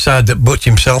 the side that Butch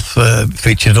himself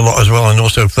featured a lot as well, and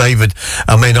also favoured.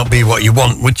 I May Not Be What You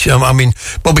Want, which, I mean,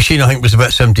 Bobby Sheen, I think, was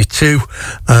about 72,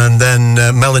 and then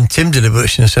Mel and Tim did a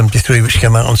version of 73, which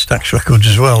came out on Stax Records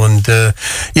as well. And,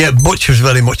 yeah, Butch was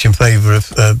very much in favour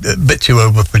of a bit too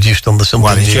overproduced on the something.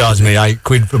 Well, he charged me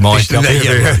 £8 for my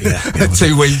copy.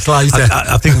 2 weeks later.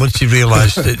 I think once he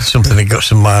realised it's something that got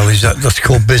some mileage, that's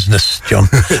called business, John.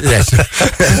 Yes.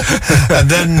 And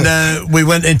then we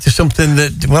went into something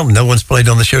that, well, no one's played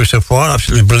on the show so far.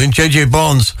 Absolutely brilliant. JJ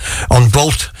Barnes on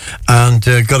Volt and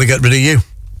Gotta Get Rid of You.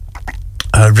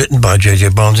 Written by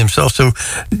JJ Barnes himself. So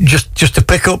just a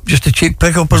pickup, just a cheap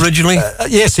pickup originally?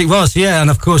 Yes, it was, yeah.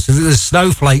 And of course, there's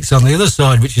Snowflakes on the other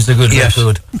side, which is a good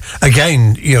record.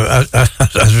 Again, you know,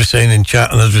 as we're saying in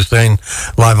chat and as we're saying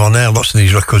live on air, lots of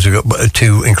these records have got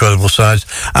two incredible sides.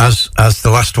 As the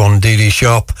last one, DD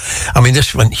Sharp. I mean,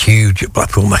 this went huge at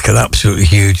Blackpool Mecca, absolutely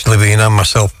huge. Livy and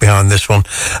myself behind this one.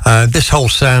 This whole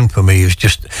sound for me is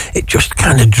just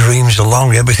kind of dreams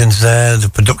along. Everything's there, the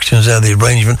production's there, the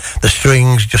arrangement, the strings,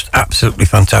 just absolutely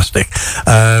fantastic.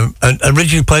 And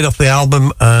originally played off the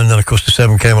album, and then of course the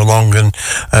 7 came along and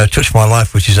Touched My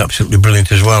Life, which is absolutely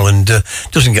brilliant as well, and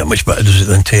doesn't get much better, does it,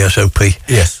 than TSOP?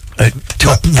 Yes.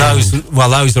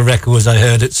 Those are records I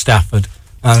heard at Stafford,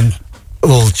 and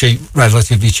all cheap,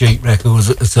 relatively cheap records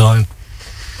at the time.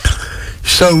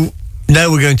 So now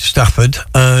we're going to Stafford,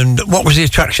 and what was the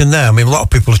attraction there? I mean, a lot of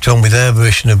people have told me their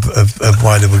version of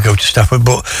why they would go to Stafford,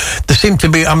 but there seemed to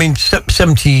be, I mean,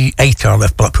 78 I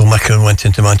left Blackpool Mecca and went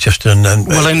into Manchester, and then...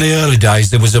 Well, in the early days,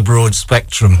 there was a broad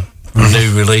spectrum from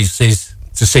new releases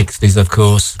to 60s, of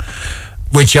course,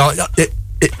 which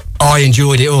I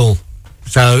enjoyed it all.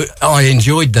 So I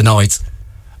enjoyed the night.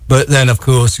 But then, of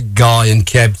course, Guy and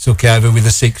Keb took over with the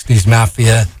 60s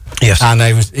Mafia. Yes. And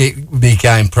it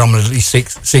became prominently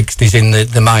 60s in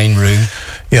the main room.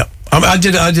 Yeah. I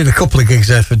did a couple of gigs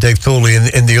there for Dave Thorley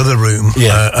in the other room,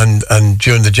 and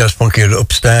during the Jazz Funky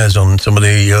upstairs on some of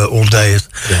the all days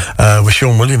with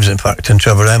Sean Williams, in fact, and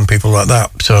Trevor M, people like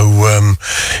that. So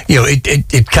you know,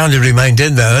 it kind of remained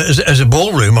in there as a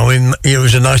ballroom. I mean, it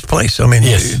was a nice place. I mean,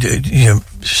 you know,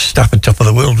 Stafford, top of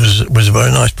the world, was a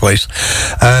very nice place.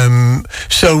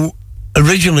 So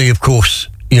originally, of course,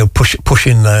 you know,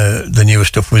 pushing the newer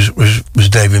stuff was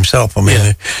Dave himself. I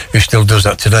mean, who still does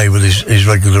that today with his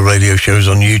regular radio shows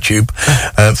on YouTube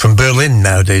from Berlin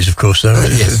nowadays. Of course, though,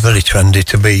 it's very trendy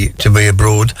to be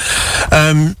abroad.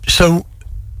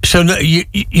 So no,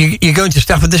 you're going to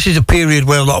Stafford. This is a period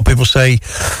where a lot of people say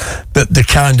that the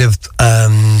kind of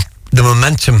the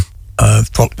momentum.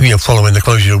 Following the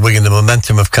closure of Wigan, the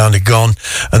momentum have kind of gone,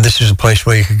 and this is a place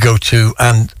where you could go to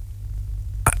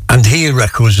and hear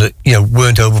records that, you know,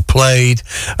 weren't overplayed,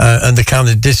 and they kind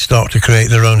of did start to create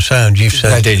their own sound. You've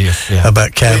said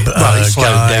about Keb,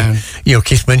 slowed down. You know,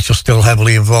 Keith Minshall still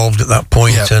heavily involved at that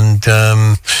point, and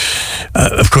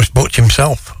of course Butch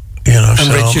himself. You know, and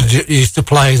Richard used to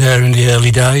play there in the early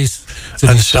days.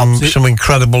 And some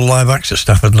incredible live acts at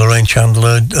Stafford. Lorraine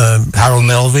Chandler, Harold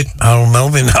Melvin.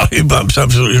 That's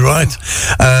absolutely right.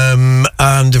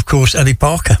 And of course Eddie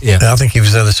Parker. Yeah. I think he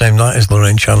was there the same night as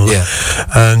Lorraine Chandler. Yeah.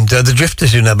 And the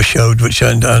Drifters, who never showed, which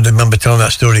I remember telling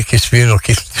that story at Keith's funeral.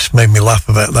 Keith just made me laugh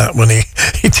about that when he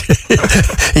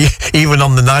even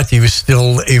on the night he was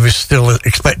still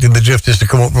expecting the Drifters to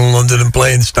come up from London and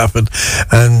play in Stafford.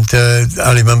 And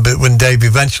I remember when Dave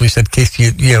eventually said, "Keith,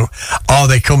 you know, are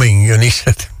they coming?" And he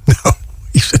said, "No."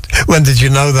 He said, "When did you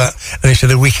know that?" And he said,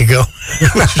 "A week ago."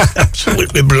 Which was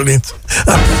absolutely brilliant.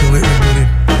 Absolutely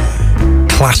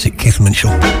brilliant. classic Keith Mitchell.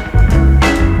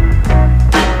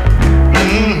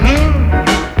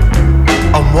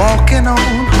 I'm walking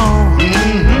on home,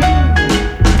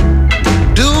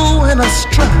 doing a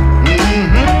strut,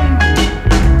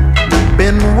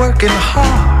 been working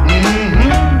hard,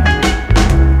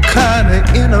 kinda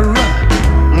in a rut.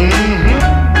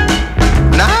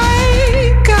 And I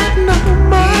ain't got no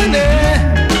money,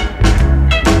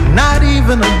 not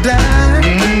even a dime.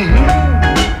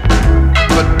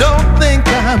 But don't think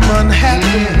I'm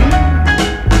unhappy,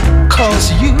 'cause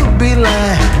you'll be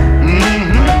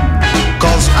lying.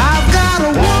 'Cause I've got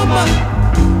a woman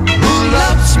who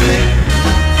loves me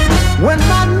when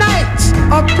my nights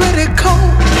are pretty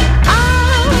cold.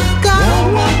 I've got a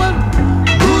woman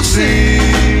who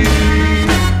seems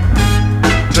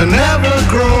to never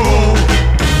grow.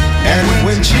 And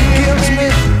when she gives me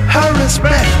her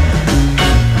respect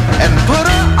and put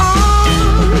her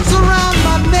arms around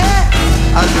my neck,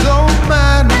 I don't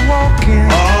mind walking,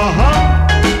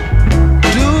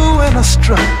 doing a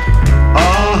strut.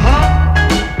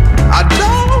 I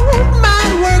don't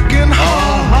mind working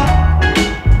hard,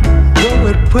 though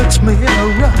it puts me in a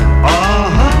rut.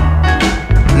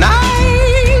 And I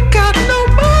ain't got no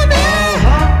money,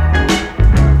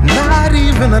 not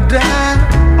even a dime.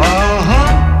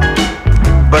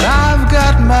 But I've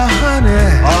got my honey,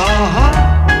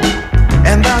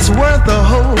 and that's worth a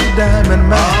whole diamond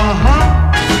mine.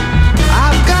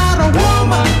 I've got a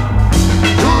woman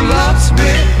who loves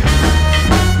me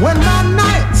when my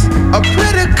nights are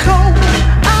pretty cold.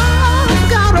 I've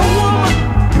got a woman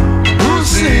who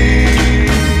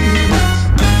seems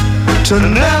to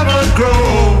never grow.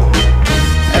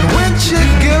 And when she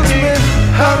gives me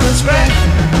her respect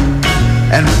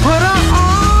and put her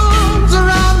arms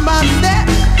around my neck,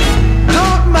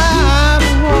 don't mind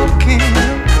walking,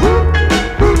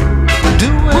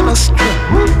 doing a strut.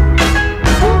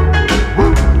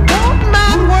 Don't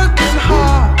mind working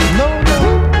hard, no,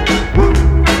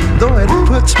 though it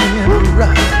puts me in a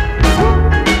rut.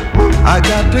 I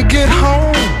got to get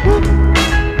home,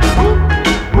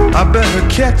 I better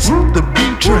catch the B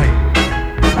train.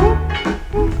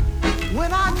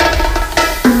 When I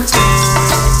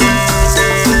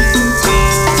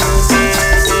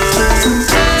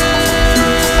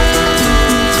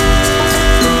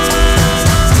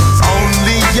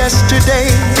only yesterday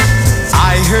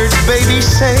I heard baby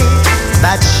say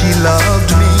that she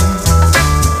loved me.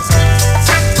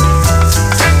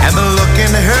 And the look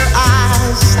in her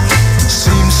eyes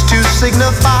seems to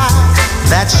signify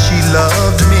that she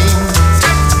loved me.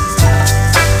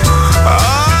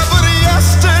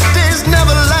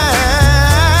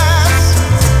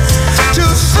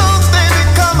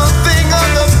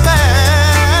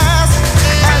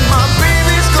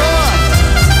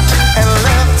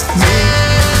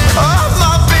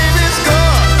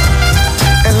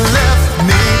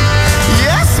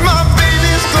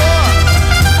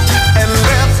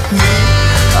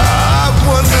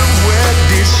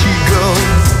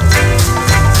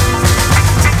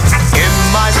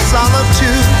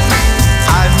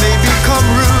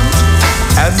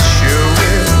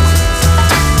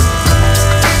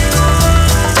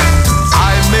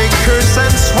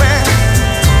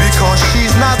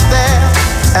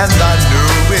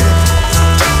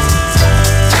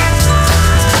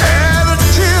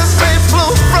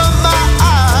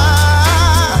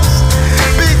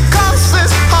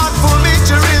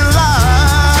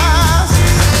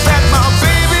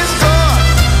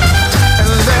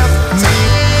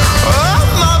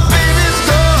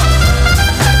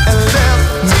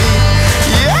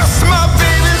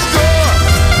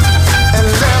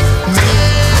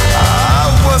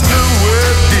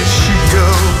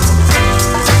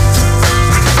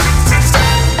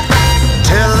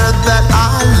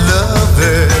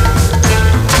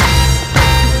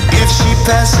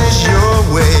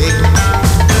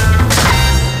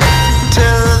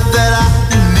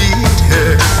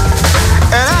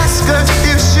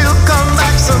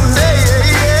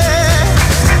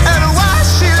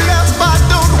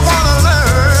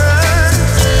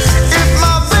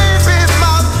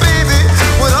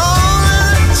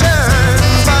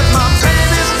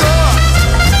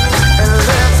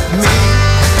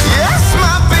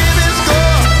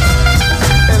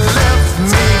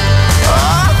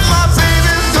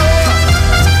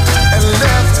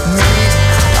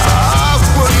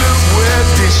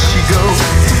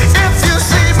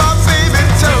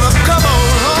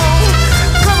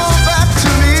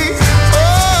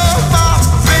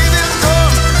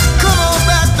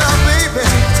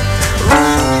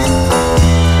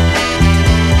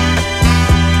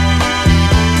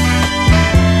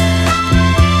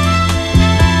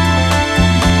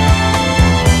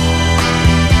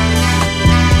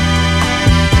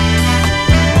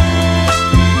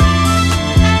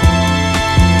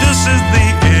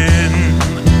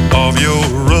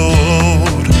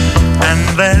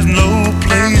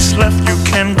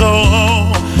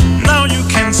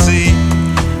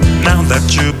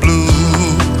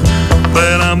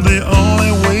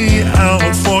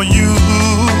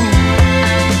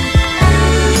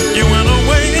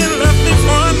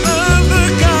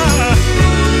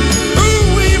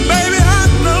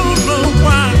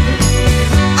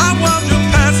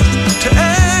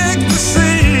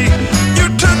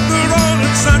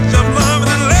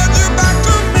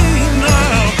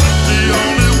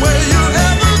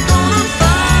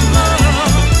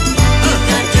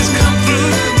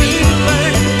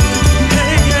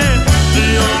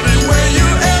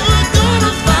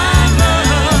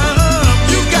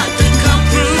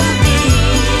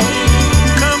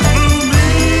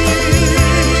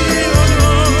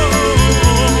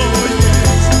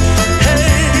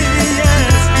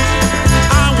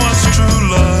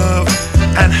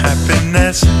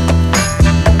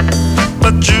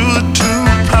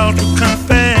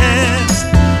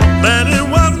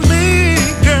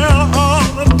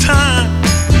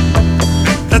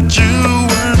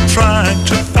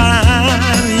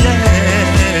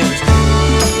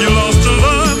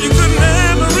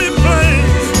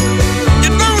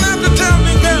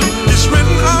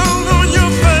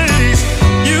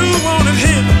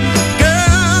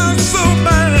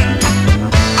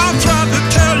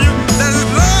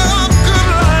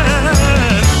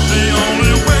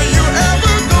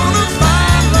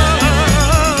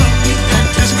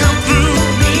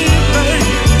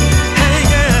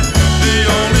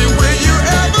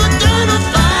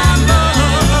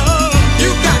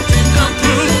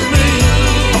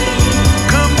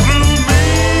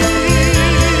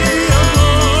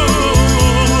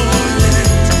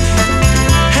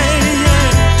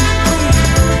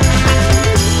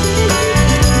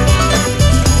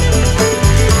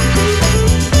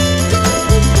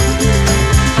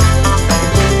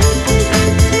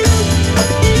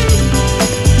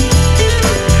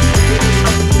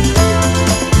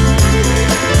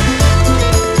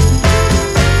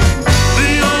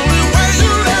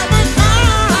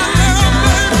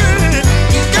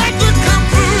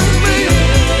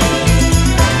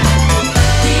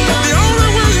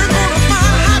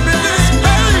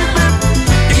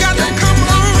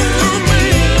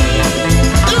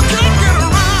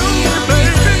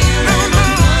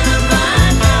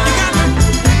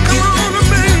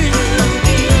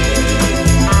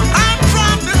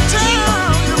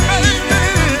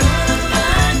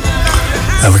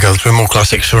 go through more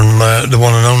classics from the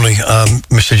one and only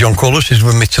Mr. John Corless is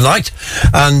with me tonight,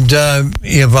 and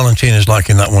Valentina's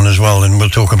liking that one as well, and we'll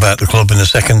talk about the club in a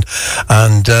second.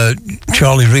 And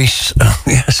Charlie Reese,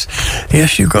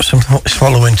 yes, you've got some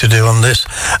swallowing to do on this.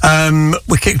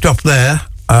 We kicked off there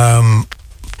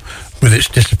with It's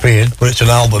Disappeared, but it's an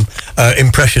album,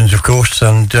 Impressions, of course,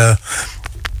 and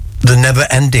The Never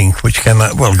Ending, which came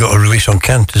out, got a release on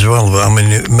Kent as well, but I mean,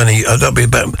 that'd be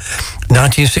about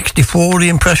 1964, the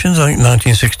Impressions, I think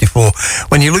 1964.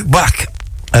 When you look back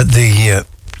at the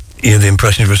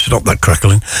Impressions, we'll stop that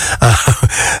crackling,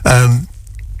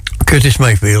 Curtis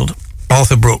Mayfield,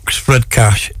 Arthur Brooks, Fred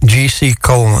Cash, G.C.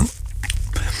 Coleman,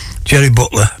 Jerry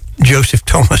Butler, Joseph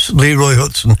Thomas, Leroy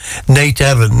Hudson, Nate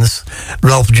Evans,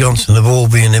 Ralph Johnson have all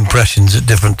been Impressions at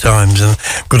different times, and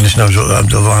goodness knows what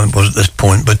the line was at this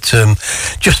point, but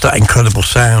just that incredible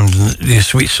sound, and the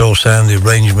sweet soul sound, the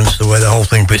arrangements, the way the whole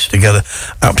thing fits together,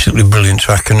 absolutely brilliant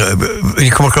track. And you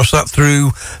come across that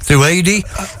through AD?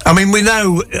 I mean, we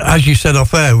know, as you said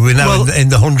off air, we're now in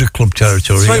the 100 Club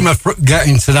territory. Through my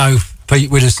getting to know Pete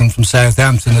Widdowson from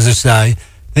Southampton, as I say,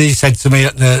 he said to me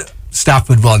at the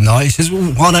Stafford one night, he says,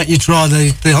 well, why don't you try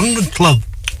the 100 Club?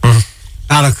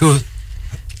 And of course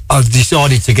I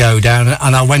decided to go down,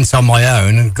 and I went on my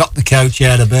own and got the coach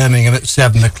out of Birmingham at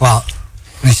 7 o'clock,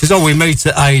 and he says, we meet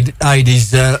at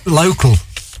Adie's local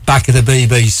back of the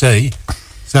BBC.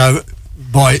 So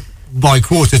by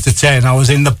 9:45 I was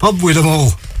in the pub with them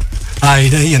all,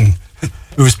 AD, and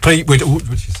it was Pete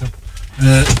Widdowson,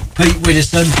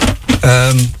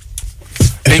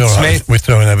 Nick Smith. We're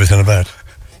throwing everything about.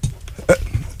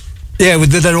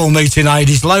 They're all meeting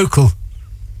Adie's local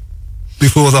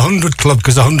before the 100 Club,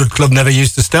 because the 100 Club never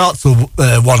used to start till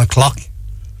 1 o'clock.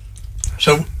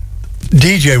 So,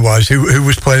 DJ-wise, who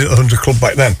was playing at the 100 Club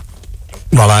back then?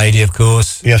 Well, Adie, of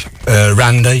course. Yes.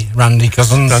 Randy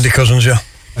Cousins. Randy Cousins, yeah.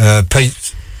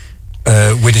 Pete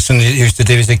Widdowson used to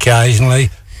do it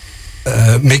occasionally.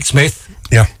 Mick Smith.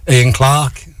 Yeah. Ian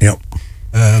Clark. Yeah.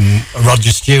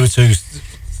 Roger Stewart, who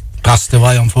passed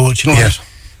away, unfortunately. Yes.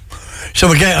 So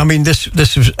again, I mean, this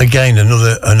was again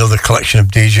another collection of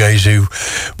DJs who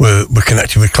were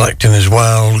connected with collecting as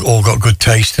well, all got good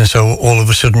taste, and so all of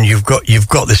a sudden you've got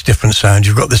this different sound,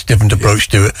 you've got this different approach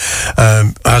to it.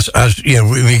 As you know,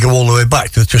 we go all the way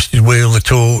back to the Twisted Wheel, the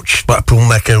Torch, Blackpool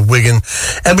Mecca, Wigan.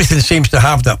 Everything seems to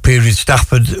have that period.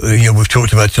 Stafford, we've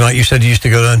talked about tonight. You said you used to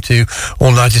go down to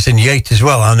all nighters in Yate as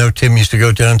well. I know Tim used to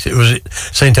go down to, was it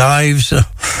St Ives?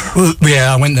 Well,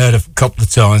 yeah, I went there a couple of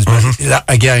times, but that,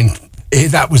 again,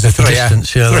 that was a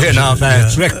 3.5 hour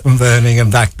trek from Birmingham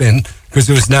back then, because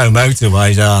there was no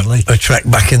motorways hardly. A trek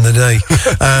back in the day.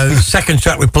 Second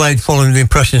track we played following the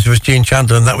Impressions was Gene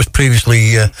Chandler, and that was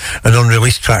previously an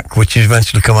unreleased track, which has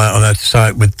eventually come out on Out of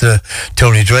Sight with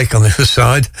Tony Drake on the other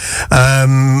side.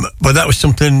 But that was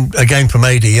something, again, from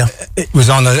AD, yeah? It was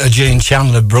on a Gene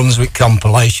Chandler Brunswick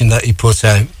compilation that he put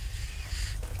out.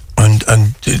 And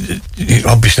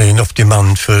obviously enough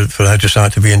demand for Out of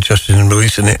Sight to be interested in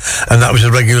releasing it. And that was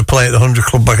a regular play at the 100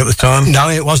 Club back at the time? No,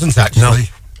 it wasn't actually.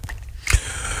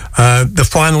 No. The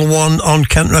final one on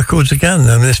Kent Records again,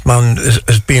 and this man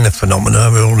has been a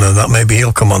phenomenon. We all know that. Maybe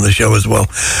he'll come on the show as well.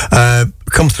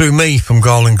 Come Through Me from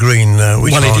Garland Green.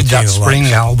 Which he did that Spring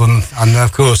album, and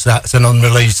of course that's an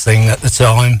unreleased thing at the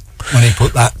time when he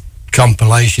put that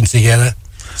compilation together.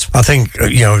 I think,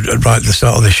 right at the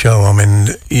start of the show, I mean,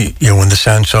 when the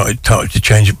sound started to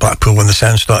change at Blackpool, when the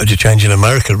sound started to change in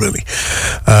America, really.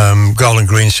 Garland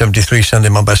Green, 73,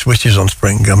 Sending My Best Wishes on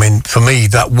Spring. I mean, for me,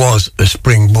 that was a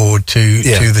springboard to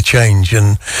the change,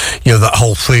 and, that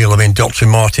whole feel. I mean, Dr.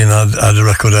 Martin had a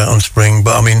record out on Spring,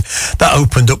 but, I mean, that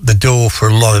opened up the door for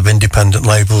a lot of independent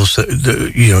labels,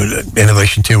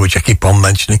 Innovation 2, which I keep on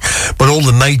mentioning. But all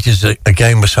the majors,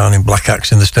 again, were signing Black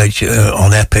Acts in the States,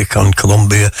 on Epic, on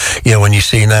Columbia. When you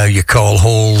see now your Carl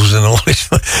Halls and all these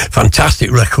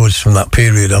fantastic records from that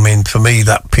period. I mean, for me,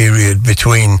 that period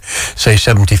between, say,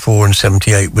 74 and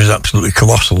 78 was absolutely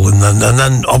colossal. And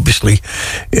then obviously,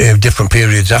 different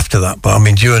periods after that. But I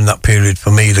mean, during that period,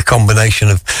 for me, the combination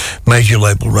of major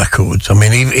label records, I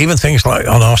mean, even things like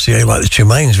on RCA, like the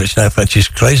Tremaines, which now fetches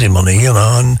crazy money,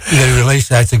 and they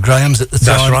released out of Graham's at the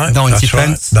time. That's right. 90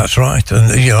 pence. That's right.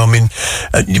 And, I mean,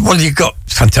 you got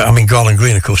fantastic. I mean, Garland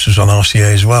Green, of course, was on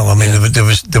RCA as well. I mean, there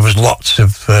was lots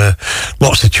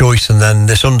of choice, and then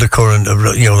this undercurrent of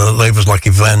labels like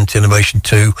Event, Innovation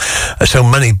 2, so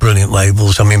many brilliant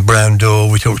labels. I mean, Brown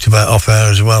Door we talked about off air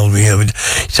as well.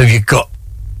 So you've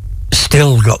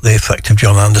still got the effect of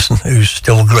John Anderson, who's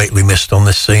still greatly missed on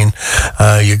this scene.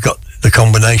 You've got the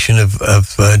combination of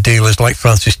dealers like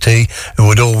Francis T, who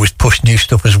would always push new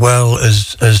stuff as well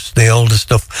as the older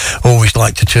stuff, always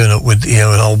like to turn up with, you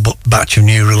know, an old batch of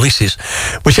new releases,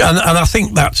 which and I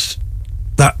think that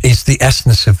is the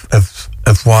essence of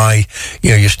why,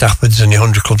 you know, your Staffords and your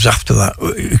 100 Clubs after that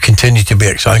continue to be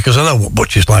exciting, because I know what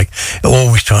Butch is like,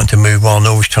 always trying to move on,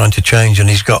 always trying to change, and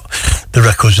he's got the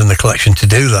records in the collection to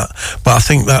do that. But I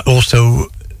think that also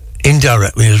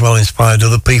indirectly as well inspired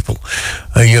other people.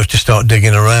 You have to start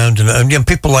digging around, and you know,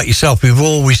 people like yourself who've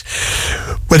always,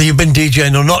 whether you've been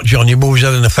DJing or not, John, you've always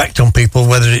had an effect on people,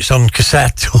 whether it's on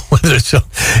cassette or whether it's on,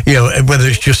 you know, whether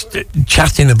it's just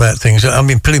chatting about things. I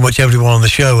mean, pretty much everyone on the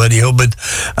show, Eddie Hubbard,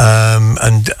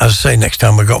 and as I say, next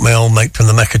time I got my old mate from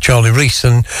the Mecca, Charlie Reese,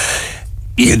 and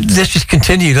this just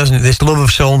continued, hasn't it? This love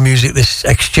of soul music, this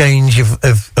exchange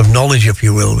of knowledge, if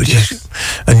you will, which is,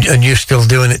 and you're still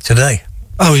doing it today.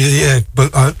 Oh yeah,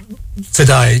 but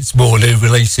today it's more new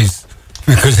releases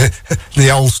because the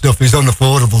old stuff is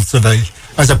unaffordable to me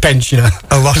as a pensioner.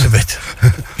 A lot of it.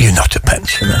 You're not a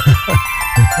pensioner.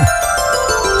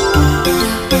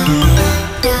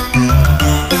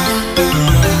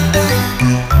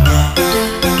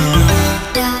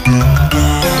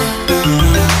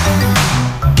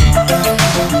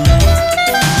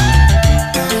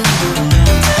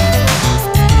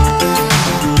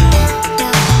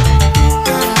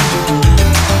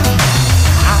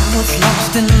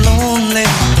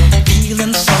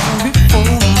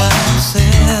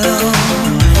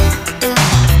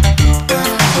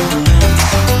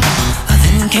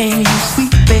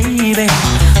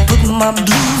 My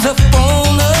blues up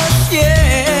on a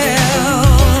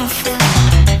shelf.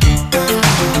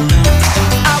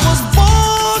 I was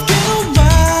walking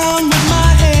around with my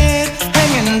head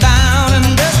hanging down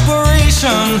in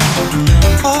desperation.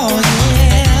 Oh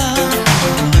yeah.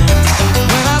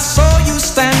 When I saw you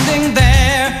standing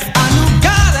there, I knew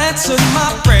God answered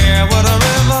my prayer. What a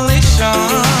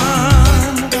revelation.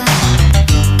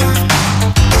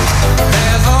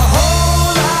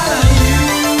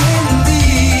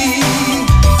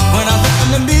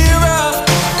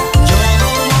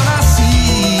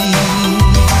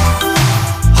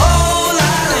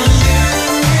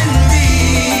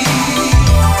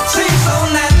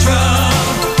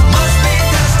 Must be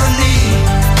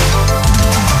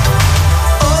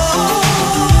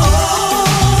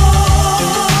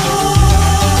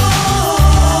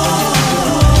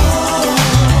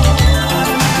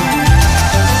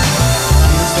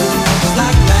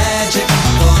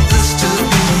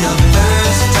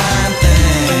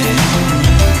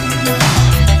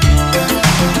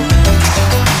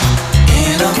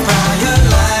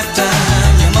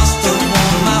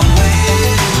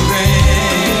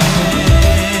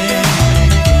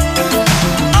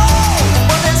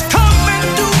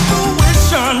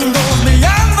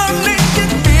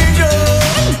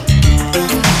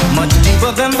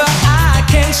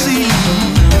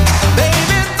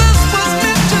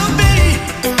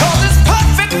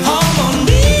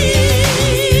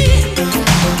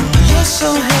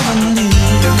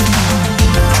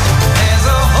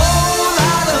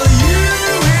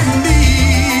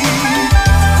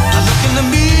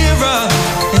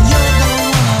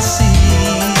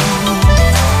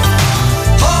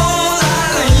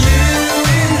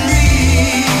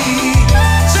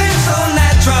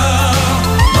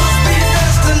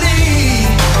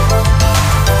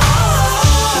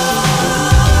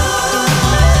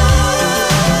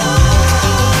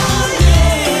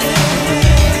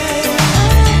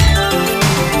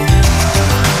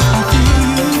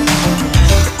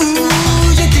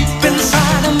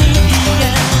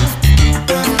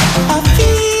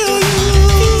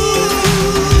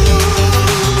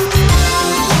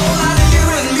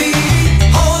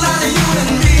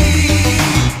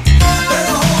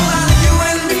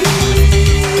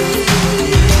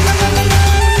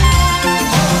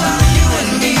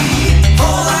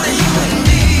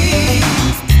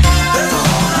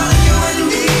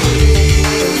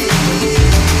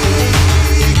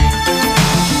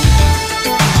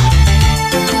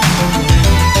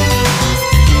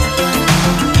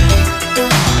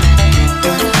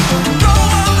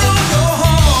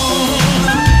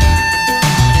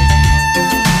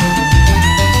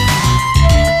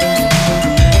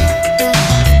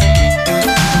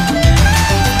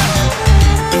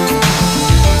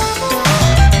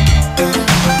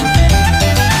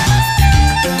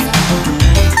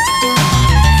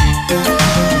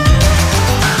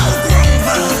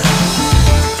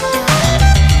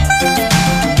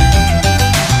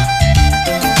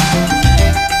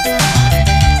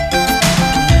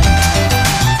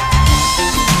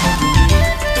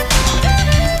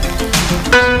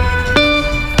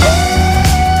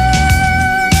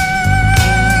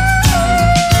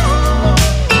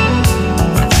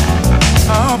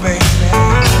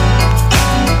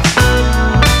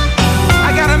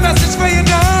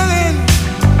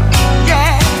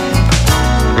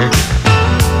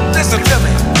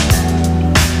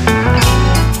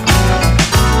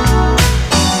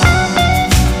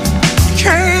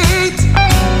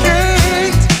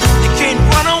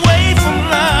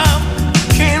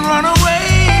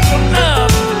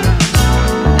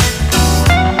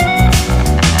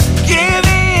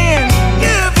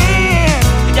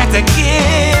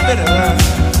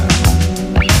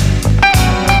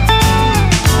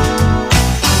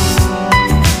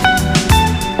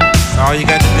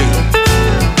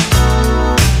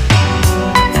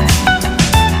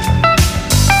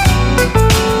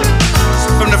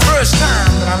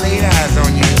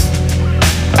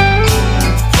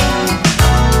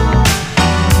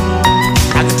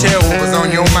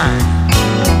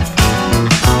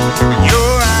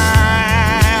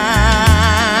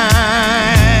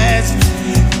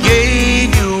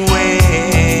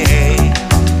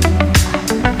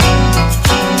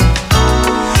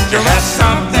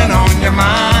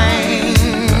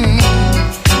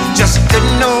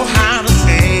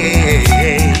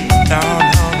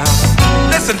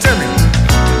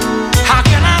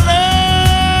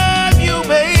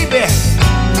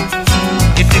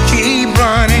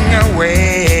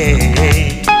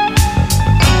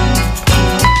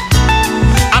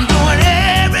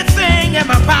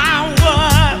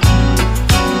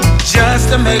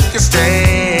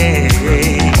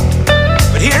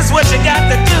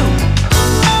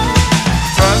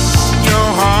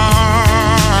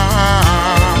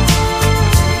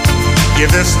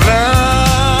this love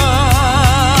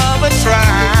a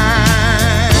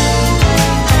try.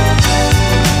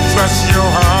 Trust your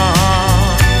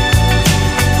heart.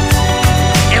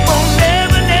 It won't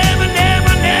never, never,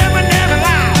 never, never, never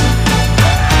lie.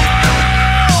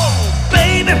 Oh,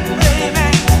 baby, baby.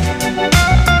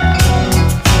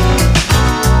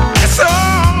 It's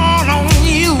all on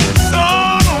you. It's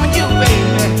all on you,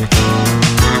 baby.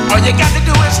 All you got to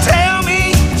do is tell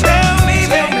me,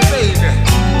 baby,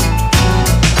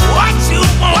 what you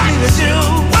want me to do,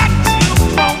 what you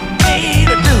want me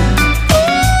to do.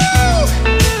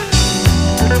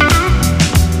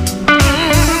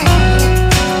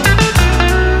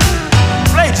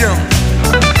 Play June.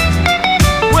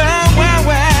 Well, well,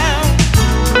 well.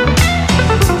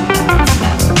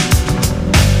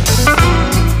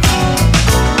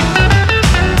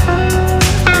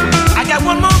 I got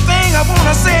one more thing I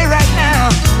wanna say right now.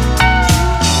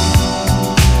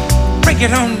 Break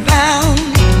it on down.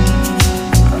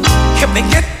 Help me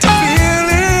get the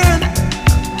feeling.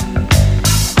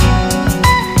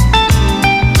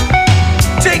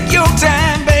 Take your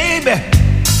time, baby.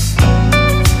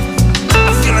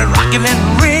 I feel it rocking and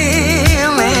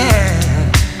reeling.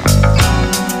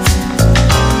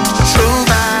 True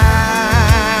vibes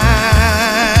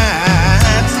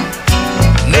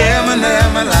never,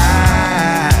 never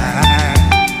lie.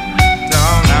 No,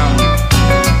 no.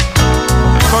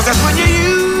 'Cause that's when you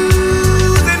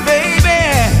use it, baby.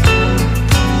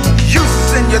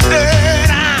 Using your third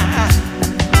eye.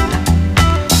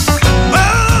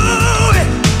 Oh,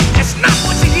 it's not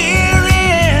what you're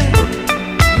hearing,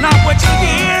 not what you're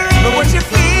hearing, but what you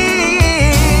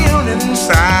feel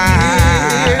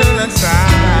inside.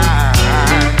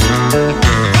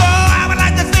 Oh, I would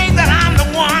like to think that I'm the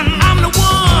one,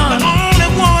 the only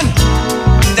one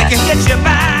that can get you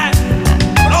by.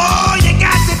 But all you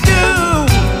got to do,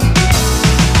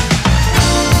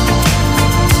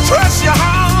 trust your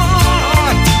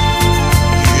heart.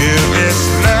 Give this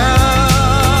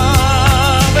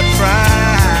love a try.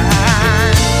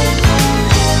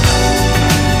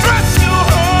 Trust your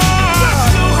heart.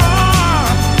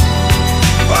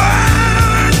 Oh, I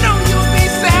know you'll be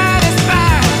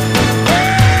satisfied.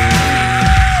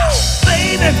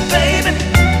 Baby, baby.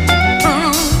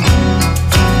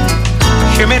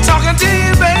 Hear me talking to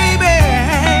you, baby.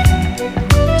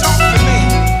 Talk to me.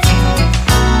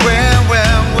 Well,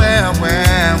 well, well,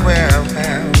 well, well,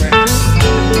 well, well.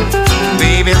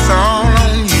 Baby, it's all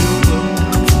on you.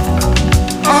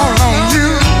 All on you.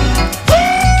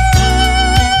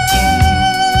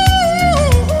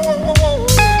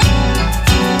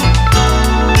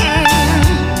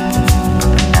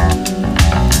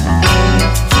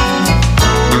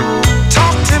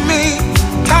 Talk to me,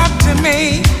 talk to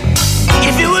me.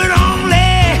 If you would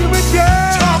only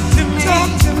talk to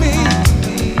me,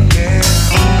 yeah.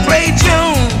 Play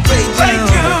June, play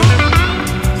June,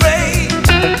 play.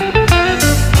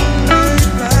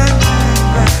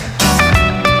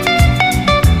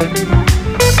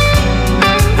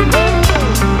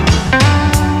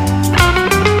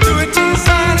 Do it to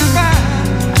satisfy.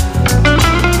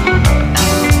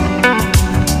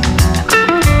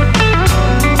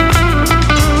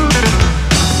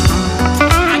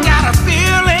 I got a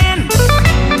feeling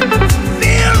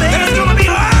that it's gonna be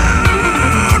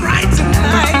all right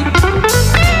tonight.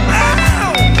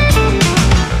 Wow.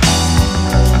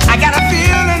 I got a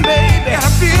feeling, baby,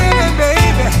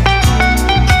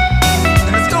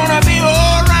 that it's gonna be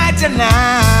all right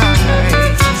tonight.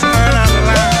 Turn out the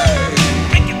light,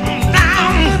 make it on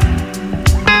down.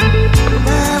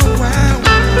 Wow, wow,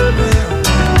 wow, wow.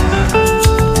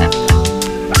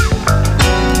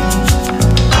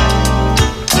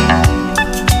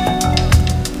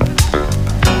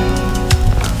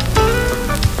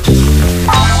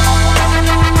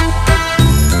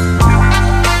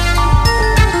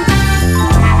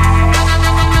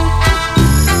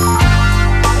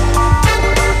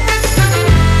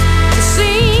 See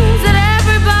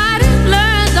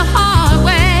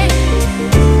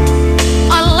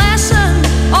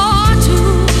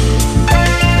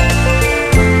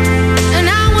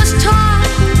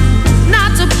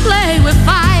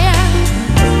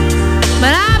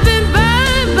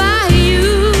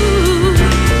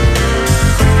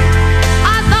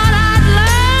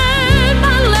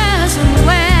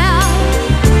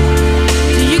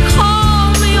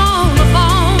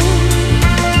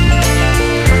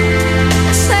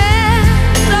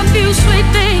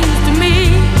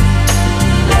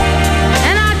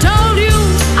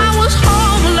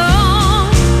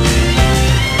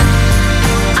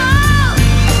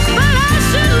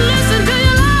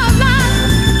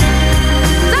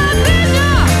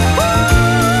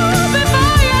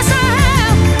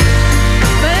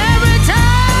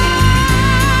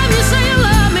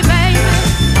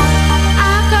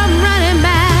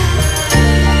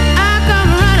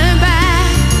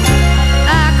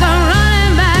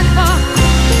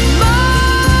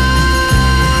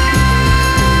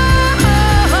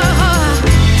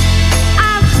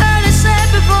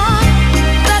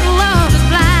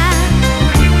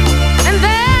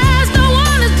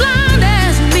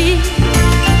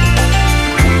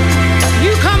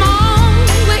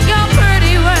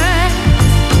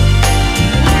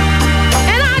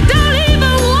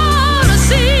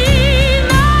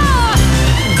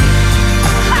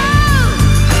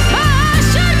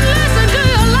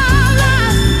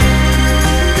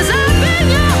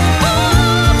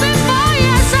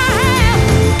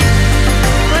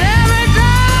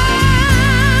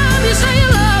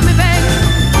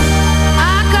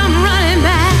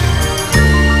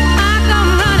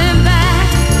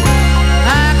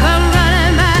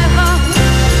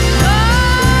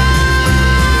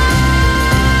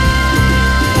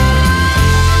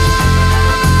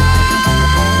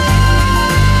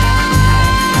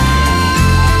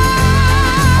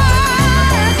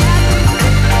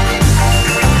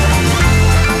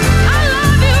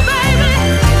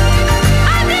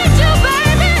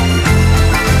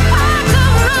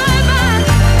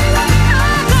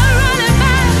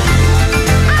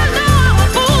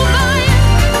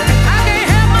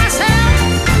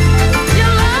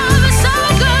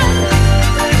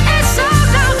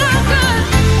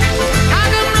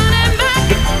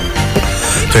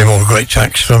Three more great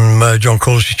tracks from John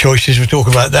Corless' choices. We'll talk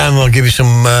about them. I'll give you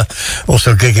some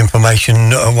also gig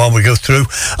information while we go through.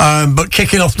 But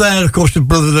kicking off there, of course, the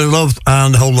Brotherly Love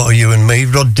and a whole lot of You and Me.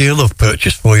 Rod Dearlove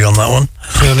purchased for you on that one.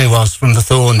 Surely was from the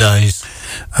Thorn days.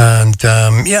 And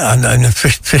and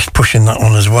Fish pushing that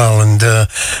one as well. And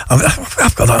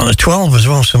I've got that on a 12 as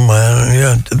well somewhere.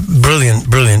 Yeah,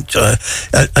 brilliant.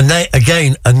 And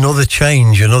again, another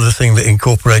change, another thing that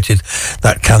incorporated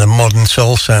that kind of modern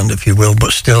soul sound, if you will,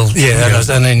 but still. Yeah, that was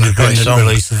an independent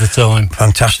release at the time.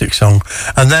 Fantastic song.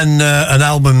 And then an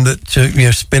album that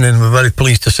Spinning we're very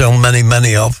pleased to sell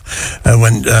many of.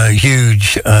 Went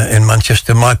huge in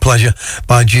Manchester. My Pleasure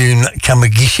by June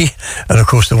Kamagishi, and of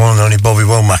course the one and only Bobby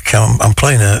Womack. I'm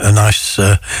playing a nice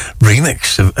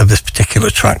remix of this particular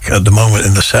track at the moment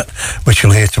in the set, which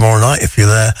you'll hear tomorrow night if you're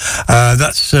there.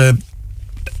 That's a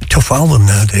tough album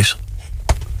nowadays.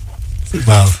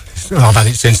 Well, I've had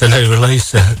it since the new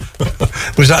release.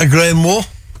 Was that a Graham Moore?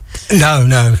 No,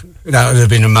 that would have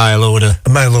been a mail order. A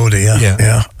mail order,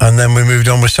 yeah. And then we moved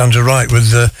on with Sandra Wright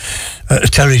with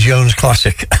Terry Jones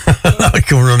classic. I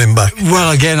come running back.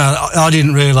 Well, again, I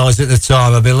didn't realise at the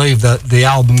time. I believe that the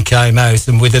album came out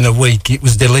and within a week it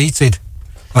was deleted.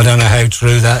 I don't know how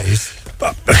true that is.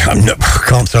 I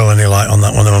can't throw any light on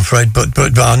that one, I'm afraid. But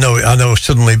I know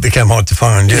suddenly it became hard to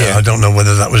find. Yeah. I don't know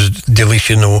whether that was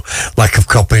deletion or lack of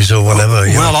copies or whatever.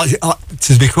 Well,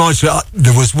 to be quite sure,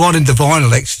 there was one in the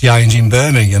Vinyl Exchange in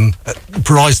Birmingham,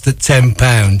 priced at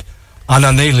 £10, and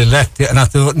I nearly left it. And I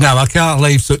thought, no, I can't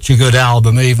leave such a good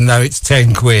album, even though it's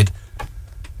 £10.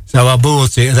 So I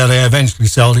bought it, and then I eventually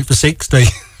sold it for 60.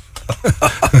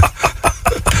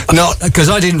 Not because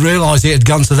I didn't realise it had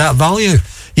gone to that value.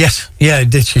 Yes, yeah, it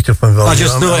did shoot up in value. I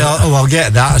just thought, I'll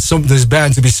get that. There's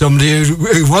bound to be somebody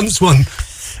who wants one.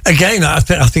 Again, I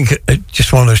think it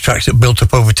just one of those tracks that built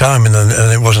up over time, and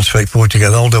it wasn't straightforward to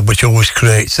get hold of, which always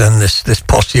creates then this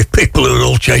posse of people who are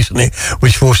all chasing it,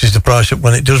 which forces the price up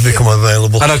when it does become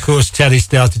available. And of course, Terry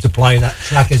started to play that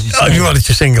track, as you said. You wanted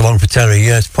to sing along for Terry,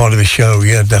 yeah, it's part of his show,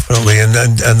 yeah, definitely, and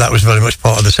that was very much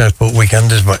part of the Southport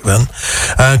Weekenders back then.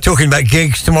 Talking about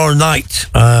gigs, tomorrow night,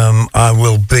 I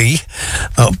will be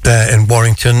up there in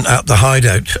Warrington at the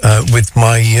Hideout with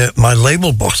my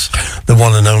label boss, the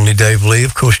one and only Dave Lee,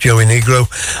 of course, Joey Negro.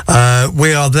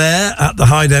 We are there at the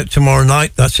Hideout tomorrow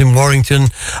night. That's in Warrington.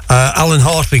 Alan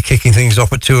Hartley kicking things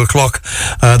off at 2 o'clock.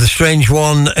 The Strange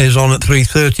One is on at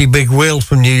 3:30. Big Will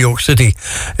from New York City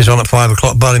is on at 5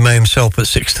 o'clock. Barry May himself at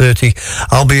 6:30.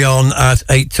 I'll be on at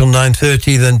 8 till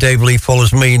 9:30. Then Dave Lee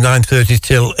follows me 9:30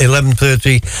 till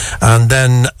 11:30. And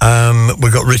then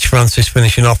we've got Rich Francis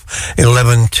finishing off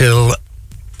 11 till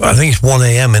I think it's 1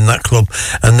 a.m. in that club,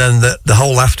 and then the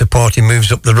whole after party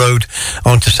moves up the road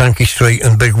onto Sankey Street,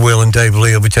 and Big Will and Dave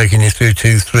Lee will be taking you through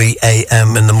to 3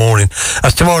 a.m. in the morning.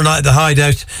 That's tomorrow night at the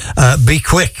Hideout. Be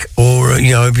quick, or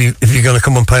if you're going to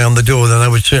come and pay on the door, then I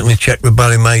would certainly check with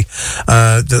Barry May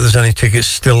that there's any tickets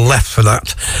still left for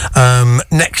that.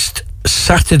 Next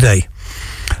Saturday,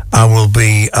 I will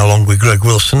be along with Greg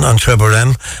Wilson and Trevor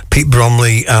M, Pete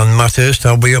Bromley and Matt Hurst.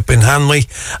 I'll be up in Hanley.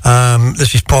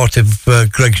 This is part of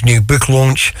Greg's new book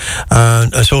launch.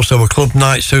 It's also a club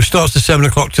night, so it starts at 7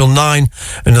 o'clock till 9,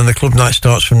 and then the club night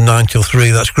starts from 9 till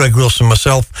 3. That's Greg Wilson,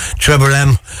 myself, Trevor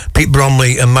M, Pete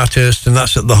Bromley and Matt Hurst, and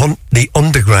that's at the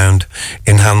Underground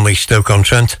in Hanley,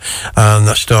 Stoke-on-Trent, and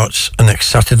that starts next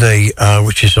Saturday,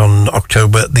 which is on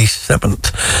October the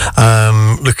 7th.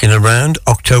 Looking around,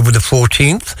 October the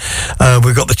 14th,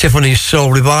 we've got the Tiffany's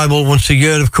Soul Revival once a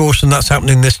year, of course, and that's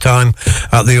happening this time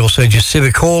at the Alsager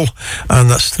Civic Hall, and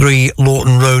that's 3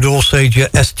 Lawton Road, Alsager,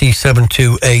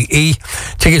 ST72AE.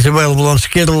 Tickets available on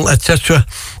Skiddle, etc.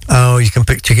 You can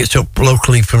pick tickets up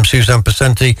locally from Suzanne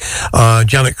Pacenti,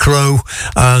 Janet Crow,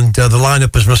 and the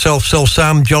lineup is myself, Sol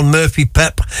Sam, John Murphy,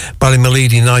 Pep, Barry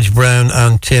Malidi, Nigel Brown,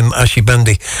 and Tim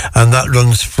Ashibendi, and that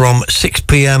runs from 6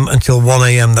 p.m. until 1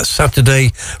 a.m. That's Saturday,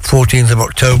 14th of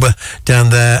October, down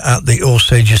there at the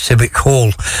Alsager Civic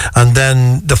Hall. And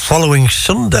then the following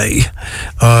Sunday,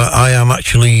 I am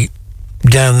actually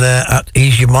down there at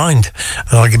Ease Your Mind,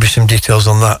 and I'll give you some details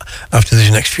on that after these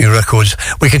next few records.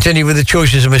 We continue with the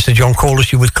choices of Mr. John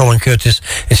Corless. You with Colin Curtis.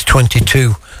 It's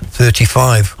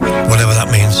 22:35, whatever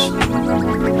that means.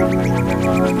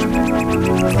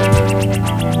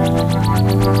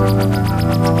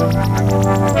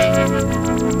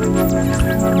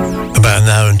 About an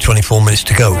hour and 24 minutes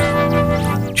to go.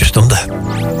 Just under.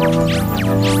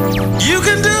 You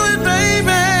can do it,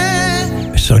 baby.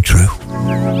 It's so true.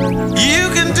 You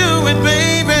can do it,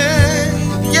 baby.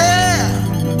 Yeah.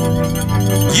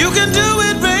 You can do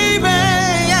it, baby.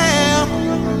 Yeah.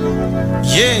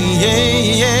 Yeah, yeah,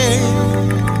 yeah.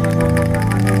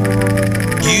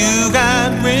 You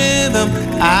got rhythm,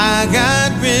 I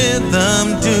got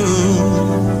rhythm too.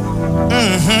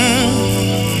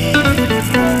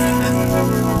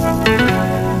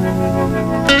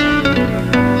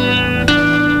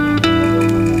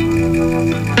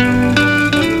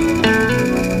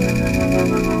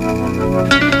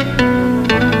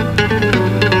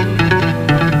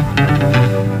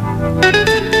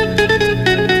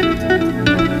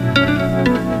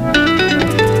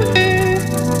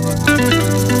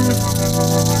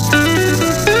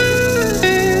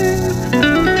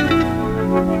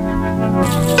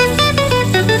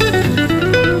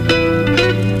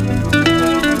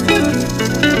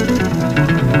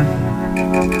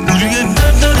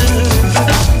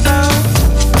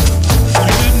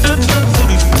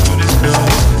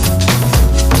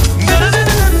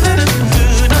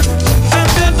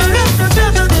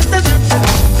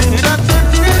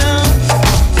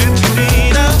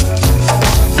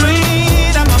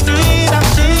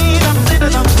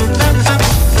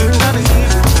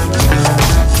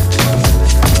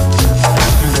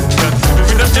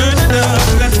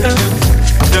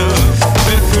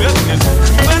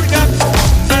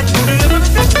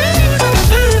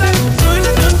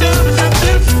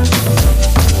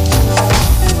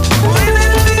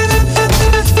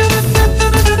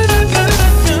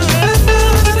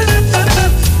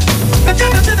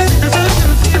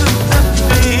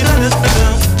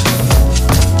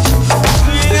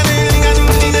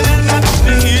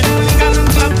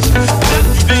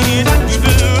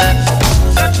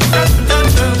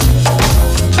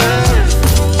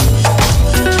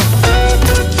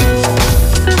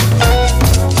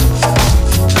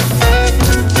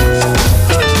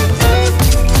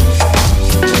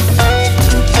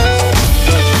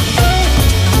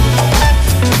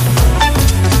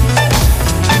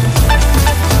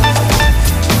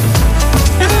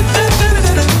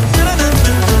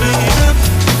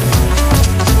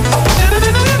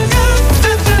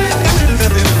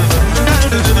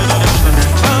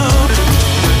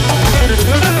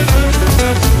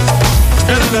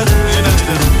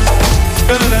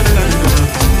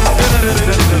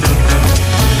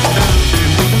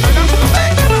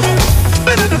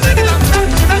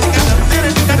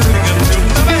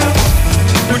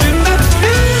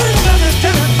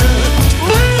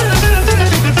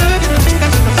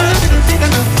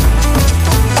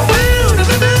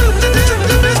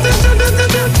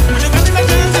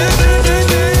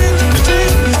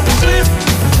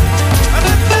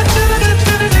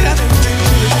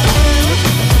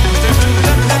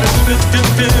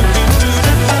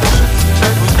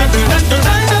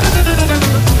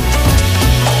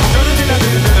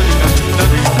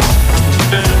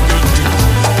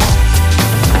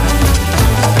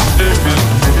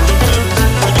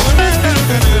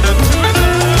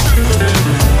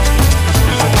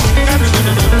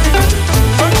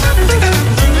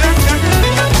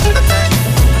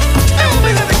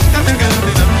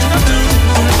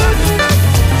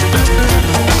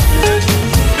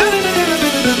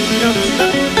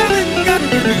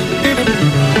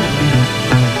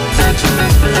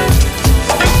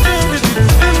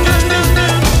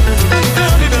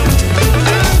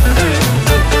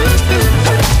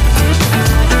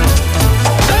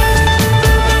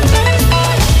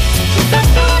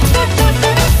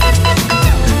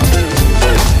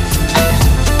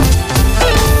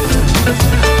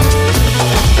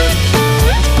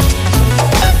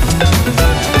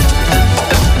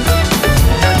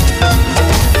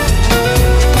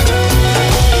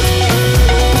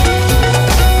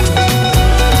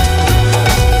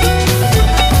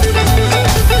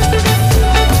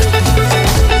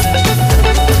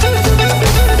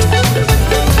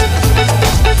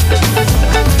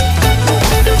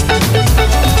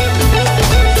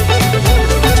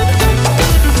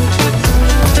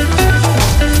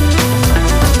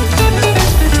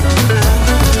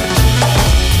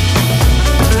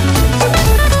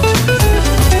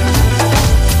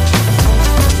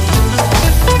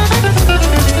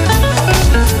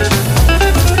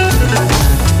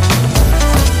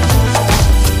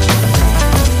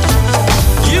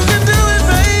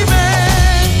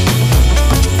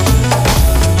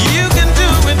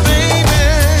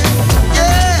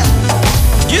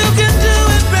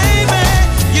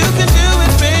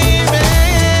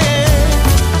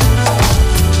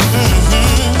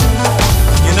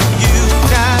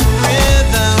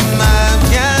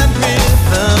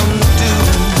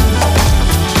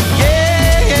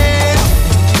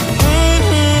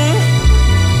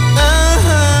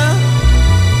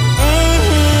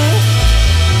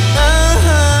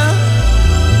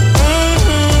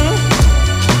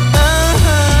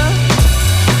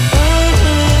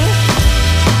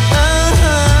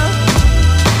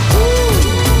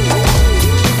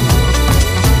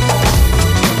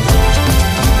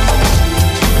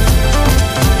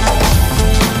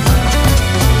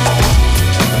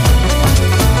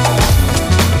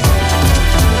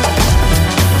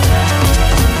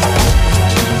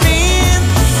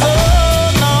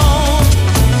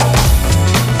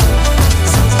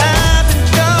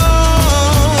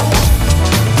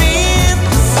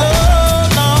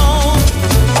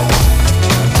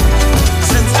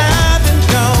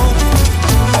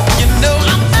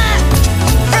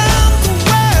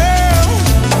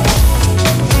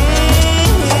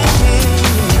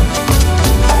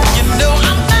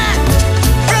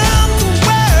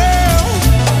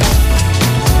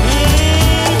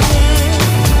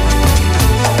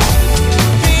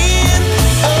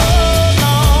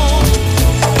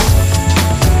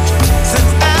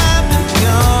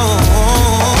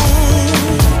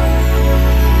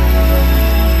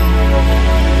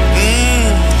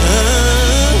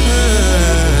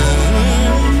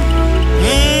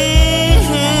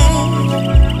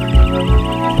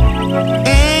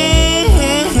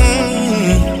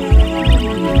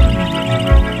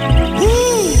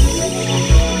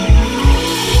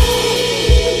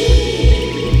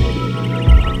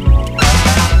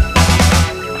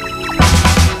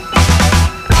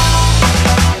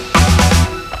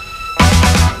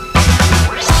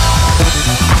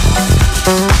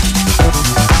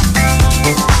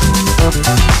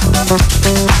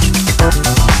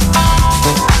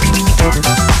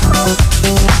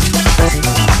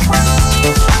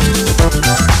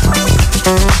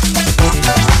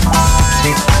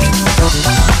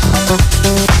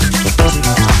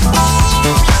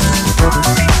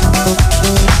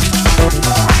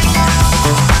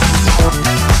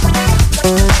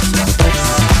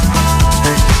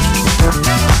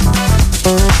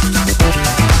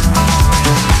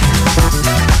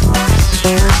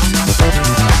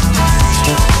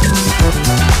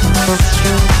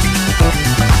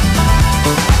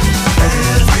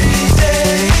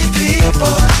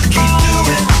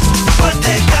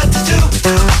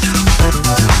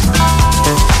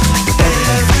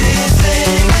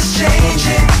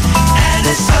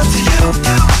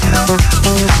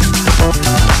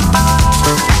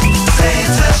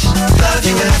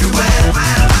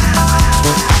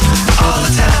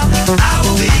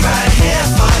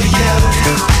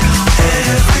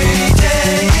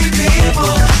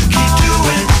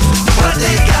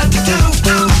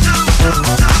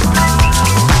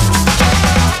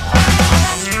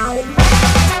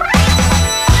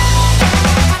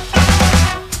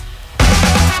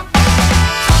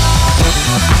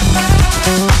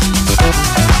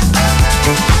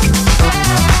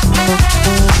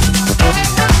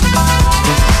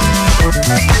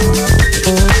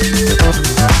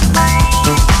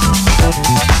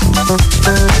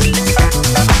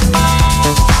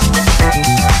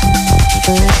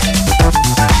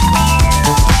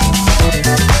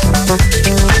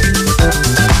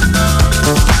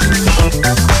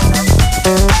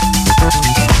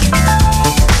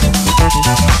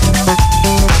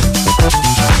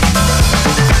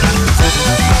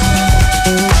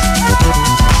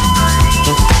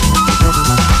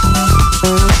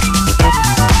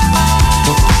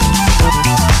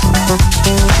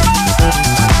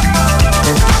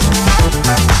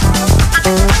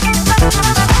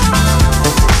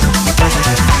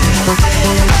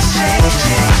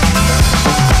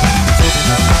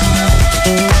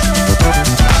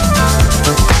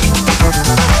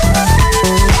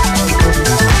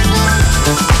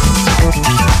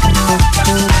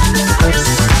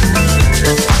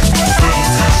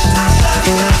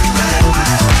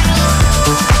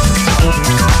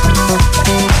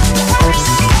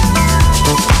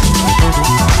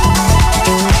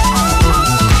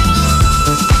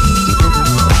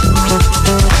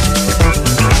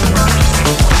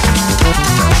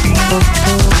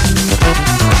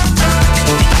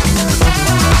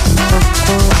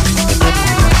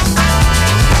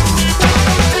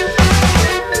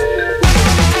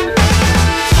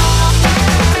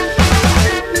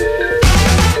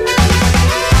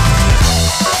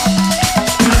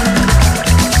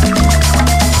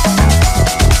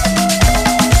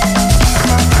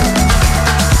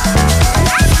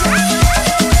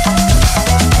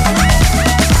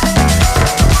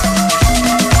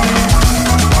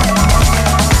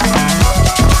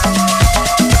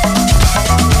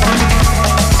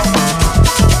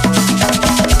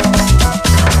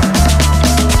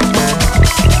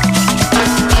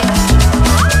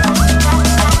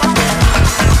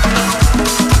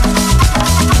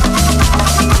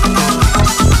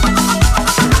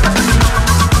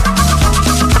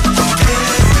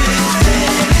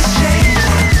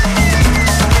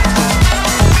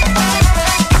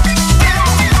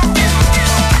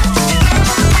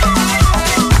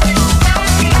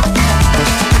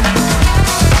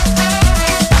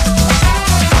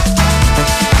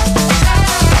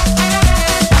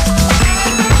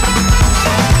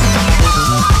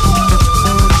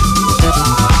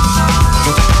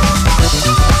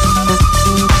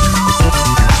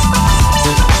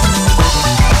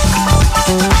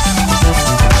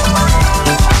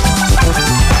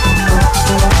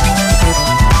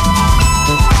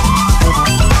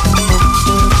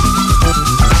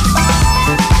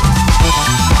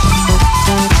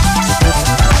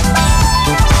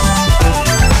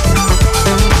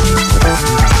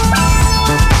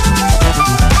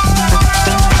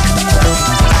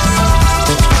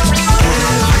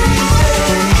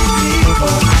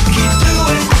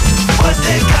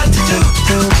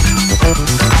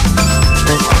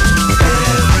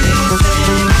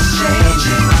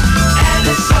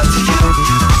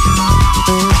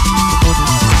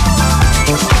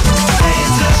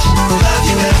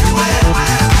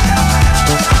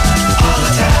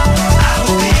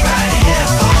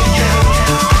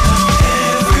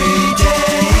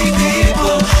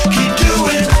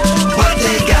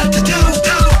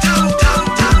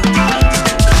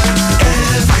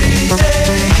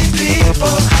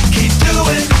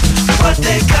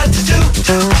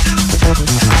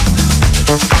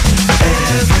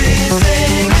 Every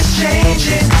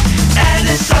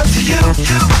Stay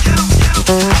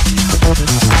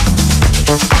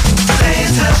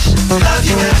in touch, love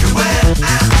you everywhere.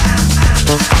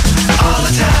 All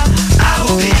the time, I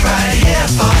will be right here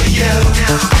for you.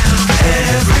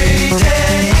 Every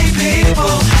day,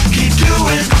 people keep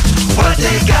doing what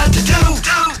they got to do.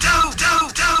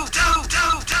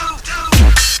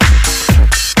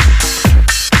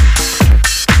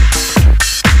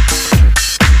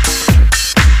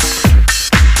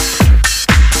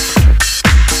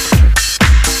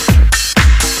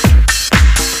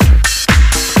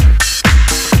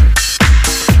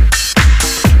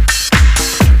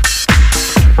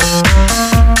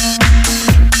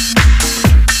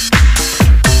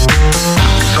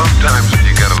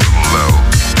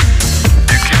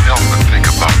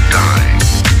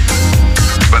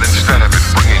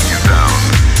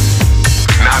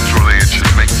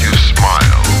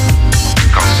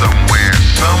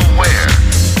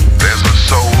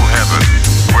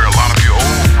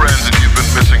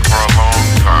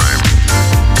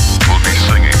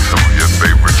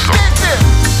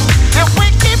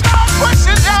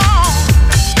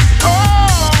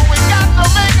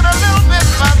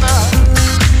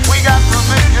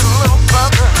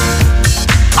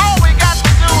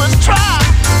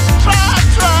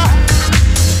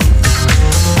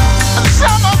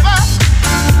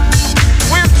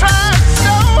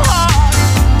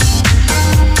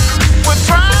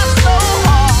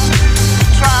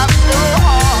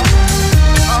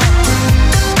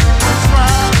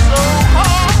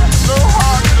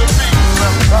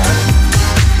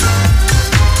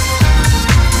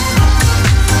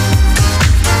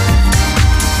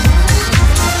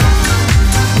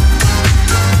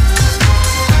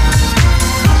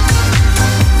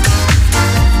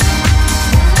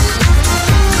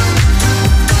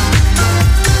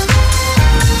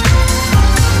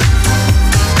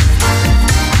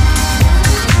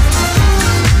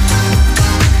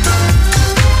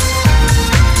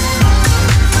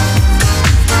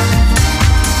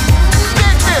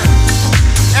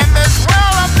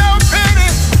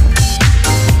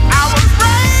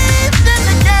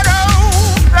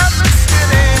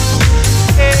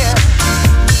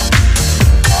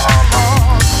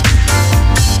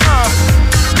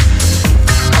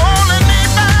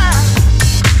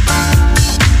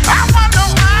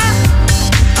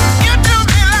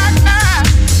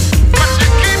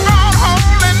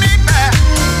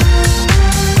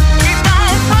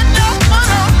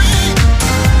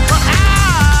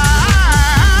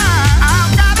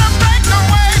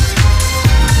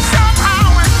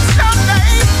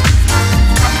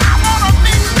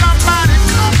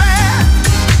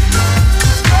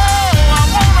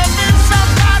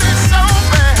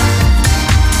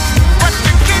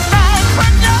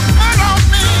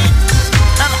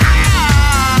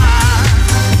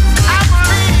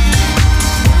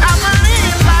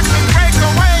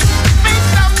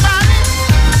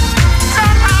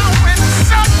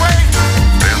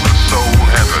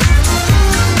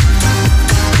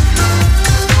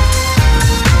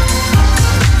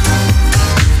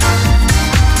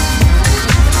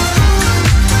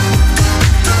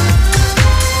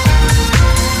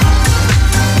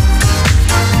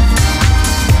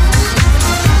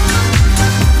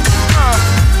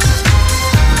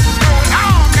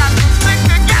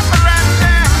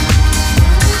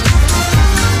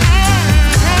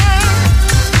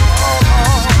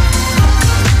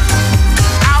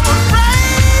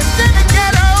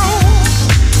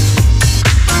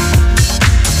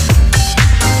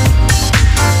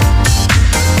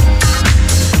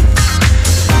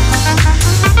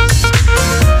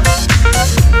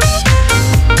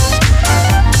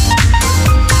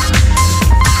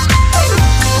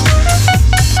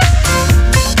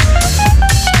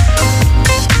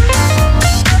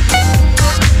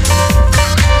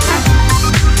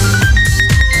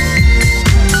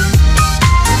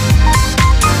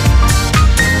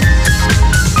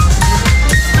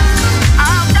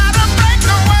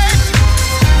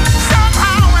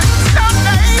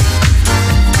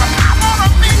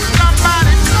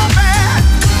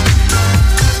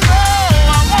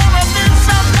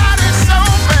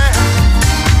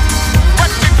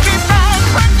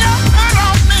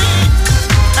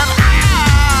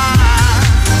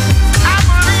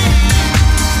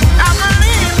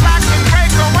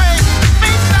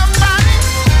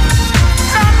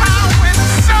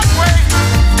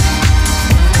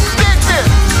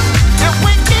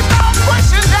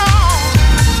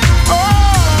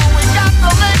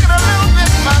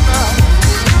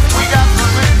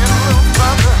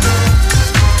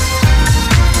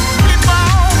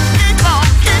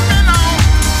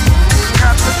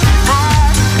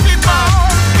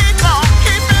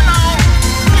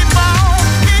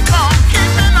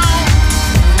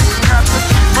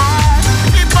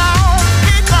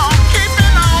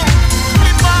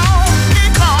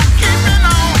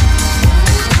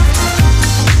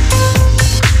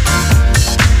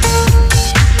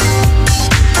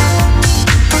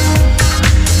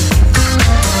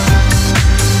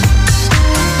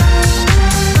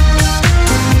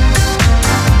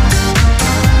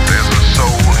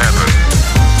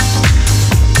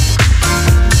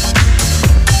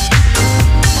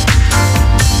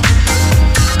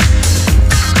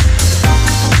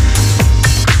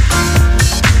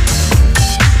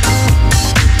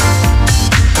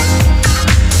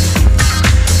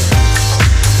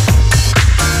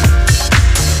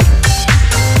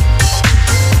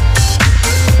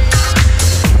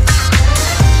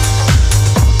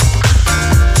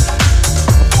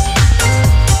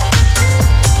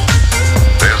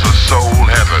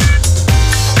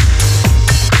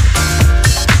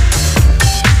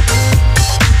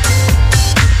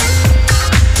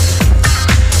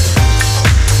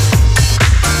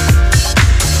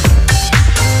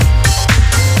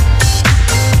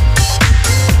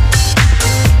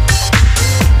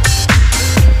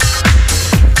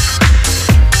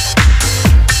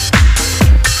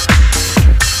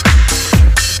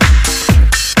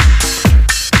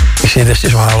 See, this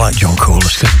is why I like John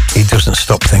Corless, because he doesn't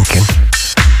stop thinking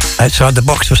outside the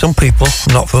box for some people,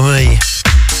 not for me.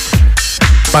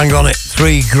 Bang on it.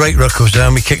 3 great records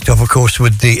down. We kicked off, of course,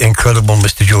 with the incredible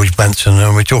Mr. George Benson,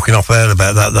 and we're talking off air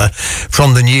about that there,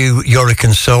 from the new Yorick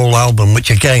and Soul album,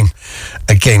 which again,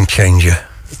 a game changer.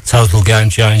 Total game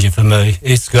changer for me.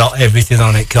 It's got everything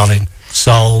on it, Colin.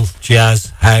 Soul, jazz,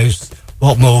 house.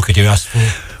 What more could you ask for?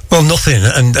 Well, nothing.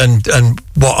 And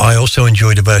what I also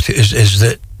enjoyed about it is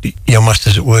that your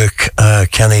masters at work,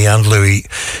 Kenny and Louis,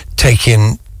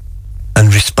 taking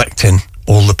and respecting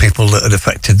all the people that had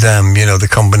affected them, you know, the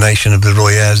combination of the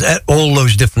Royers, all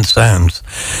those different sounds,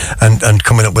 and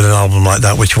coming up with an album like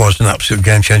that, which was an absolute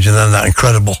game changer, and then that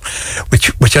incredible,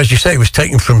 which as you say, was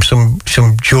taken from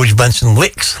some George Benson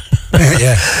licks,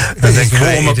 Yeah, and then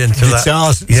created into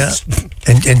that,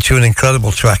 into an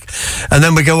incredible track. And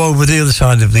then we go over the other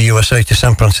side of the USA to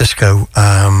San Francisco.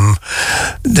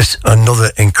 This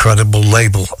another incredible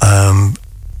label.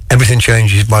 Everything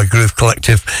Changes by Groove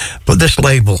Collective, but this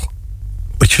label,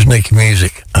 which was Naked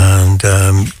Music, and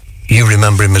you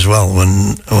remember him as well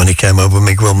when he came over,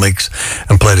 Miguel Miggs,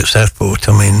 and played at Southport.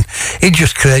 I mean, he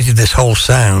just created this whole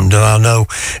sound, and I know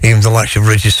even the likes of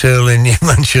Richard Serling you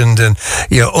mentioned, and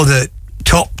other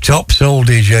top soul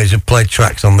DJs have played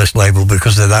tracks on this label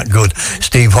because they're that good.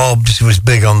 Steve Hobbs was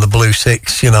big on the Blue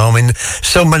Six, I mean,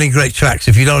 so many great tracks.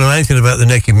 If you don't know anything about the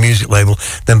Naked Music label,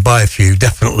 then buy a few,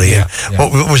 definitely. Yeah.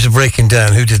 What was the Breaking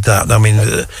Down? Who did that? I mean,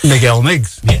 Miguel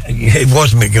Miggs. Yeah, it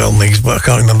was Miguel Miggs, but I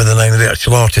can't remember the name of the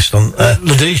actual artist on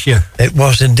Ladecia. It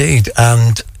was indeed,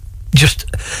 and just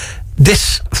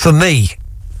this for me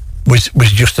was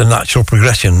just a natural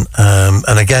progression,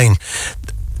 and again,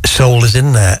 soul is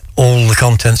in there. All the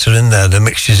contents are in there. The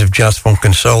mixtures of jazz, funk,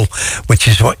 and soul, which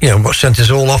is what sent us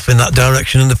all off in that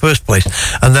direction in the first place.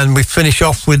 And then we finish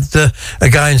off with a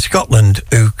guy in Scotland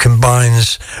who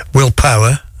combines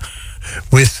willpower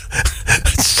with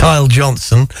Style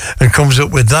Johnson and comes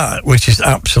up with that, which is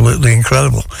absolutely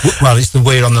incredible. Well, it's the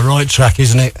We're on the Right track,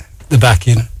 isn't it? The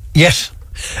backing. Yes.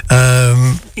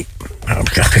 I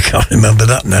can't remember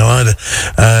that now either.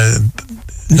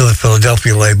 Another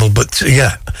Philadelphia label, but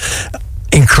yeah,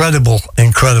 incredible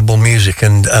music,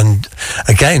 and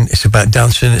again, it's about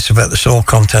dancing, it's about the soul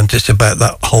content, it's about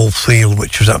that whole feel,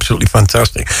 which was absolutely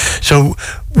fantastic. So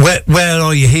where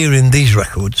are you hearing these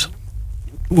records?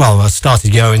 Well, I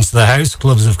started going to the house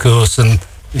clubs, of course, and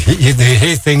you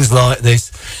hear things like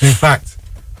this. In fact,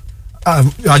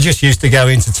 I just used to go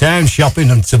into town shopping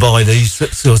and to buy these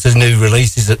sorts of new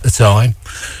releases at the time.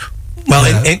 Well,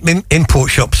 in import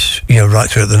shops, right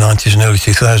throughout the 90s and early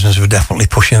 2000s were definitely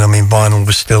pushing. I mean, vinyl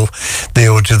was still the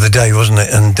order of the day, wasn't it?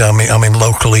 And I mean,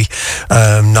 locally,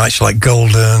 nights like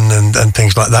Golden and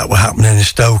things like that were happening in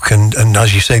Stoke. And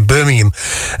as you say, Birmingham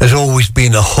has always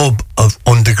been a hub of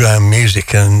underground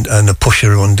music and a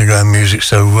pusher of underground music.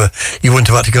 So you wouldn't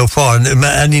have had to go far. And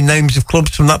any names of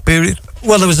clubs from that period?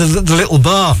 Well, there was the little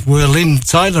bar where Lynn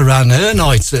Taylor ran her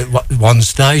nights at one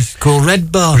stage called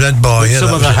Red Bar. Red Bar, yeah.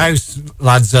 Some of the house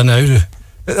lads I know,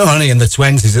 only in the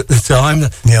 20s at the time,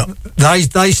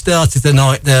 they started the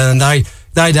night there, and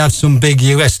they'd have some big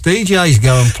US DJs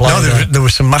go and play. No, there were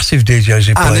some massive DJs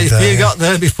who played there. And if you got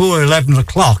there before 11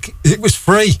 o'clock, it was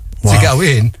free to go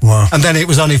in. Wow. And then it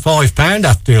was only £5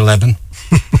 after 11.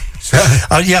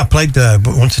 I played there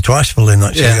once or twice for Lynn,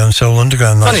 actually, on Soul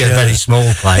Underground. Only a very small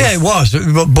place. Yeah, it was,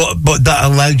 but that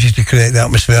allowed you to create the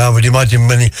atmosphere. I would imagine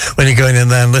when you're going in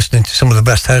there and listening to some of the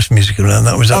best house music around,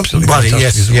 that was absolutely fantastic.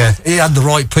 Yes, well. He had the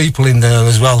right people in there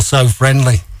as well, so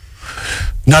friendly.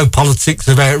 No politics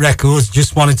about records,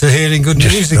 just wanted to hear good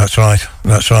music. That's right.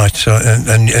 So,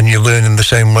 and you learn in the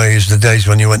same way as the days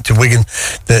when you went to Wigan,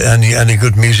 that any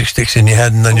good music sticks in your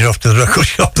head, and then you're off to the record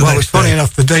shop. Well, it's funny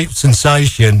enough, the Deep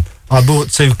Sensation, I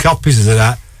bought 2 copies of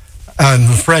that, and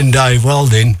my friend Dave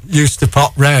Welding used to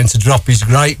pop round to drop his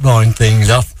grapevine things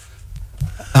off,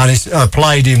 and I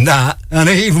played him that, and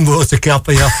he even bought a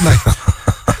copy off me.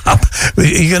 Are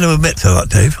you going to admit to that,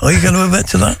 Dave? Are you going to admit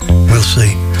to that? We'll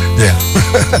see. Yeah.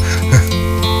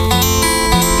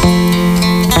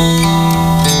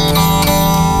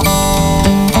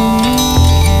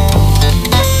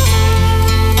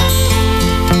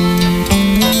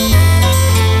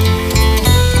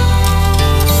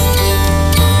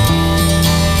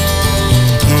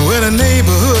 Where the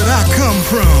neighborhood I come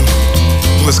from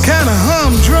was kind of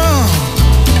humdrum,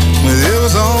 but there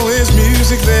was always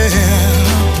music there,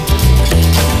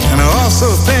 and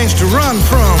also things to run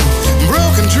from,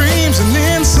 broken dreams and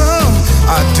then some.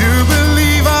 I do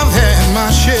believe I've had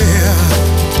my share.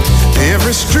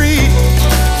 Every street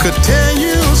could tell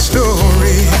you a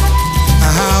story,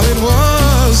 how it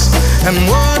was and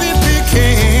what it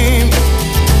became.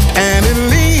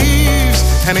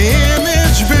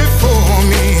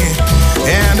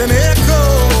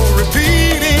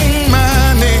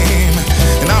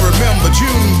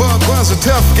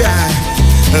 tough guy.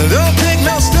 Don't take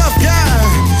no stuff guy.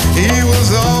 He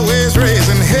was always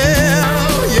raising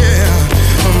hell, yeah.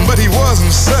 But he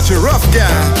wasn't such a rough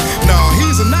guy. No,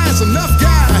 he's a nice enough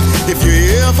guy if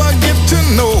you ever get to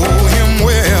know him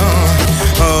well.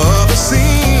 Other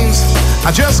scenes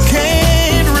I just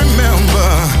can't remember.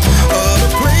 Other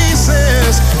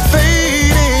places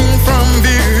fading from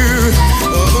view.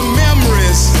 Other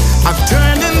memories I've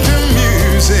turned into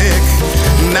music.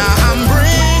 Now I'm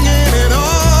bringing it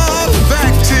all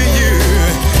back to you.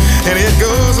 And it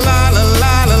goes la la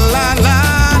la la la la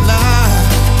la.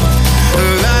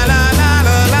 La la la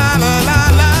la la la la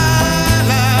la.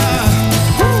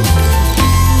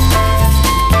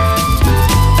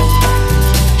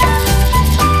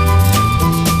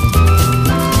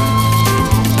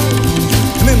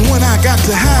 And then when I got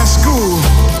to high school,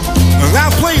 I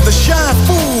played the shy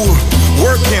fool,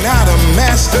 working out a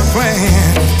master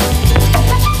plan.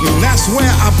 And that's where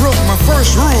I broke my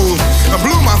first rule. I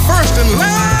blew my first and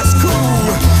last cool.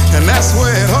 And that's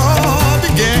where it all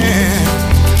began.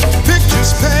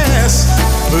 Pictures pass,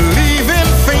 leaving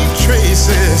faint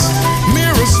traces.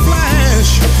 Mirrors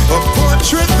flash, a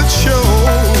portrait that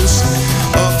shows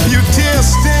a few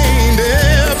tear-stained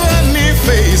ebony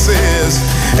faces.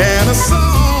 And a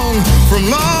song from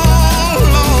long,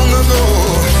 long ago.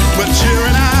 But you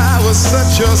and I was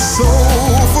such a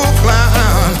soulful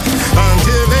clown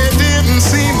until they didn't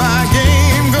see my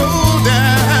game go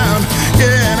down.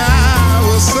 Yeah, and I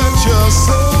was such a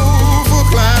soulful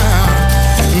clown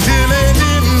until they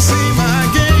didn't see my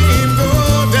game go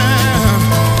down.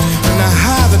 And now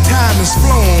how the time has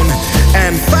flown,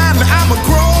 and finally I'm a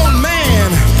grown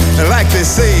man. And like they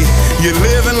say, you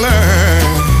live and learn.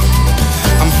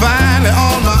 I'm finally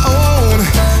on my own,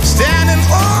 standing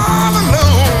all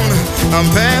alone. I'm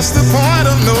past the point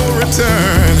of no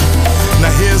return.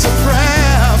 Now here's a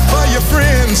prayer for your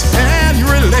friends and your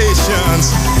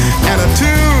relations, and a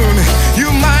tune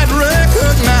you might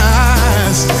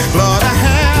recognize. Lord, I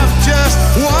have just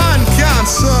one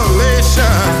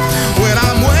consolation when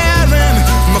I'm wearing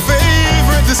my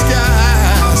favorite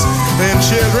disguise. And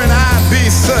children, I'd be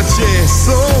such a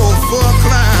soulful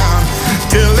clown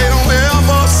till they don't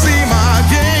ever see my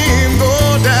game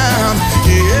go down.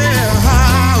 Yeah,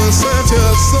 I was such a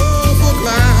soulful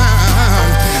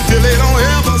clown till they don't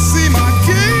ever see my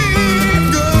game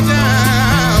go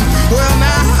down. Well,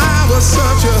 now I was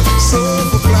such a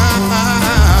soulful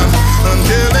clown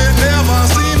until they never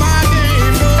see my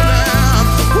game go down.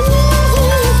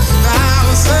 Ooh, I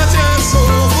was such a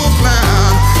soulful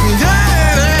clown.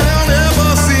 Yeah, they don't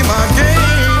ever see my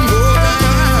game go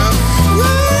down. Ooh,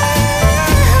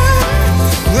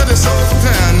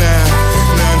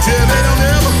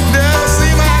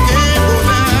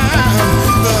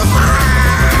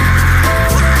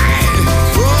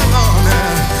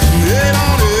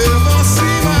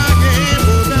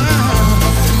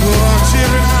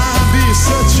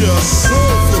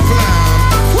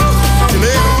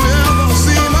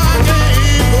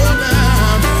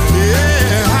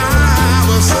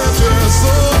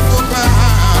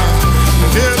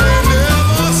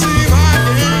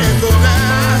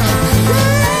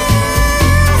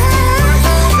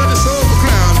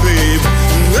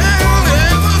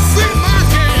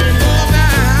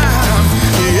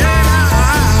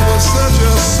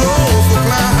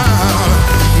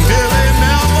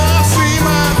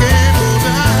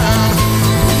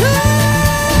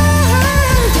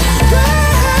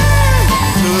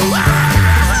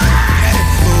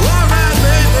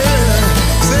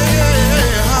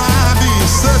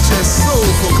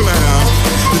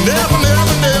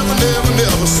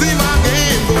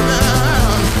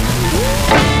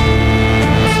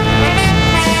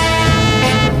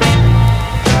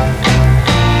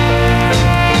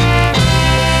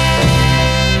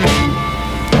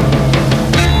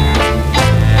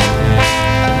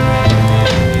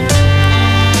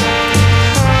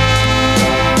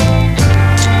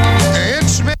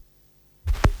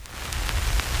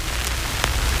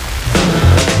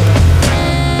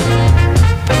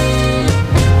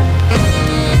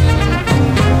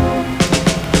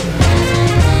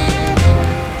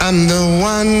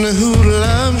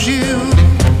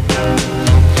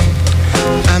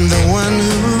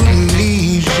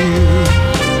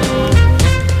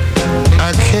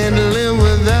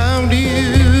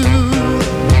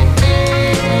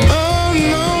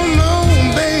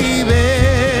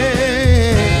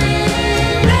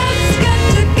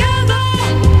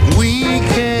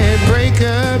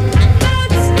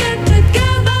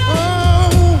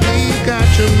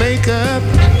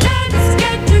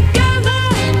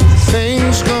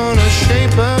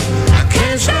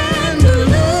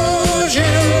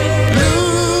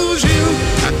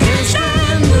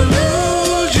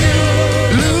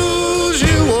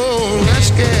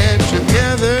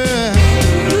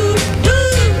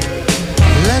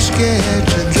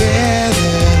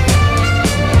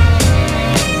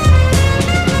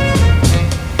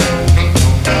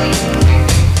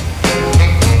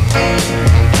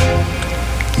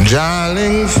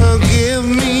 Darling, forgive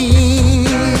me.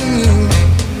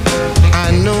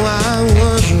 I know I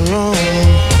was wrong.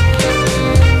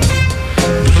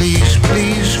 Please,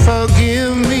 please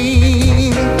forgive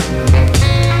me.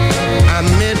 I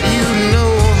meant you no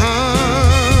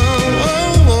harm.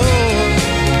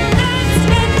 Let's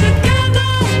get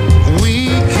together. We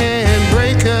can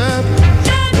break up.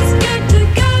 Let's get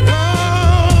together.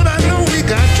 Lord, I know we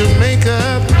got to make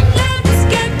up. Let's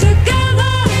get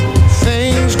together.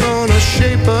 Things gonna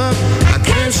shape up. I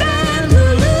can't stand to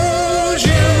lose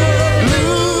you,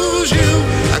 lose you.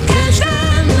 I can't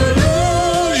stand to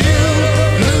lose you,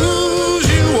 lose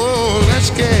you. Oh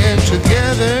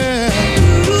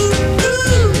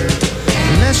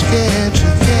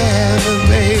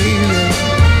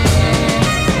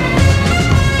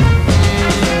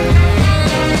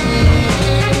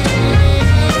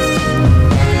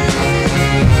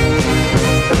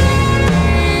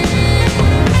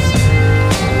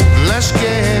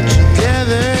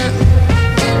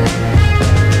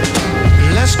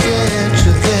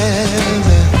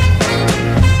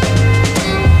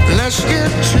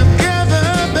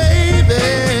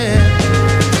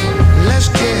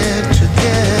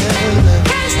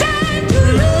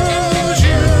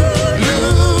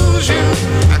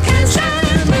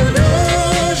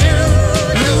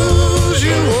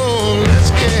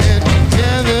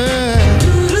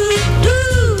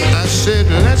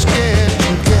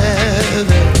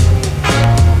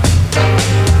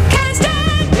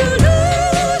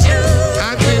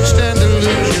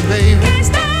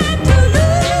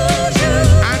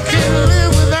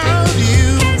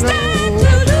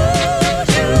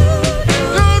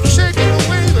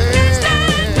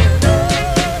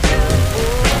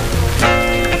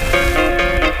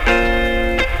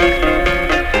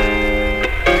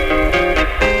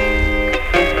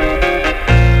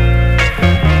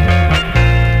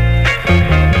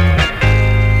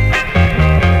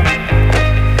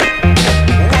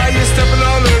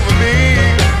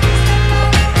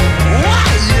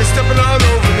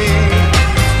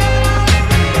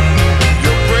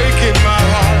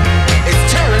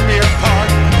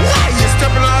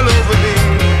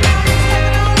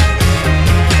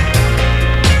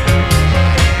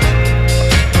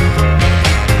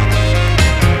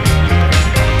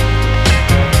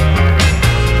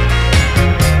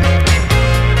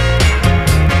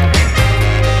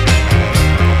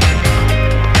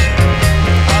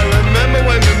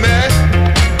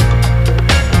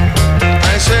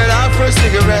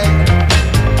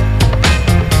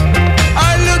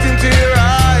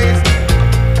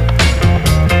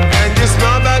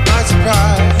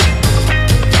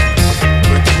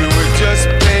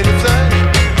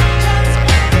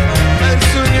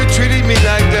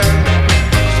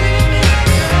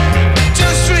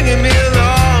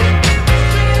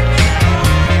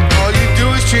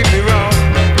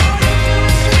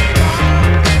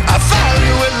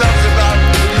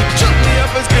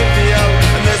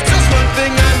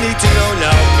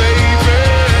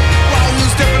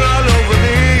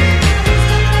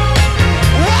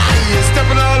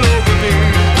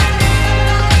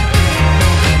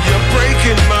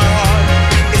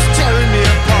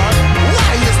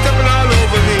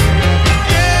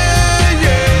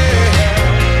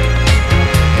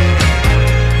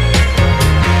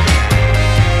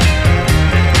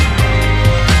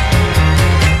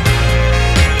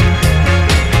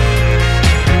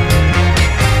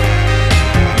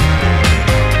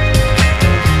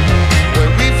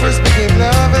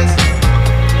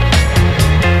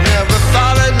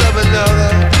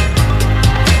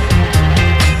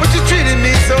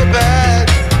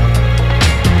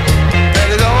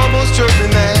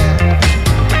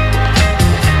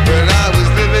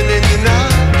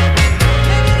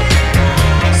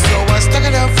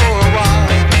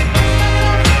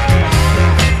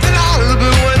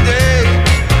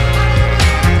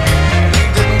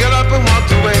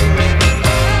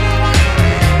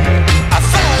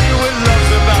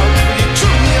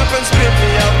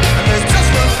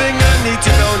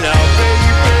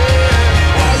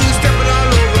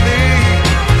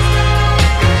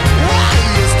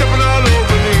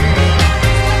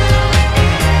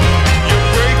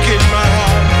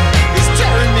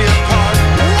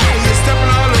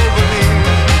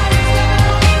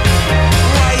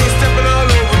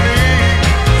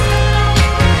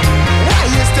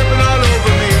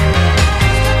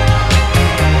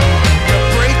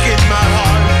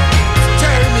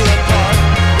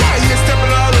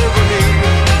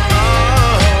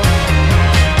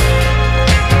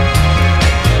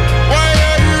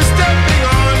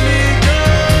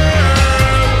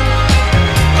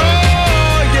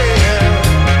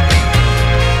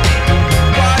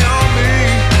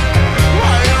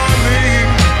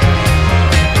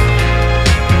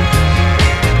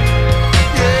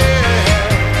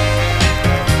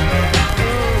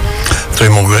Three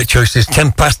more great choices.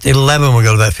 10 past 11. We've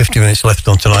got about 50 minutes left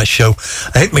on tonight's show.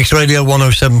 Hit Mix Radio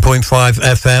 107.5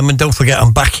 FM. And don't forget,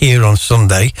 I'm back here on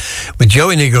Sunday with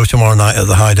Joey Negro tomorrow night at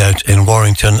the Hideout in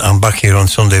Warrington. I'm back here on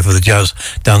Sunday for the Jazz,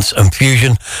 Dance and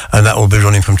Fusion. And that will be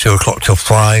running from 2 o'clock till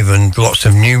 5. And lots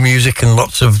of new music and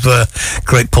lots of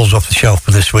great pulls off the shelf for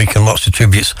this week. And lots of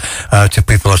tributes to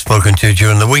people I've spoken to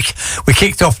during the week. We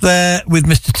kicked off there with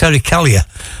Mr. Terry Callier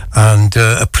and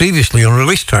a previously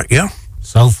unreleased track, yeah?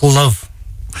 Soulful Love.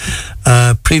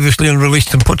 Previously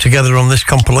unreleased and put together on this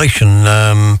compilation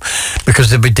because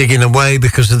they'd be digging away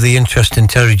because of the interest in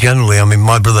Terry generally. I mean,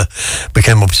 my brother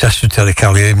became obsessed with Terry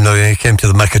Callier, even though he came to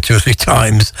the Mecca 2 or 3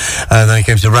 times, and then he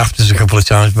came to Rafters a couple of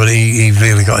times, but he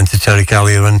really got into Terry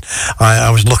Callier, and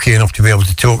I was lucky enough to be able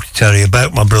to talk to Terry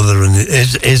about my brother and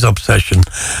his obsession.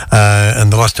 And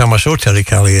the last time I saw Terry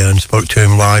Callier and spoke to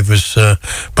him live was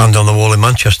Band on the Wall in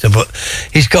Manchester. But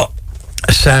he's got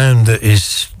a sound that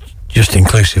is just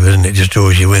inclusive, isn't it? Just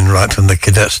draws you in right from the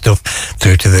cadet stuff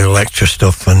through to the Electra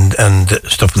stuff and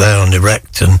stuff there on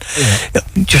Erect, and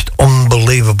just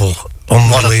unbelievable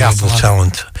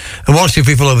talent. And one or two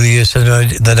people over the years said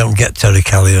they don't get Terry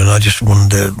Callier, and I just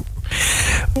wonder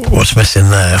what's missing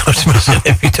there. What's missing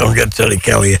if you don't get Terry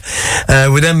Callier?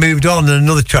 We then moved on, and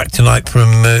another track tonight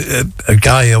from a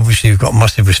guy obviously you've got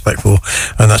massive respect for,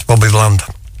 and that's Bobby Bland.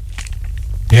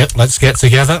 Yep, let's get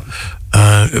together.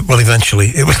 Well, eventually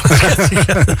it was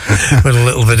with a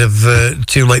little bit of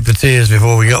Too Late for Tears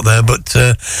before we got there, but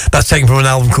that's taken from an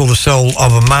album called The Soul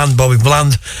of a Man, Bobby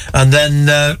Bland, and then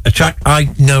a track I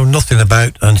know nothing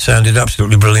about and sounded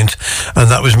absolutely brilliant, and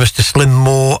that was Mr. Slim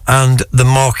Moore and the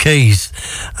Marquees.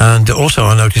 And also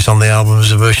I noticed on the album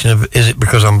was a version of Is It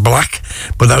Because I'm Black,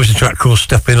 but that was a track called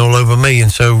Stepping All Over Me.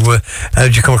 And so how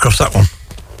did you come across that one?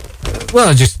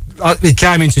 Well, it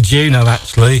came into Juno,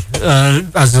 actually,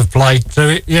 as I played through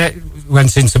it. Yeah,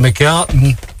 went into my car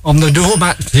and on the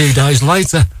doormat a few days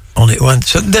later. On it went.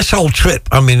 So this whole trip,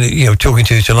 I mean, talking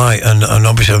to you tonight, and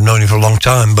obviously I've known you for a long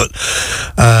time, but,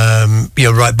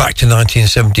 right back to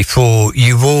 1974,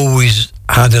 you've always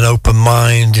had an open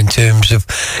mind in terms of,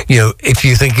 if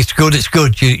you think it's good, it's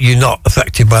good. You're not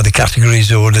affected by the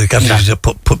categories or the categories that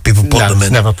people put them in.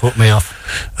 It's never put me off.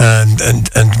 And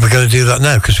we're going to do that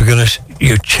now because we're going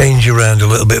to change around a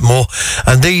little bit more.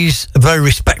 And these very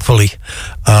respectfully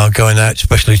are going out,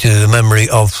 especially to the memory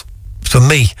of, for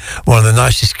me, one of the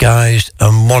nicest guys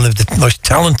and one of the most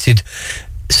talented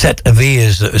set of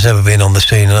ears that has ever been on the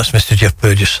scene, and that's Mr. Jeff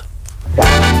Burgess.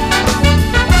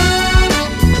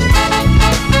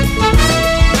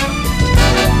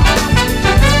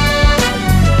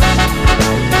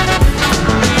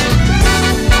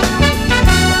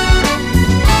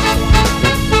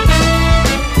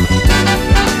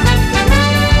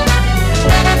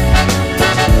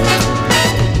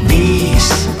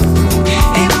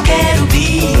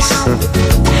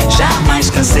 Jamais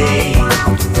cansei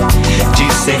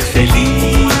de ser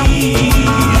feliz.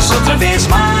 Outra vez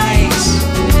mais,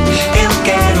 eu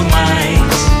quero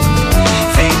mais.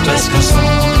 Feito as canções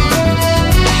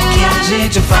que a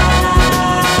gente faz.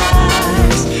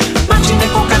 Matinê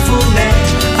com cafuné,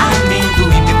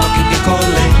 amendoim, pipoca e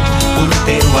picolé. O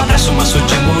teu abraço, maço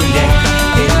de mulher,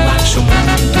 eu acho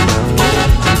muito bom.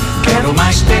 Quero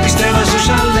mais ter estrelas no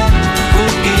chalé,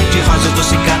 buquê de rosas,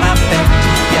 doce canapé.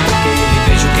 E aquele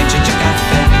beijo quente de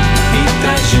café me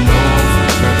traz de novo.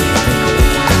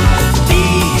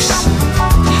 Bis,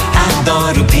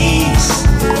 adoro bis.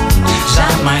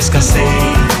 Jamais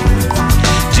cansei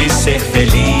de ser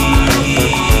feliz.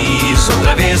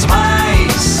 Outra vez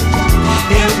mais,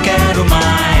 eu quero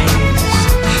mais.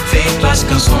 Feito as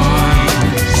canções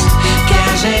que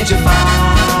a gente faz.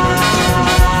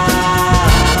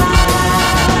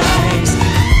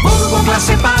 Bolo com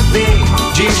glacê pavê,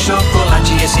 de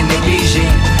chocolate esse negligê.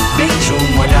 Beijo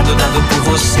molhado dado por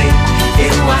você,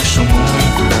 eu acho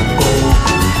muito pouco.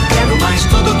 Quero mais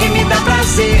tudo que me dá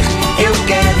prazer. Eu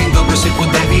quero em dobro se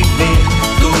puder viver.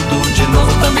 Tudo de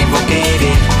novo também vou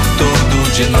querer.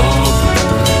 Tudo de novo.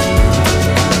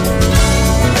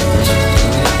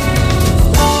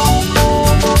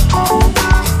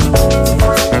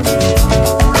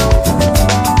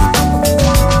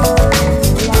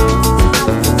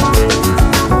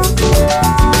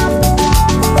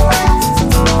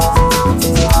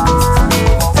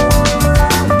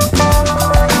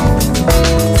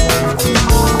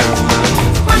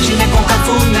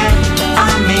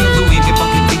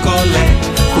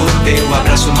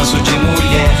 Maço de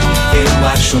mulher, eu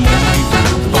acho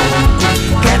muito bom.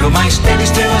 Quero mais ter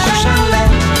estrelas no chalé,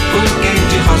 buquê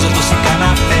de rosa, doce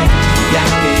canapé. E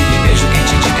aquele beijo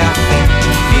quente de café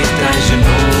me traz de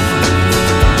novo.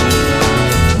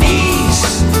 Bis,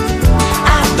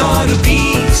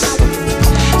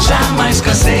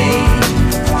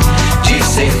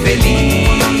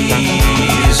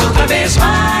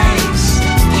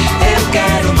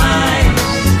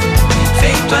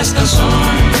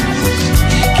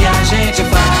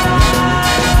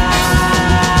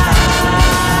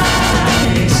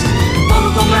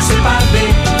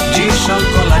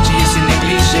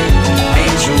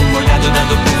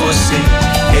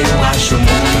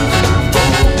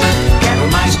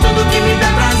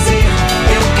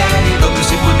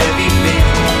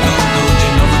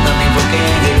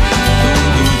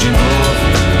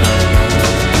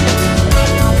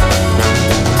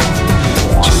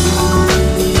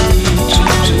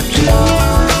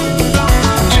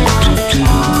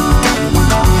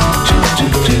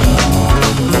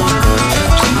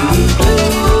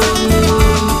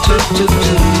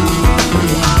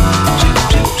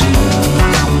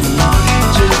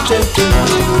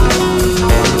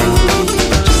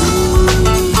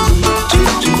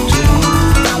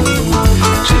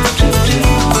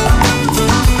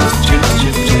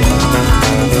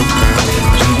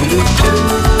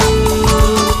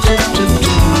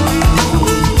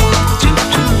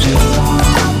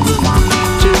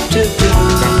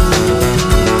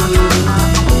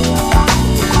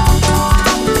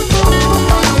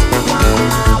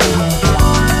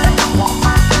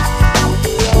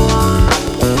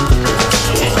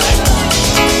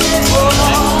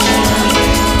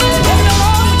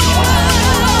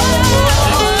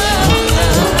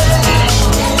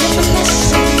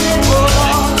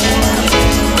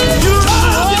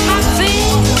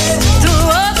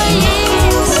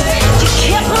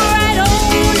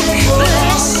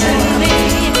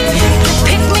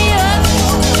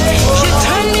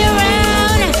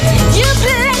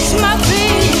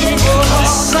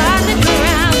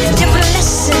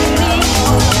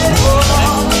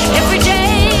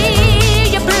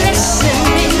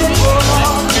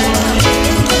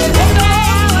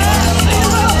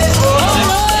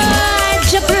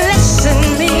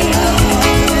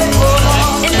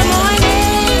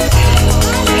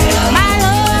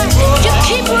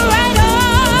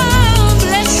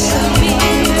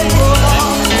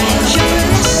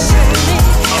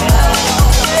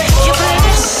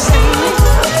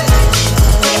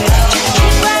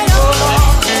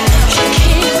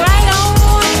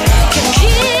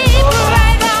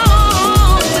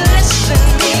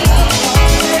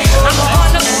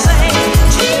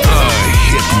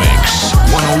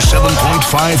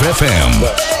 FM.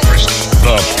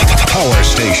 The Power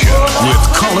Station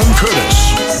with Colin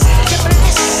Curtis.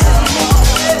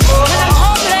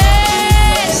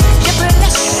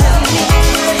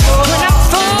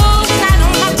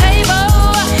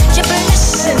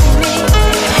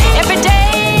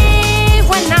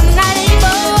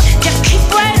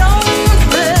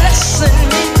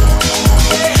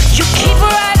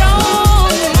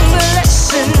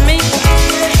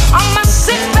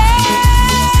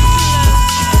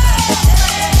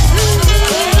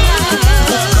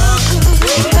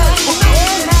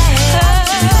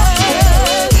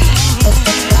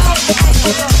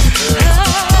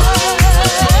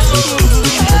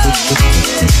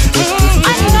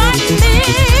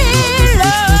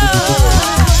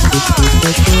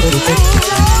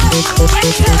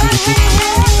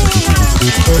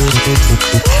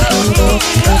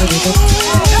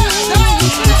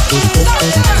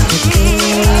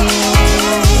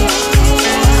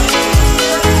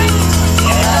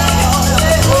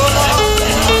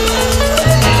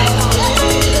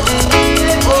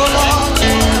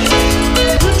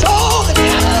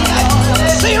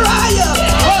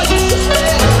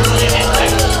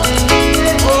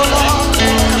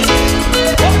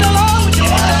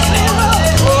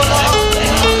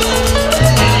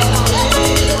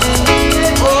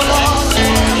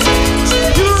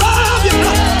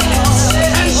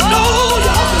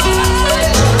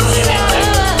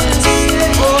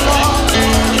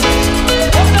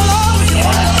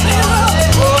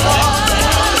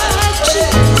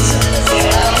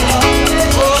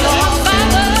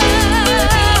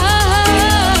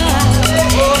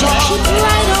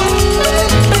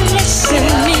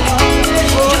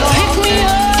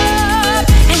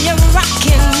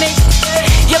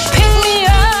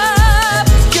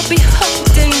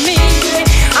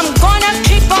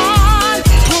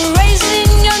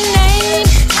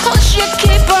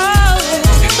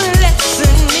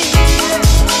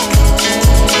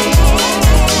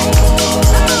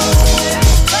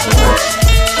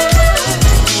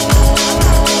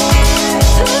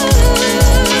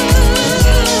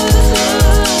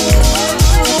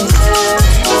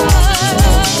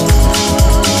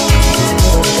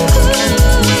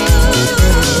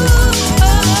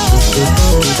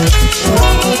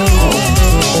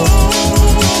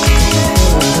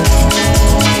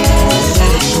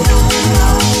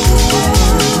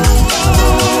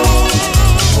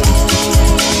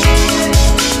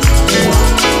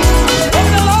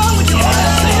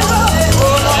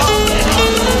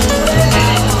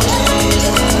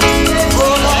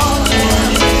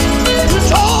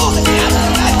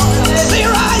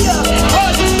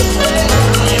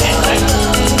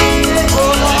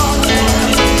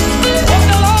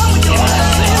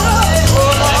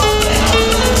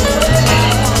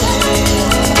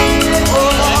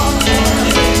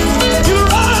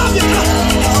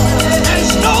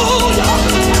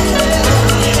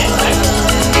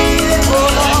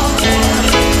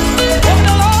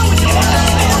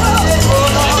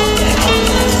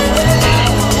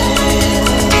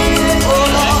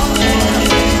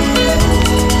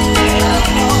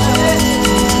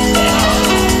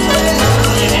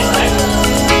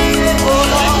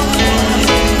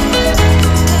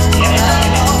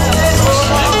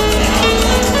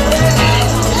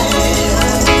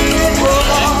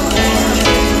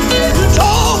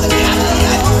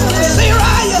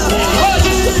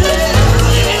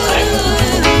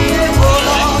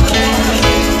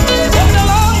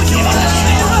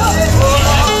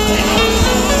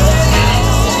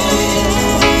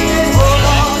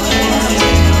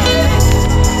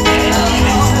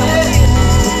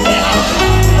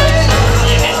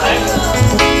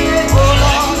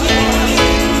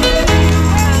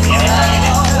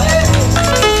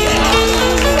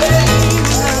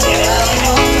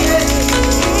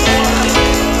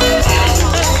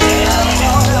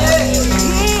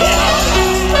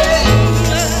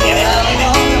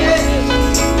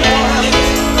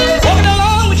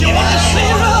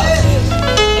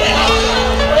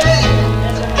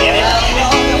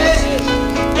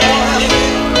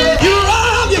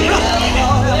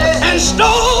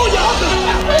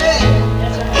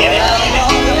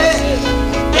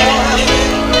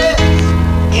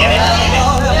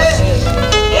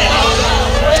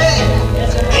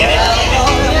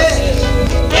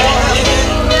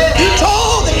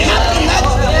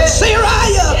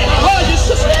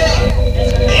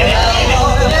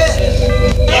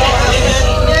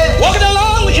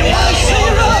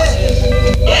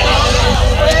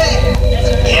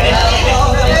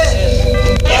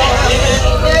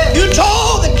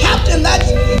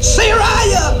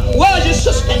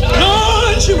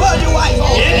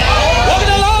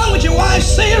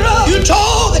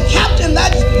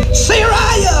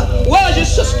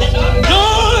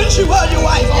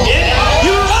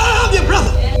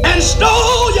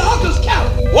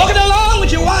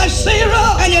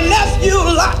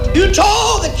 You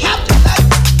told the captain.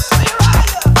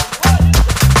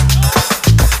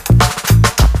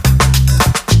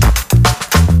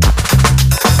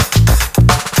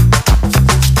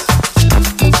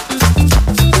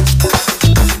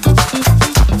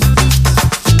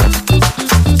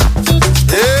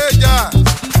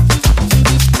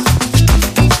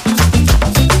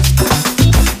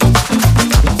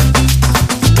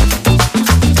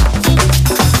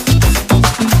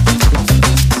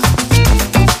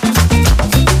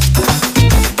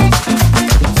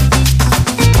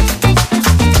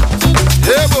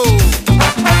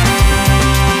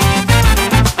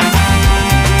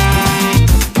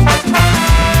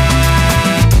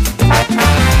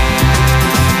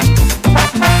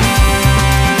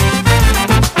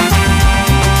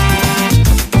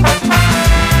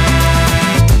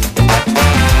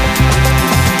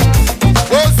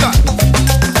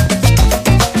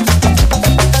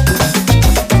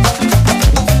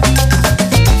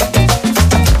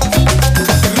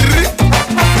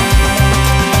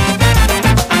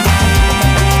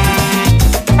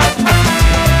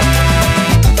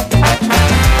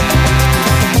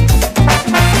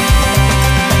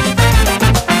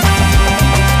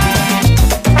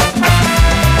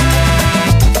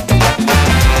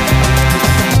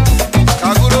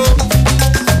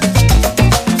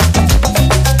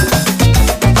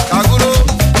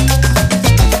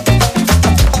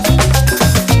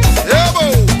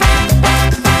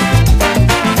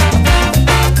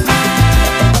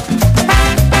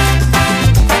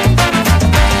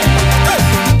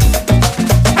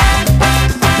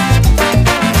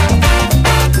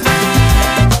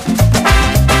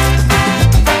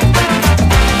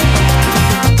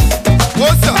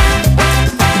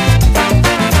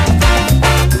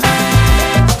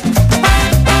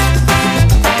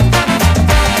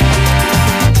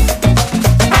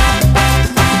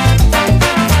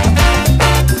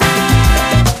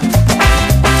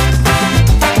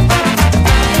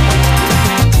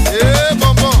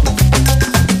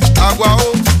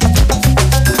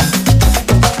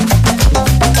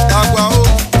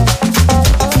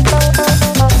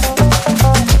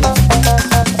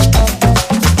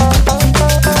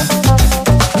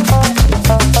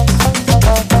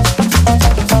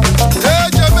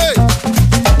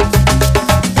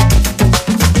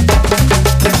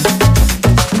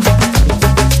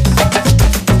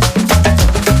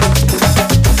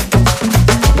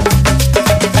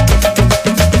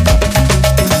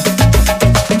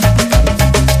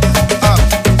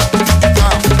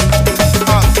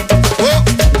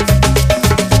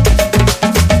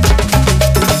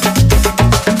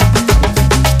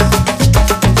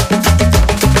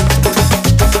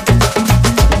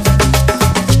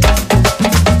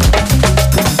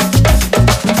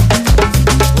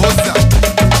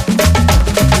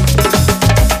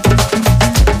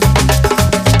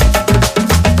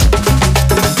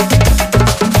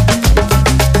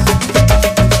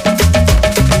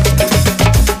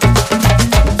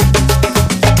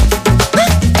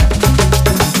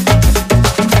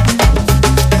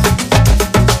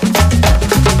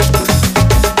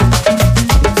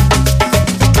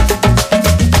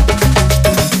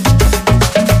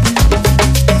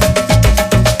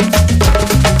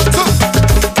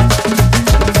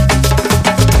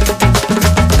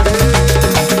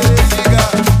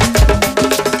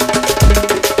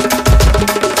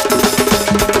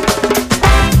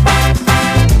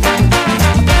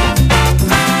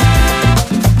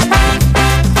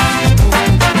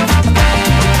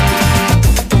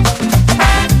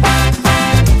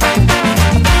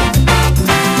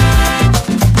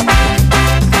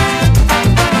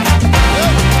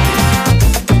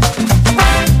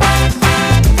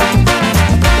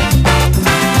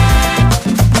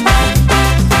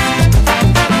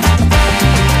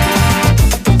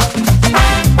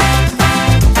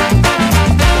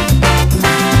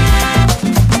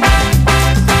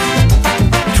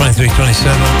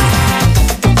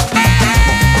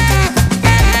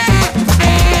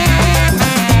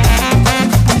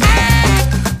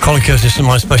 Colin Curtis and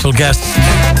my special guest,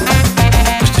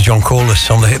 Mr. John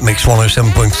Corless, on the Hit Mix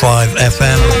 107.5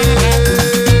 FM.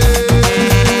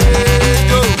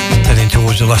 Heading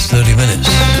towards the last 30 minutes.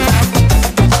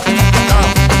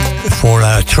 A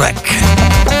 4-hour trek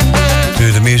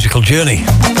through the musical journey.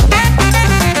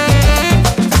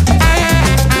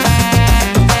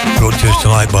 Brought to us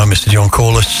tonight by Mr. John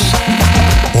Corless,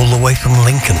 all the way from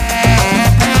Lincoln.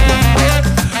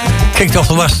 Kicked off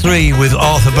the last three with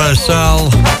Arthur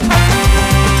Barisal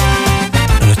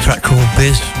and a track called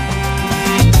Biz.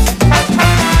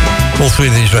 All three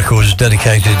of these records are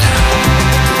dedicated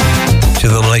to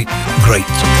the late, great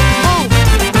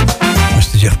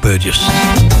Mr. Jeff Burgess.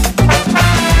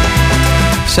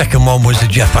 Second one was the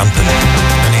Jeff anthem,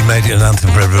 and he made it an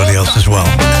anthem for everybody else as well.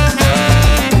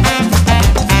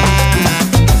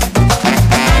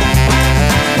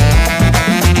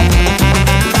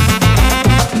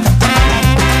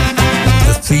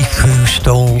 The Thief Who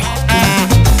Stole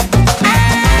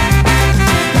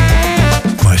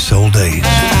My Soul Days.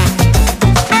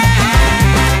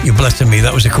 You're blessing me.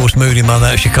 That was, of course, Moody Man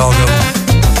out of Chicago.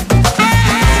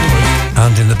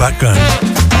 And in the background,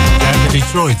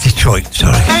 Detroit. Sorry,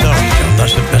 John.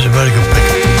 That's a very good pick.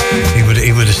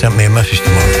 He would have sent me a message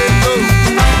tomorrow.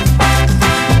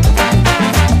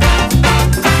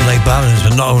 Leigh Barron's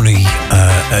are not only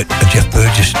a Jeff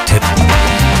Burgess tip,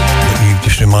 but you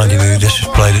just reminded me this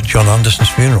was played at John Anderson's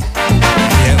funeral.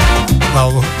 Yeah.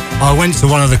 Well, I went to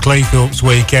one of the Cleethorpes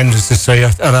weekends to see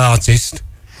an artist,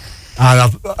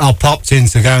 and I popped in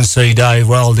to go and see Dave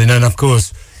Weldon, and of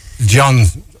course, John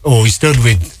always stood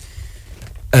with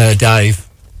Dave,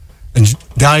 and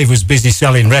Dave was busy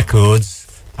selling records,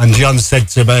 and John said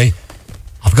to me,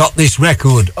 I've got this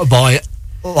record by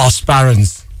Los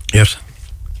Barons. Yes.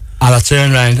 And I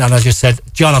turned around and I just said,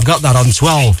 John, I've got that on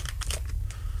 12.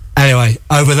 Anyway,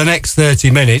 over the next 30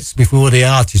 minutes before the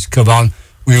artist come on,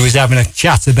 we was having a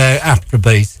chat about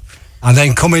Afrobeat, and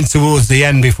then coming towards the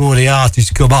end before the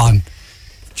artist come on,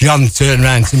 John turned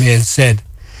around to me and said,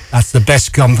 that's the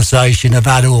best conversation I've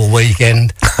had all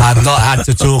weekend. I've not had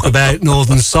to talk about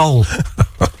Northern Soul.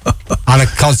 And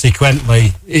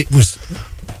consequently, it was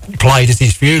played at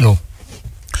his funeral.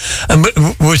 And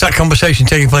was that conversation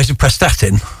taking place at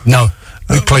Prestatyn? No,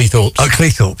 at Cleethorpes. Oh,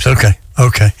 Cleethorpes, okay.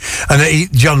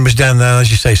 And John was down there, as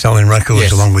you say, selling records,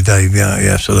 yes, along with Dave.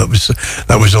 Yeah. So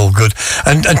that was all good.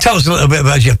 And tell us a little bit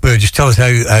about Jeff Burgess. Tell us how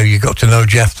you got to know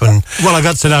Jeff. Well, I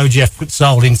got to know Jeff at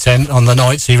Soul Intent on the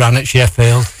nights he ran at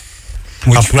Sheffield,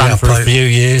 which ran for a few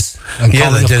years. And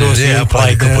Colin, they did. Of course, I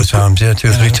played a couple of times, 2 or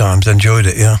 3 times. Enjoyed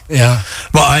it, yeah.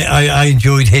 But I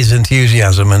enjoyed his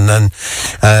enthusiasm, and then,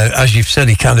 as you've said,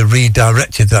 he kind of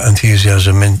redirected that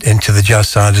enthusiasm into the jazz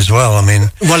side as well. I mean,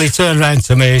 well, he turned around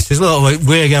to me. He says, "Look,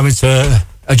 we're going to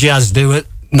a jazz do at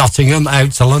Nottingham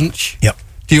out to lunch. Yep.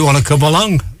 Do you want to come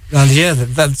along?" And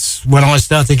that's when I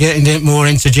started getting more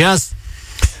into jazz.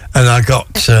 And I got,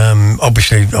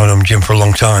 obviously, I've known Jim for a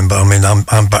long time, but I mean, I'm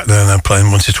back there now playing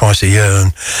once or twice a year,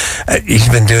 and he's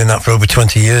been doing that for over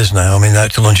 20 years now. I mean,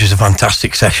 Out to Lunch is a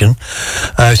fantastic session.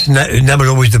 It's never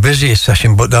always the busiest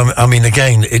session, but I mean,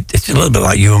 again, it's a little bit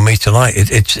like you and me tonight.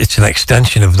 It's an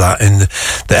extension of that, in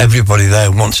that everybody there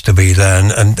wants to be there,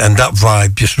 and that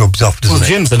vibe just rubs off, doesn't it? Well,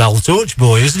 Jim's an old Torch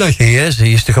boy, isn't he? He is. He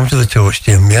used to come to the Torch,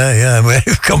 Jim. Yeah. We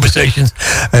have conversations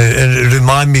and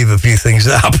remind me of a few things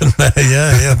that happened there.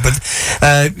 Yeah. But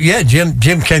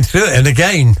Jim came through it, and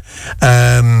again,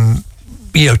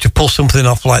 to pull something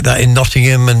off like that in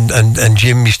Nottingham, and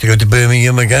Jim used to go to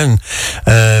Birmingham again,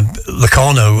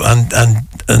 Locarno and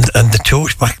the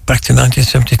Torch back to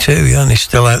 1972, and he's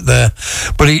still out there.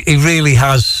 But he really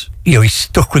has, he's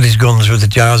stuck with his guns with the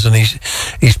jazz, and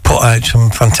he's put out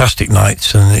some fantastic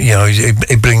nights, and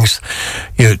he brings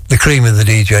the cream of the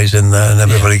DJs in there, and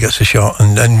everybody gets a shot,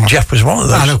 and Jeff was one of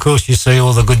those. And of course you see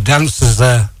all the good dancers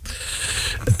there.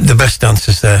 The best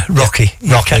dancers there, Rocky.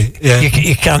 Rocky,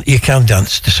 You can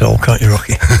dance to soul, can't you,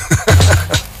 Rocky?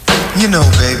 You know,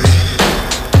 baby,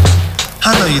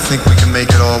 I know you think we can make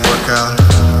it all work out,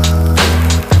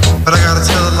 but I gotta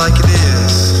tell it like it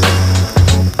is.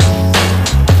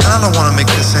 And I don't wanna make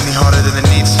this any harder than it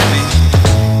needs to be,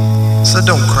 so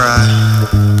don't cry.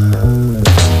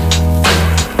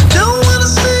 Don't wanna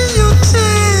see your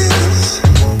tears.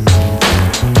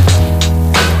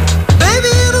 Baby,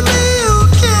 it'll be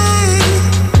okay.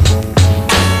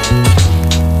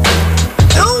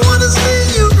 Don't wanna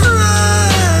see you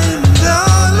cry,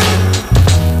 darling.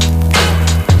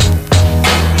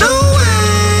 No way.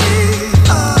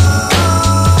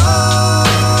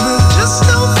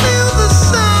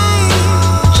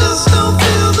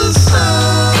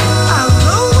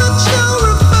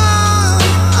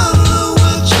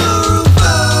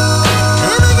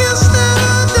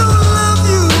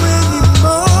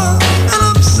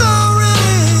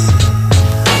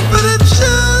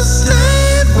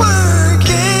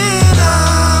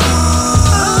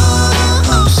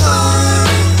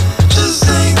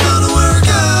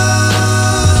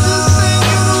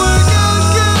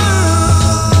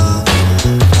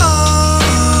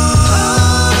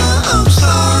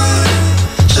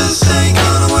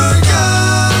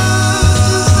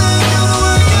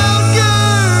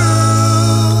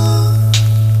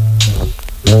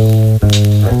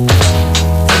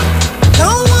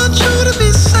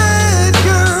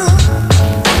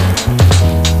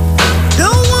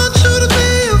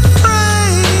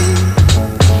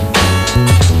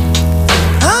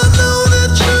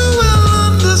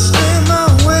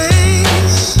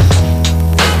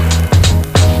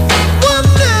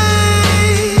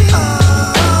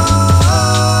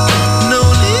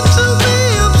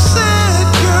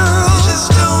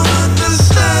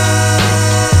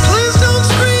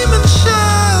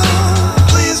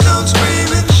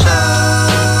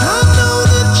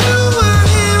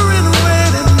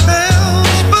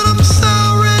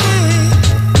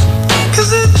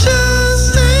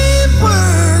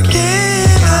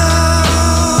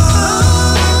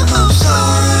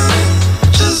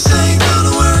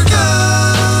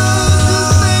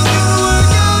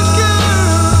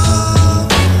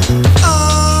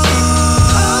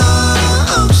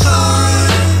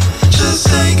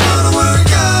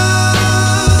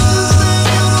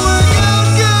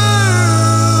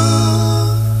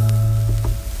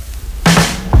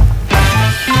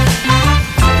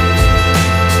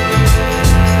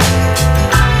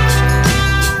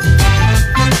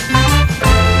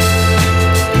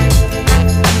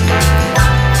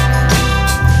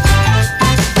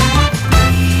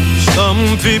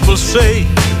 people say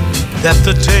that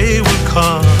the day will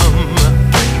come.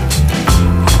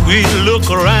 We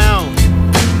look around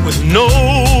with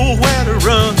nowhere to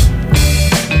run.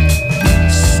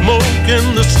 Smoke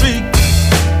in the street,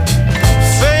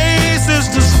 faces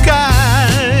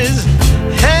disguised,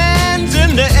 hands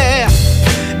in the air,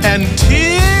 and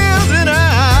tears in our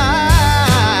eyes.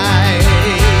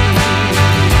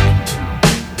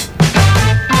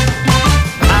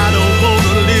 I don't want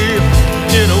to live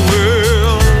in a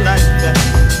world like that.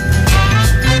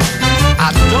 I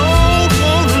don't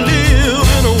want to live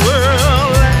in a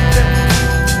world like that.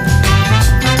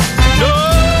 No,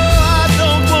 I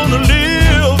don't want to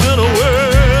live in a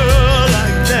world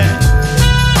like that.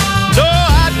 No,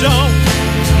 I don't.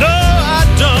 No, I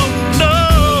don't. No.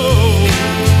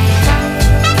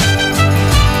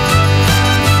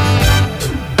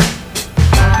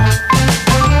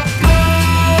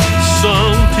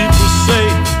 Some people say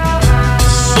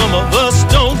some of us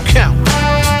don't count.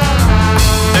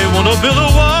 They want to build a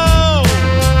wall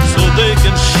so they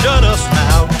can shut us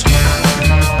out.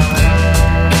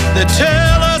 They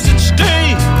tell us it's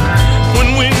day when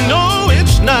we know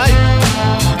it's night.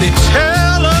 They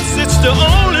tell us it's the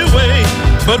only way,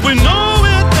 but we know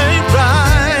it ain't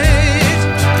right.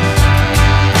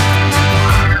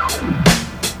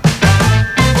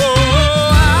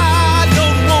 Oh, I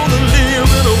don't want to live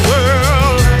in a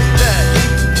world like that.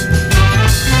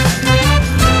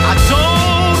 I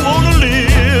don't want to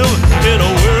live in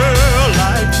a world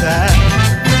like that.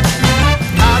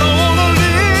 I don't want to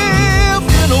live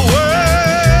in a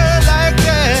world like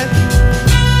that.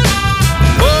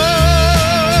 Oh,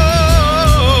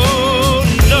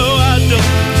 no, I don't.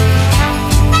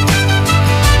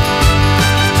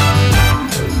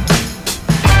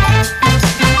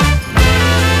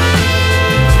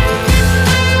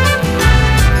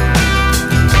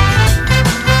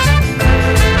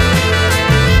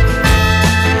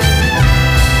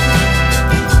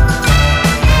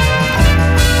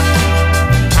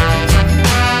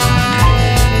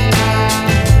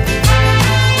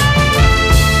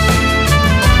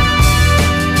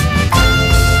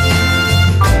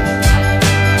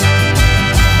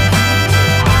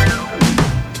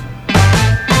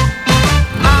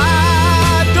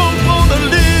 I don't want to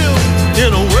live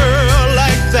in a world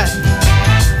like that.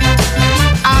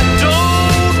 I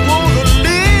don't want to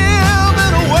live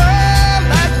in a world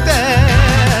like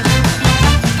that.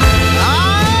 I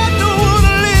don't want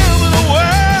to live in a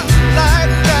world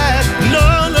like that. No,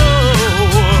 no.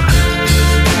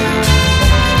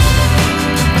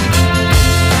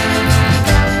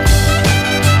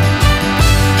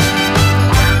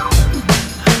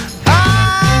 I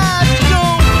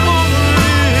don't want to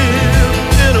live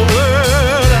in a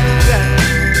world like that.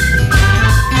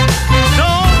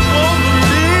 Don't want to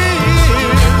live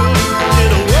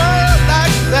in a world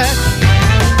like that.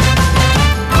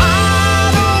 I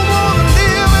don't want to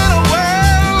live in a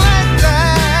world like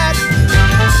that.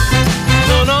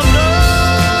 No, no, no,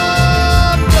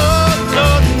 no, no,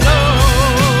 no.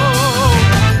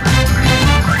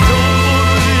 Don't want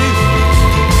to live in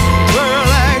a world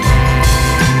like.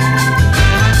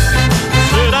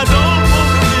 Said I don't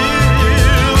want to live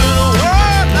in a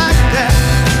world like that.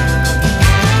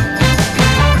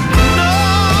 No,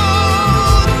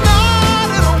 not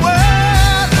in a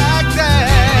world like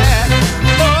that.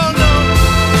 Oh no,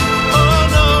 oh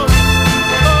no,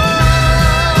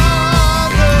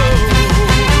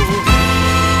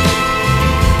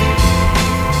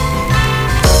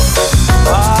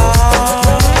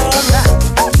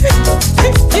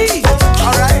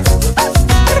 All right.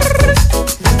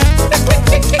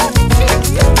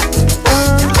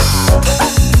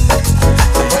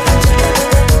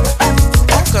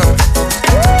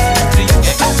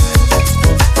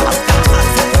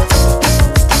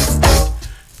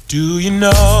 Do you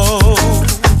know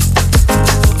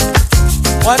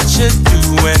what you're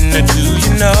doing? Do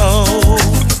you know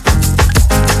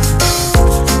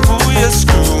who you're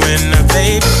screwing?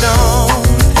 Baby,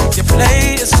 don't you play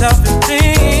yourself and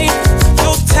think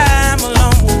your time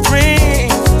alone will bring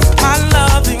my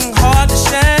loving heart to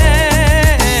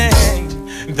shame.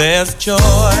 There's a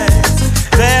choice,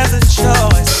 there's a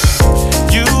choice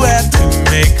you have to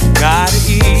make, gotta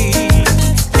eat.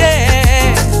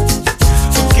 Yeah,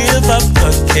 so give up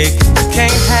the cake you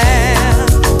can't have.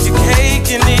 Your cake,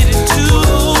 you need it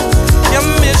too. Your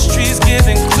mystery's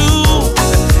giving clues,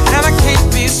 and I can't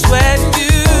be sweating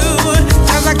you,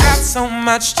 'cause I got so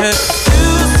much to do.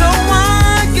 So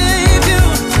I gave you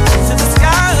to the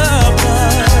sky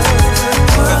above,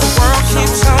 'cause the world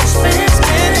keeps on spinning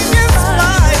in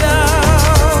spite of.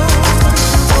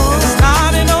 And it's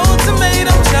not an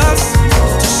ultimatum just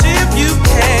to see if you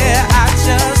care. I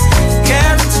just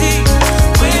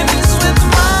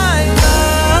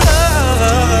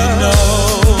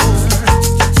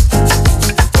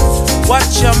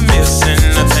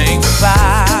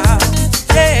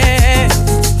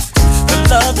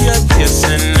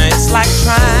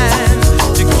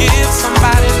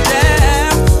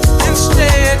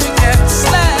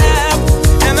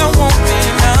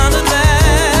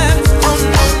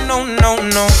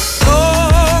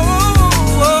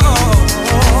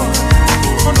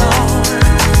no.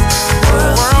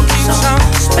 World keeps on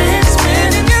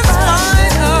spinning in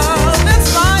spite of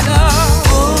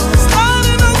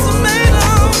starting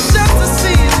ultimatums just to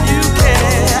see if you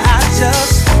care. I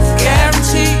just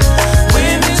guarantee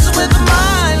when it's with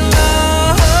my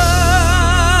love.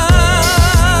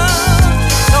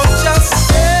 So just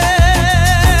stay.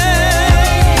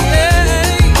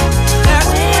 That's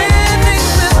when it's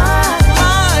with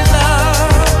my love.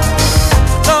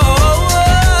 Oh,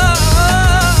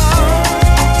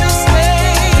 just stay.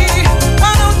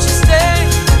 Why don't you stay?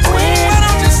 Why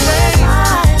don't you stay?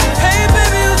 Hey,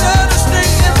 baby, you gotta stay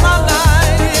in my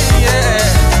life. Yeah.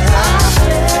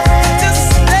 Just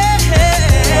stay.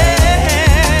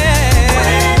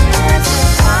 When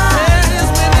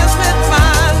it's with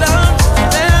my love.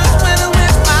 That's when it's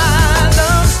with my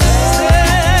love.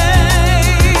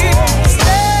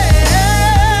 Stay.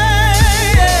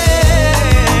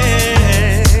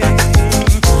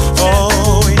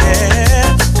 Oh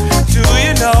yeah.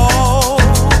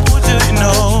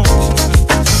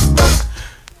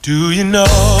 Do you know?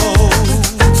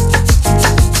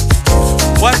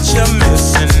 What you're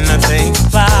missing to think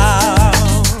about?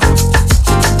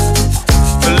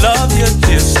 The love you're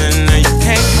kissing you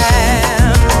can't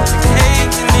have.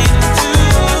 Hate you need to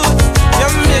do.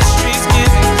 Your mystery's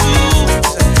giving clues,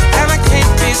 and I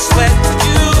can't be sweating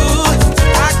you.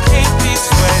 I can't be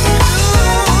sweating you.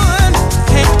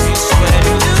 Can't be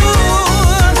sweating you.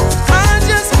 I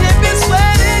just can't be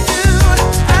sweating you.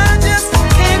 I just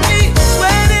can't be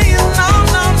sweating you. No.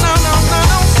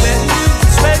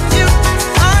 Sweating you.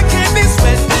 I can't be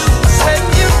sweating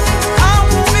you. I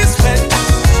won't be sweating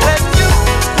you.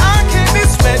 I can't be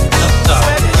sweating you. No.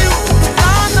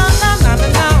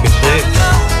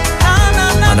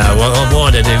 I know,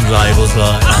 why they do labels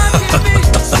like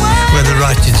where the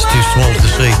writing's too small to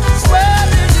see.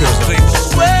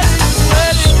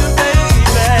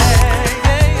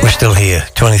 We're still here,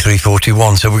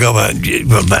 23:41, so we've got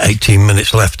about 18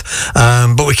 minutes left.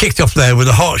 But we kicked off there with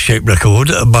a heart-shaped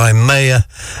record by Mayor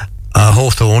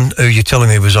Hawthorne, who you're telling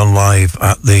me was on live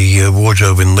at the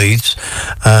Wardrobe in Leeds.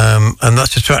 And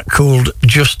that's a track called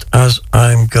Just As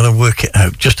I'm Gonna Work It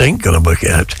Out. Just Ain't Gonna Work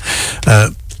It Out.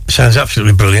 Sounds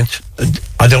absolutely brilliant.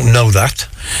 I don't know that.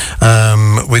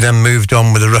 We then moved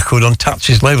on with a record on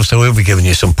Tats's label, so he'll be giving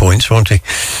you some points, won't he?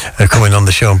 Coming on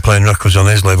the show and playing records on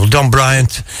his label. Don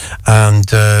Bryant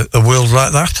and A World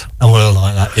Like That. A World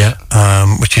Like That, yeah.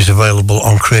 Which is available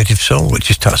on Creative Soul, which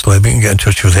is Tats label. You can get in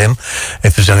touch with him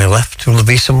if there's any left. Will there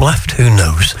be some left? Who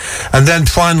knows? And then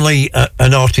finally,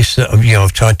 an artist that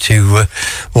I've tried to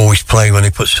always play when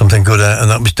he puts something good out, and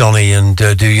that was Donny and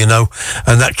Do You Know?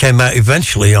 And that came out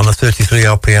eventually on a 33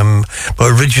 RPM,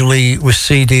 but originally was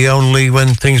CD only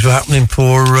when things were happening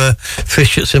for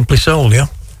Fish at Simply Soul, yeah?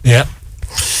 Yeah.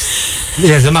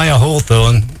 Yeah, the Mayor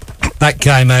Hawthorne, that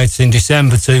came out in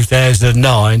December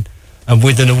 2009, and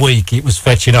within a week it was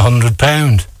fetching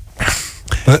 £100.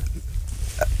 But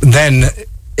then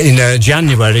in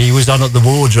January he was on at the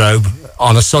Wardrobe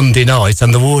on a Sunday night,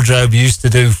 and the Wardrobe used to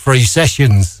do free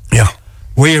sessions. Yeah.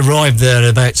 We arrived there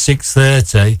about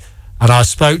 6:30, and I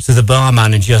spoke to the bar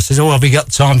manager. I says, "Oh, have you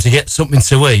got time to get something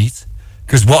to eat?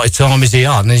 Because what time is he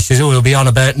on?" And he says, "Oh, he'll be on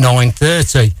about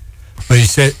 9:30. But he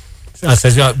said, I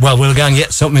says, "Well, we'll go and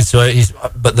get something to eat."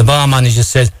 But the bar manager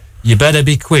said, "You better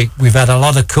be quick. We've had a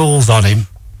lot of calls on him."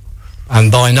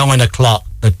 And by 9 o'clock,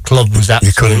 the club was absolutely...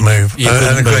 You couldn't move.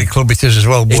 And a great club it is as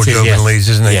well, Wardrobe in Leeds,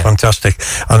 isn't it? Yeah. Fantastic.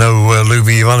 I know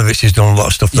Luby Ivanovic has done a lot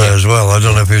of stuff there as well. I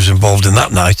don't know if he was involved in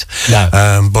that night. No.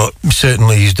 But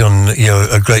certainly he's done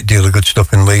a great deal of good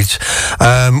stuff in Leeds.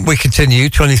 We continue,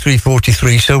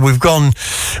 23:43. So we've gone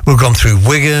through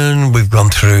Wigan, we've gone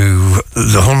through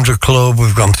the 100 Club,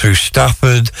 we've gone through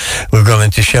Stafford, we've gone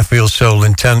into Sheffield Soul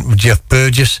Intent with Jeff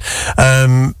Burgess.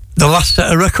 The last set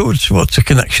of records, what's the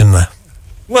connection there?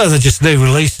 Well, they're just new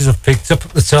releases I've picked up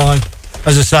at the time.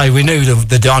 As I say, we knew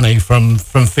the Donny from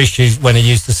Fishes when he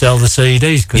used to sell the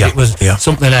CDs, because it was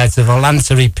something out of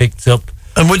Atlanta he picked up.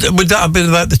 And would that have been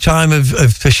about the time of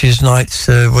Fishes Nights,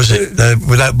 was it,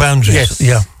 Without Boundaries?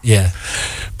 Yes. Yeah.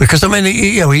 Because, I mean,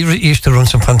 he used to run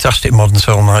some fantastic modern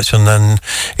soul nights, and then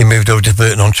he moved over to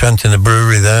Burton-on-Trent in the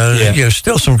brewery there. Yeah.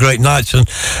 Still some great nights, and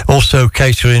also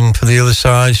catering for the other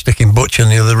side, sticking Butch in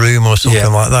the other room or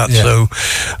something like that. Yeah. So,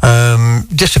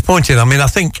 disappointing. I mean, I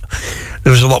think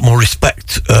there was a lot more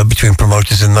respect between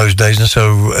promoters in those days, and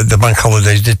so the bank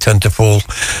holidays did tend to fall,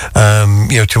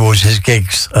 towards his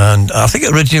gigs. And I think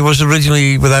it was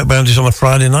originally Without Boundaries on a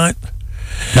Friday night.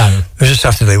 No, it was a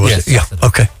Saturday, was it? Saturday. Yeah.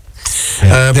 Okay.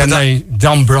 Yeah. Then the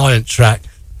Don Bryant track,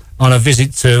 on a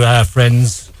visit to our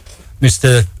friends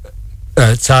Mr.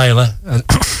 Taylor,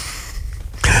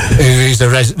 who is a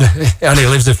resident, only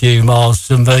lives a few miles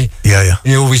from me. Yeah.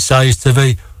 He always says to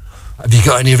me, "Have you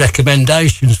got any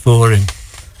recommendations for him?"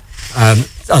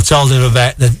 I told him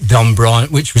about the Don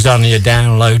Bryant, which was only a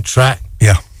download track.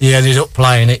 Yeah. He ended up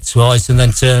playing it twice and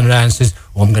then turned around and says,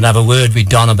 "Well, I'm going to have a word with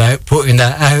Don about putting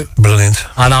that out." Brilliant.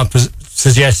 And I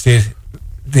suggested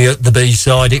the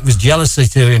B-side, it was Jealousy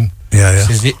to him. Yeah.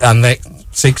 And then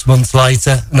 6 months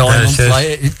later, 9 months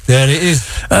later, there it is.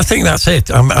 I think that's it.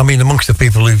 I mean, amongst the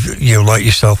people who, like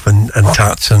yourself and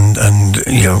Tats and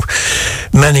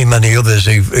many others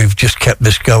who've just kept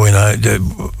this going.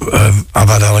 I've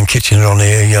had Alan Kitchener on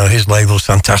here. His label's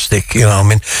fantastic. I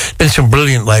mean, been some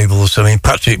brilliant labels. I mean,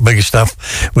 Patrick Biggerstaff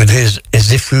with his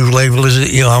Izifu label, is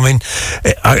it? I mean,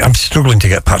 I'm struggling to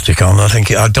get Patrick on.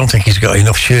 I don't think he's got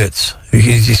enough shirts.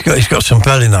 He's got some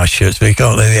very nice shirts, but he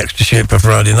can't lay the extra shirt for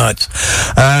Friday nights.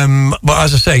 But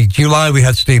as I say, July we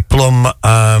had Steve Plum.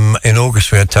 In August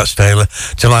we had Tats Taylor.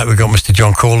 Tonight we've got Mr.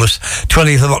 John Corless.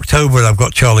 20th of October I've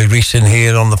got Charlie Reese in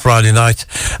here on the Friday night,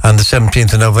 and the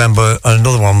 17th of November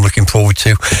another one I'm looking forward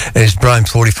to is Brian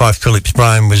 45 Phillips.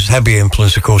 Brian was a heavy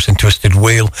influence, of course, in Twisted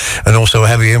Wheel, and also a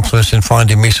heavy influence in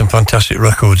finding me some fantastic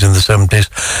records in the 70s.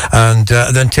 And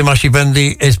then Tim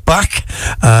Ashley-Bendy is back.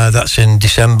 That's in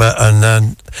December, and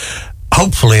then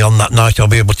hopefully on that night I'll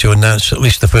be able to announce at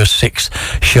least the first 6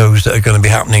 shows that are going to be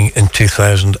happening in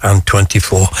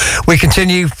 2024. We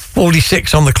continue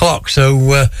 46 on the clock, so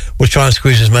we'll try and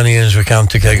squeeze as many in as we can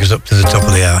to take us up to the top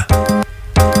of the hour.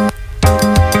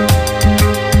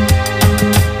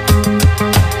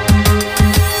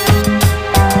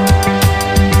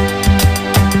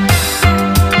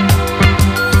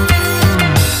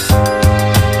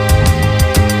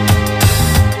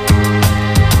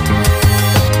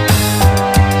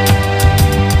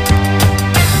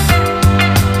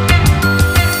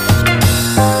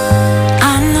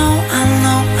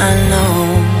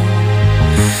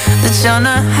 You're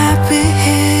not happy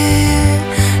here,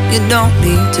 you don't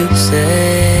need to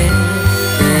say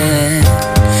it.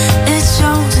 It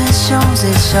shows, it shows,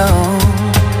 it shows.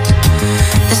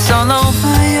 It's all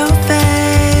over your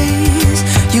face,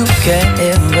 you can't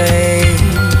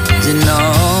erase it, no.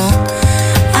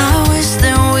 I wish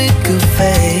that we could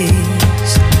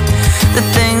face the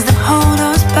things that hold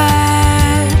us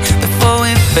back before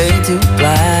we fade to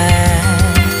black.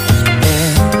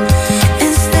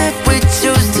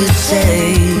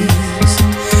 Chase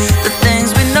the things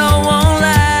we know won't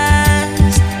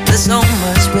last. There's so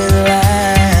much we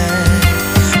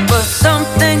lack, but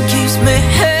something keeps me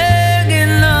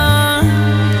hanging on.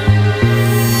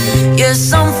 Yeah,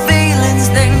 some feelings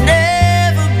they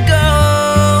never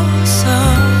go. So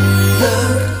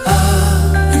look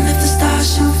up, and if the stars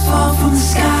should fall from the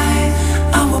sky,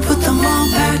 I will put them all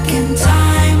back in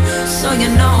time, so you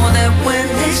know that when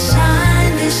they shine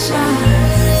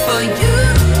for you.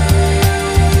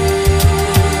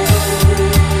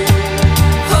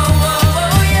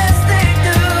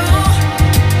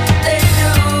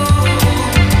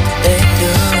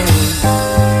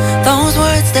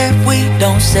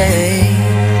 Don't say,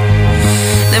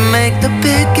 they make the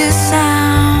biggest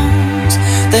sounds,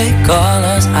 they call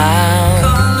us out,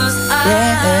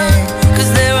 yeah,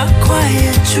 'cause there are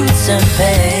quiet truths and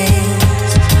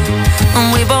pains,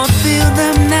 and we both feel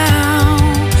them now,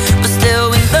 but still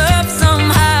we love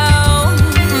somehow.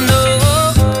 No,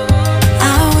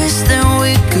 I wish that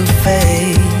we could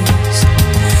face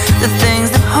the things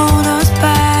that hold us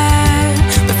back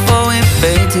before we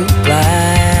fade to black.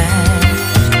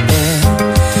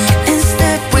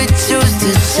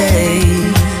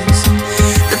 Chase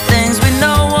the things we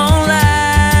know won't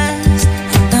last,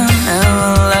 they'll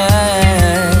never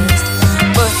last,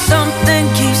 but something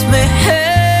keeps me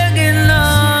hanging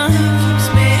on.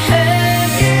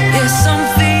 Yeah, some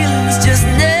feelings just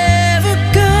never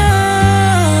go.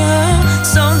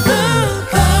 So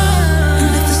look up,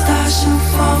 and if the stars should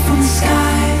fall from the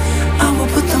sky, I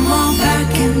will put them all back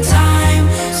in time,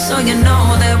 so you know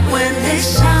that when they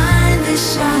shine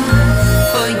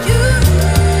for you.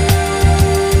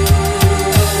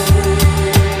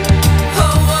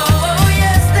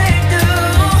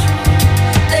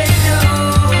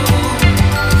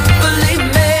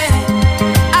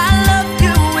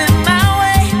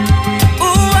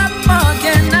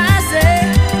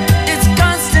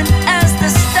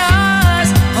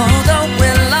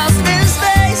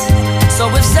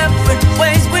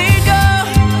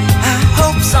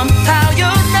 Somehow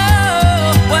you'll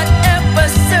know whatever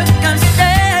circumstance.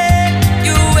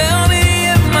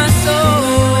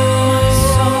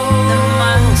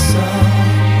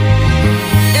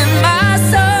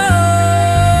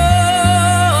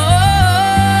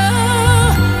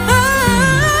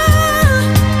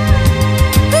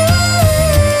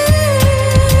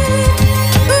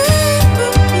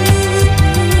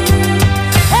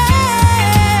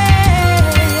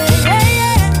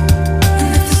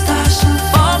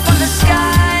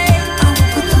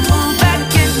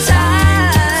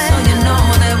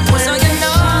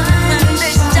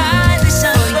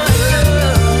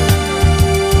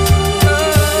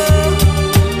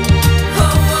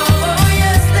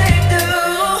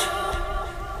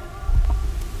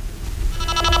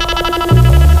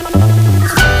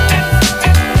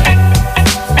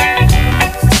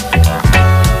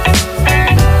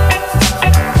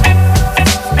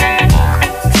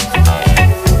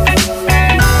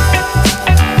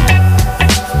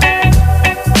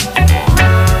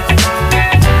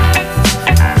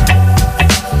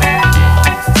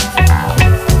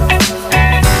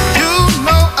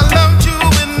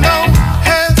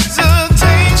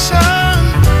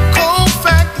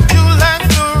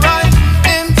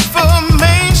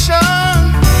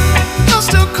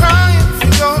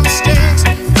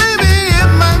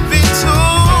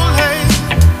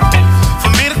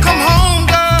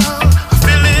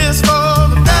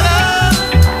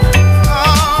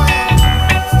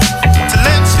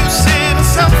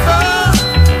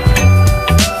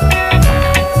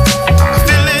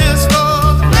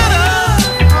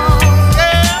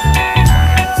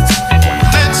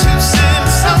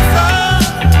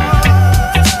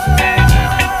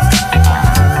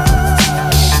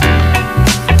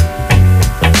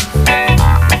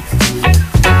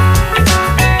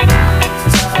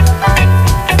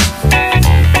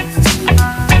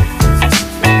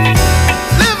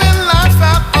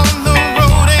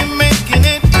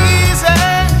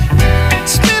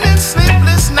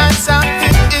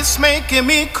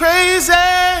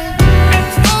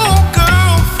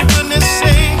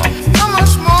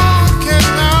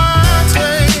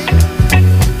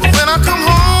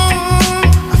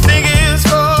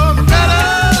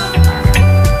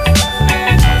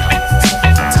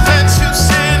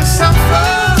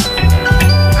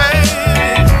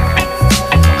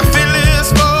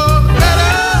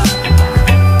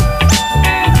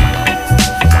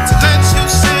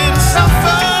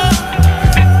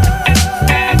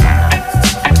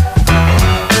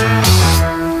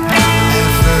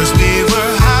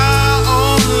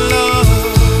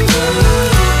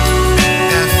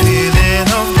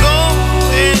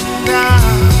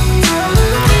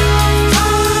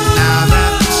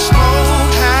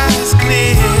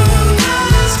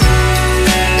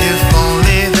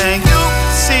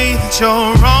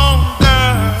 you're wrong,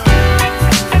 girl.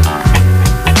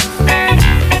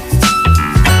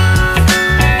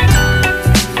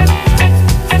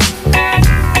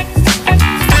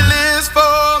 Feel it's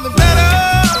for the better.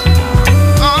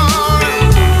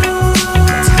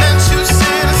 To let you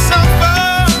see the suffer.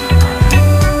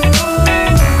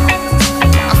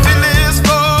 I feel it's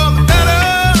for the better.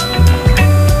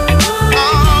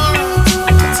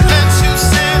 To let you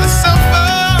see the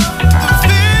suffer. The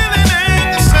feeling ain't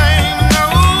the same, no.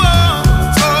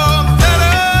 For the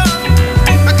better.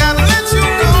 I gotta let you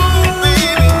go,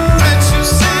 baby. Let you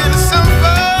see the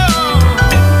suffer.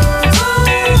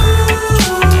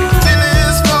 Feel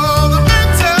it's for the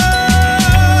better.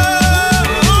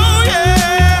 Oh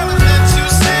yeah, let you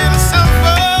see the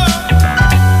suffer.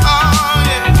 Oh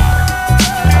yeah.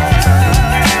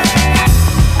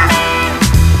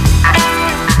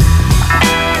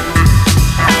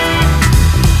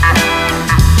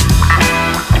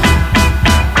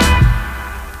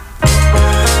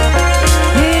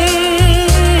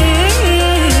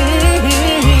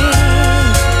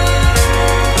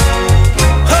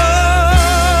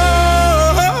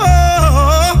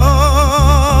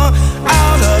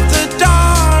 Out of the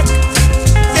dark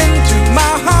into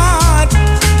my heart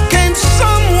came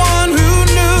someone who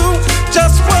knew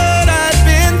just what I'd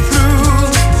been through.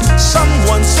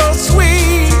 Someone so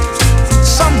sweet,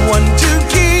 someone to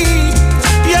keep,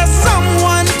 yes,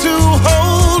 someone to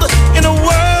hold in a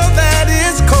world that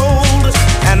is cold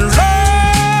and lonely.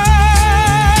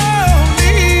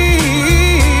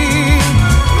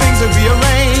 Things are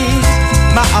rearranged,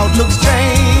 my outlook's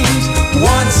changed.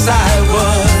 Once I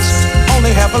was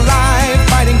only half alive,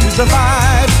 fighting to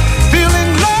survive,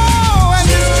 feeling low and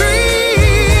mistreated,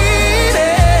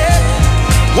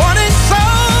 wanting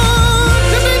some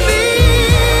to be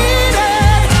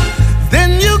needed.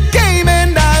 Then you came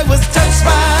and I was touched by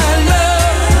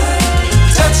love,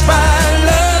 touched by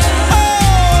love.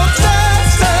 Oh,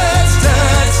 touch, touch,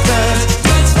 touch, touch,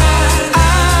 touched by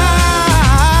love.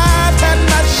 I've had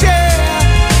my share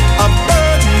of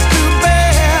burdens to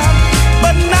bear,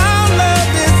 but now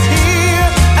love is here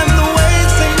and the way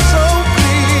seems so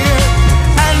clear.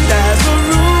 And as a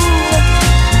rule,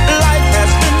 life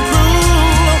has been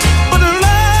cruel, but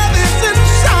love is in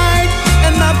sight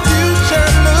and my future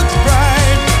looks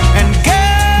bright. And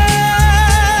girl,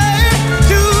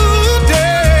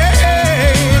 today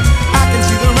I can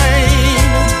see the rain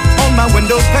on my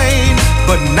window pane,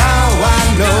 but now I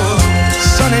know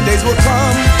sunny days will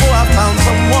come, for I found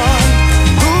someone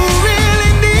who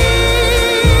really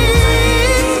needs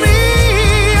me.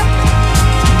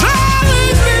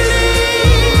 Darling,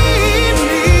 believe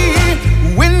me,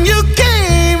 when you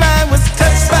came I was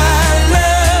touched by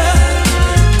love,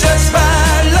 touched by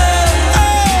love.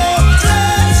 Oh,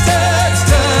 touch, touch,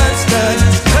 touch, touch,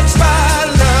 touched by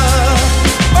love.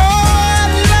 Oh,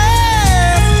 at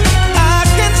last I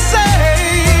can say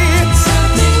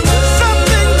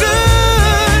something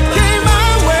good came my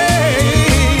way.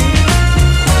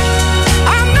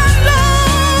 I'm not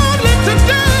lonely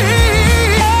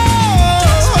today. Oh,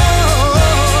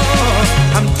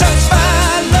 I'm touched by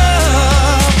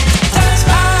love. Touched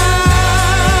by.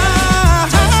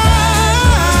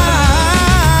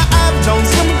 I've known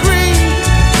some grief,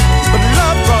 but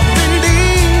love brought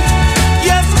relief.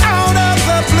 Yes, out of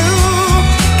the blue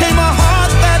came a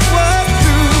heart that was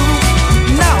true.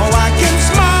 Now I can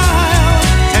smile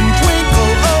and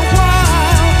twinkle a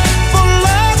while, for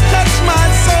love touched my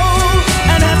soul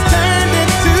and has turned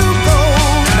it to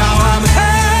gold. Now I'm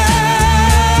happy.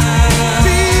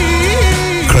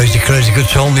 Crazy, crazy good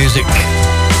soul music.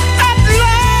 At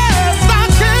last I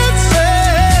can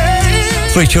say.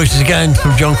 Three choices again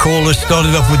from John Corless.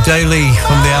 Started off with Daily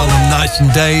from the album Nights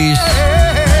and Days.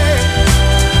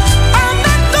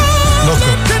 Look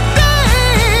Up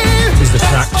is the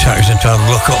track. Track is entitled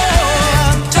Look Up.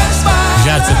 He's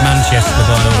out of Manchester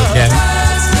by all accounts.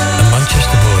 A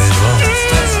Manchester boy as well.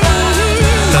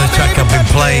 Another track I've been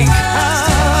playing.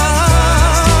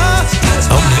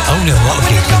 Only a lot of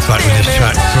gigs, in fact, with this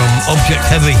track from Object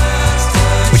Heavy,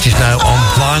 which is now on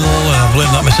vinyl, and I've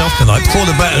learned that myself tonight. Before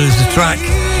the Better is the track.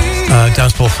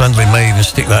 Danceball Friendly may even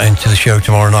stick that into the show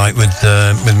tomorrow night with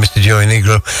Mr. Joey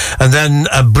Negro. And then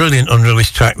a brilliant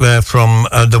unreleased track there from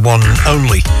the one and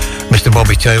only Mr.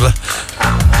 Bobby Taylor,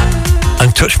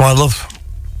 and Touch My Love.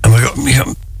 And we've got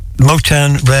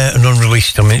Motown, rare and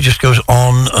unreleased. I mean, it just goes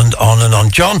on and on and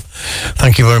on. John,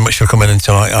 thank you very much for coming in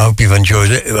tonight. I hope you've enjoyed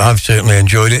it. I've certainly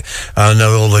enjoyed it. I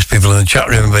know all those people in the chat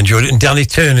room have enjoyed it, and Danny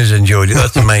Turner's enjoyed it.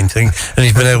 That's the main thing, and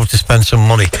he's been able to spend some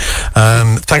money.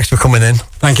 Thanks for coming in.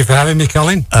 Thank you for having me,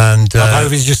 Colin. And I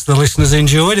hope it's just the listeners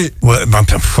enjoyed it. Well,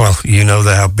 you know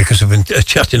they have, because we've been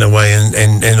chatting away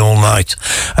in all night.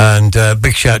 And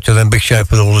big shout to them, big shout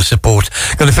for all the support.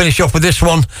 Going to finish off with this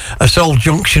one, a Soul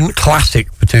Junction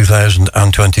classic for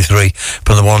 2023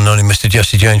 from the one and only Mr.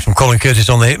 Jesse James from Colin Curtis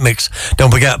on the Hit Mix.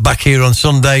 Don't forget, back here on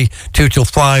Sunday, 2 till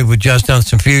 5 with Jazz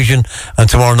Dance and Fusion. And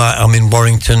tomorrow night I'm in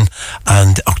Warrington,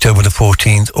 and October the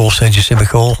 14th, All Saints Civic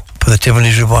Hall for the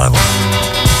Tiffany's Revival.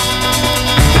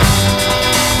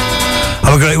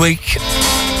 Have a great week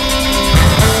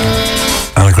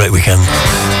and a great weekend.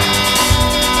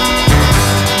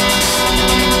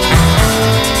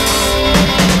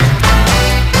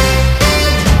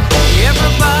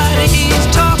 Everybody's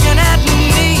talking at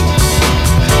me,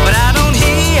 but I don't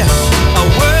hear a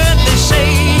word they say.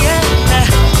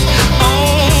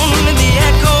 Only the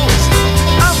echoes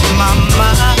of my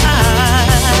mind.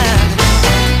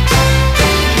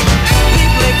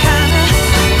 People kinda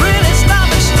really stop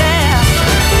and stare,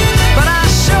 but I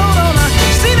sure don't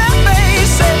see their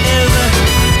faces.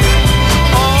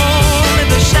 Only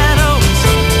the shadows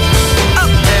of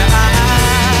their eyes.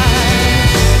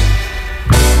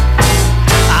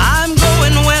 I'm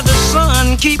going where the sun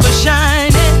keeps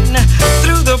shining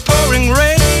through the pouring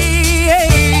rain.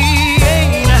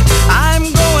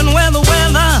 I'm going where the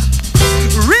weather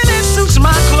really suits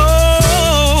my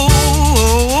clothes.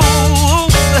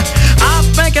 I'm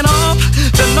banking off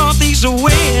the northeast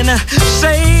wind,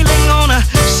 sailing on a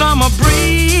summer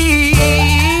breeze,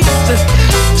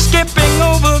 skipping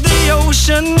over the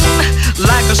ocean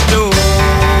like a stone.